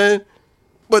know what I'm saying?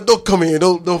 But don't come here.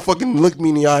 Don't fucking look me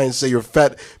in the eye and say you're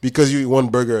fat because you eat 1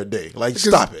 burger a day. Like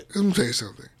stop it. Let me tell you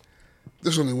something.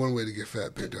 There's only one way to get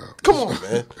fat, big dog. Come on,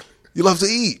 man. You love to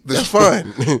eat. That's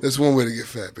fine. There's one way to get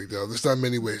fat, big dog. There's not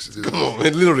many ways to do Come it. on,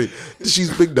 man. Literally, she's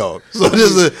big dog. So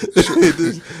there's a.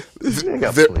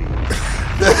 Nigga, There- please.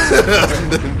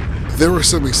 There were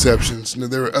some exceptions. No,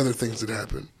 there were other things that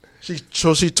happened. She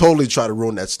totally tried to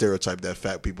ruin that stereotype that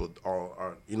fat people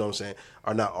are you know what I'm saying,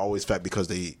 are not always fat because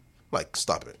they eat. Like,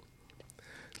 stop it.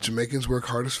 Jamaicans work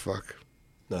hard as fuck.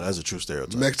 No, that's a true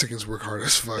stereotype. Mexicans work hard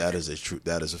as fuck. That is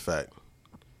a fact.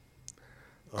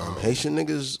 Haitian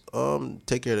niggas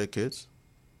take care of their kids.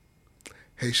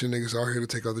 Haitian niggas are here to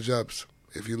take all the jobs.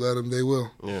 If you let them, they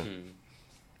will. Yeah.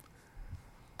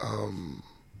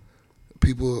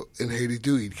 People in Haiti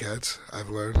do eat cats, I've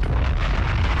learned.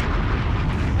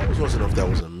 I always wanted to know if that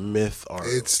was a myth or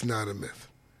It's not a myth.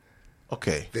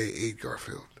 okay. They ate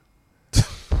Garfield.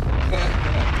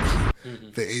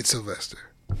 They ate Sylvester.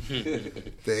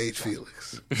 They ate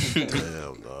Felix.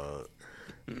 Damn, dog.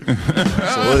 So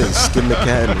what, they skin the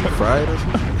cat and fry it or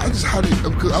something? I was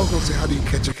gonna say, how do you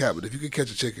catch a cat? But if you could catch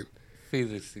a chicken,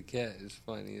 Felix the cat is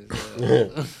funny as hell.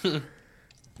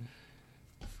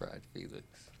 Fried Felix.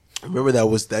 Remember that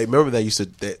used to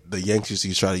the Yanks used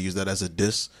to try to use that as a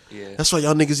diss? Yeah. That's why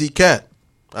y'all niggas eat cat.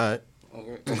 All right.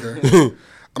 okay.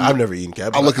 I've never eaten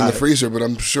cat. I'll but look in the I- freezer, but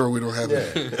I'm sure we don't have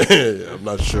that. I'm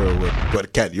not sure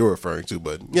what cat you're referring to,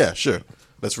 but yeah, sure.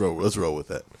 Let's roll with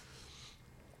that.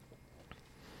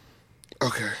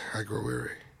 Okay, I grow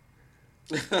weary.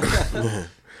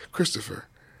 Christopher,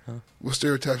 what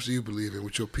stereotypes do you believe in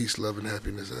with your peace, love, and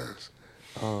happiness as?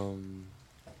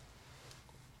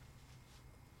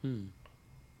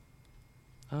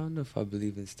 I don't know if I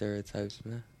believe in stereotypes,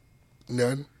 man.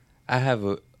 None? I have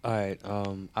a alright.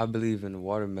 I believe in the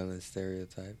watermelon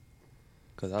stereotype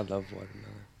because I love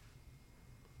watermelon.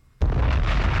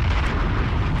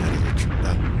 That is a true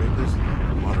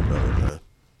watermelon, man.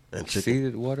 And chicken.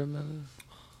 Seeded watermelon.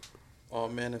 All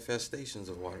manifestations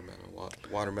of watermelon.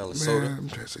 Watermelon soda. Man, I'm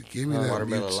trying to say, give me that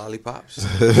Watermelon lollipops.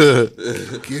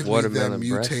 give Watermelon me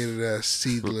that breast. mutated ass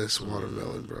seedless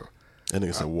watermelon, bro. That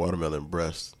nigga said watermelon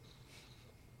breast.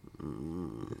 Okay.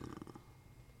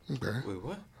 Wait,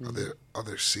 what? Are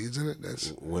there seeds in it?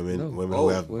 That's Women No. who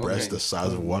have women. breasts the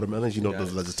size of watermelons. You know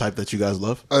the type that you guys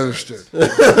love. understood. All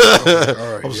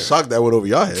right, I'm yeah. shocked that went over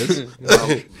your heads.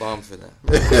 Bomb for that.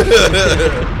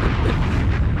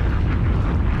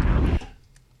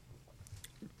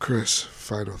 Chris,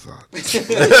 final thought. This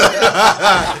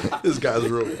guy's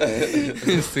real.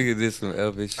 This nigga did some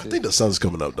Elvis I shit. think the sun's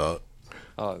coming up, dog.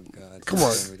 Oh God. Come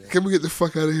on, can we get the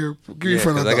fuck out of here? Give me Yeah, your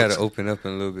final 'cause I thoughts. gotta open up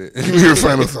in a little bit. Give me your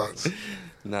final thoughts.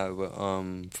 Nah, but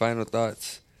final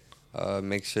thoughts.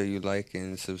 Make sure you like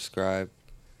and subscribe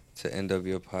to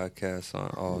NWO Podcast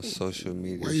on all social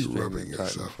media. Why are you streaming rubbing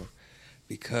yourself? platforms.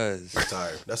 Because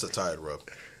Tired. That's a tired rub.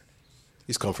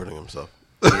 He's comforting himself.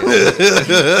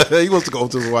 yeah, He wants to go home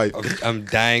to his wife. I'm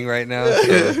dying right now.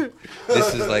 So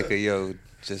this is like a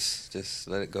just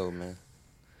let it go, man.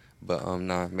 But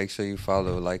make sure you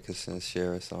follow, like us, and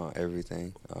share us on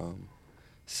everything.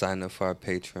 Sign up for our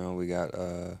Patreon. We got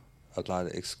a lot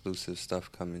of exclusive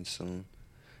stuff coming soon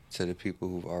to the people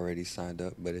who've already signed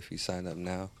up. But if you sign up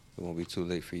now, it won't be too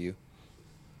late for you.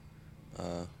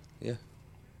 Yeah,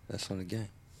 that's on the game.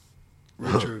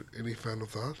 Richard, any final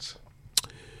thoughts?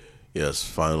 Yes,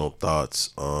 final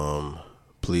thoughts.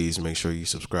 Please make sure you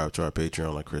subscribe to our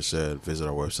Patreon, like Chris said. Visit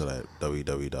our website at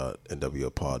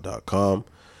www.nwopod.com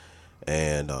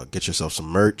and get yourself some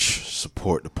merch.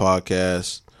 Support the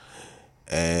podcast.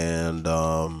 And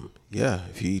yeah,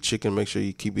 if you eat chicken, make sure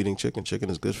you keep eating chicken. Chicken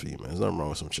is good for you, man. There's nothing wrong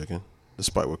with some chicken,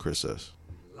 despite what Chris says.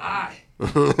 Lie.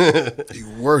 You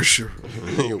worship.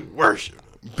 You worship.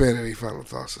 Ben, any final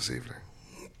thoughts this evening?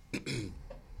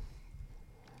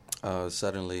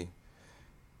 Suddenly,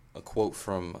 a quote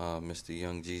from Mr.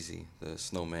 Young Jeezy, the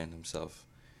snowman himself,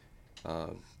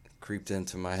 crept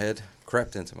into my head.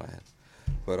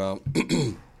 But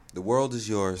the world is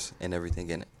yours and everything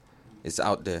in it. It's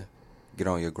out there. Get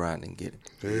on your grind and get it.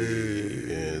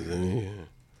 Yeah.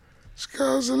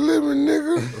 Sky's the limit,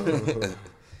 nigga.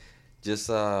 Just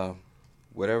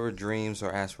whatever dreams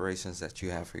or aspirations that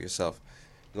you have for yourself,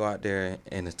 go out there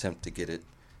and attempt to get it.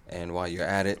 And while you're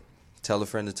at it, tell a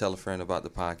friend to tell a friend about the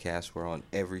podcast. We're on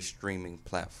every streaming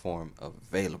platform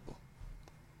available.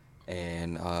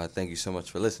 And thank you so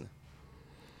much for listening.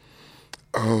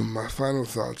 My final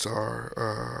thoughts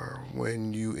are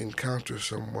when you encounter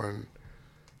someone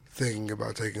thinking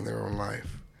about taking their own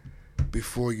life,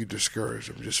 before you discourage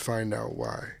them, just find out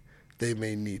why they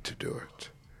may need to do it.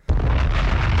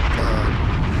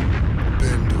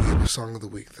 Ben, do we have a song of the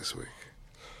week this week?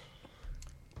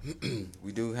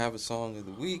 We do have a song of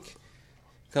the week.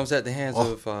 Comes at the hands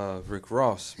of Rick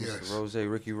Ross, Mr. Yes. Rose,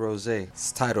 Ricky Rose.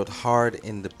 It's titled Hard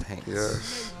in the Paint.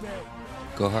 Yes.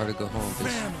 Go hard or go home,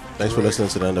 bitch. Thanks for listening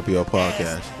to the NWO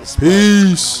podcast.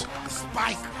 Peace.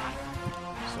 Spike.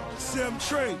 Seven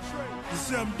Trey, the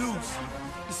seven Deuce,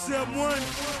 the 7-1,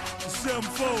 the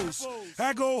 7-4s.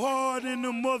 I go hard in the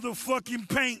motherfucking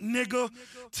paint, nigga.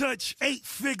 Touch 8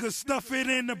 figures, stuff it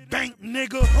in the bank,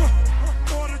 nigga.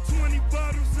 Order 20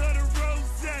 bottles of the rose.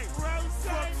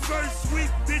 Fuck first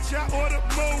week, bitch, I ordered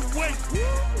more weight.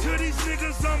 To these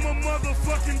niggas, I'm a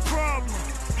motherfucking problem.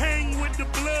 Hang with the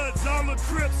Bloods, all the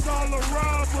Crips, all the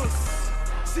robbers.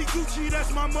 See Gucci,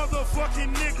 that's my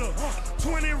motherfucking nigga.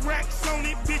 20 racks on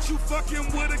it, bitch, you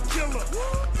fucking with a killer.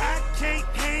 I can't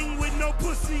hang with no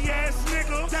pussy ass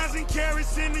nigga. 1,000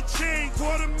 carats in the chain,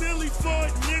 $250,000 for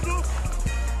it, nigga.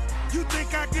 You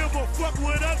think I give a fuck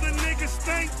what other niggas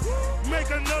think? Make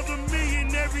another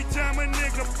million every time a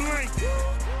nigga blink.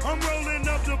 I'm rolling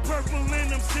up the purple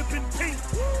and I'm sipping pink.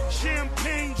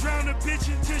 Champagne drown a bitch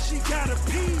until she gotta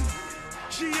pee.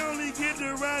 She only get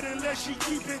the ride unless she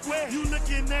keep it wet. You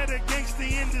looking at a gangster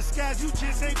in disguise, you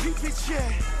just ain't peep it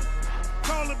yet.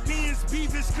 Call her Benz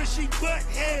Beavis cause she butt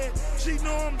head. She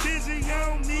know I'm busy, I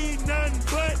don't need nothing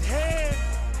but head.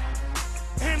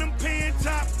 And I'm paying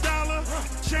top dollar.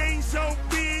 Chain so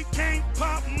big, can't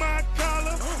pop my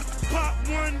collar. Pop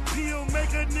 1 pill,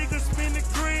 make a nigga spend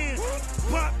 $1,000.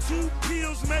 Pop 2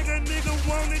 pills, make a nigga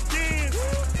wanna dance.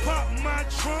 Pop my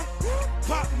trunk,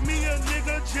 pop me a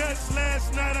nigga. Just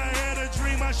last night I had a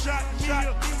dream, I shot me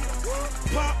a.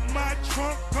 Pop my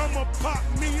trunk, I'ma pop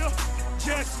me a.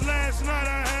 Just last night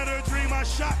I had a dream, I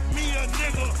shot me a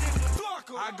nigga.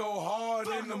 I go hard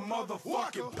in the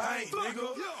motherfucking paint,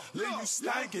 nigga. Leave you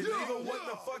stankin', nigga. What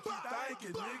the fuck you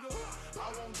thinking, nigga? I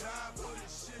won't die for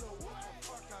this shit or what the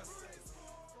fuck I say.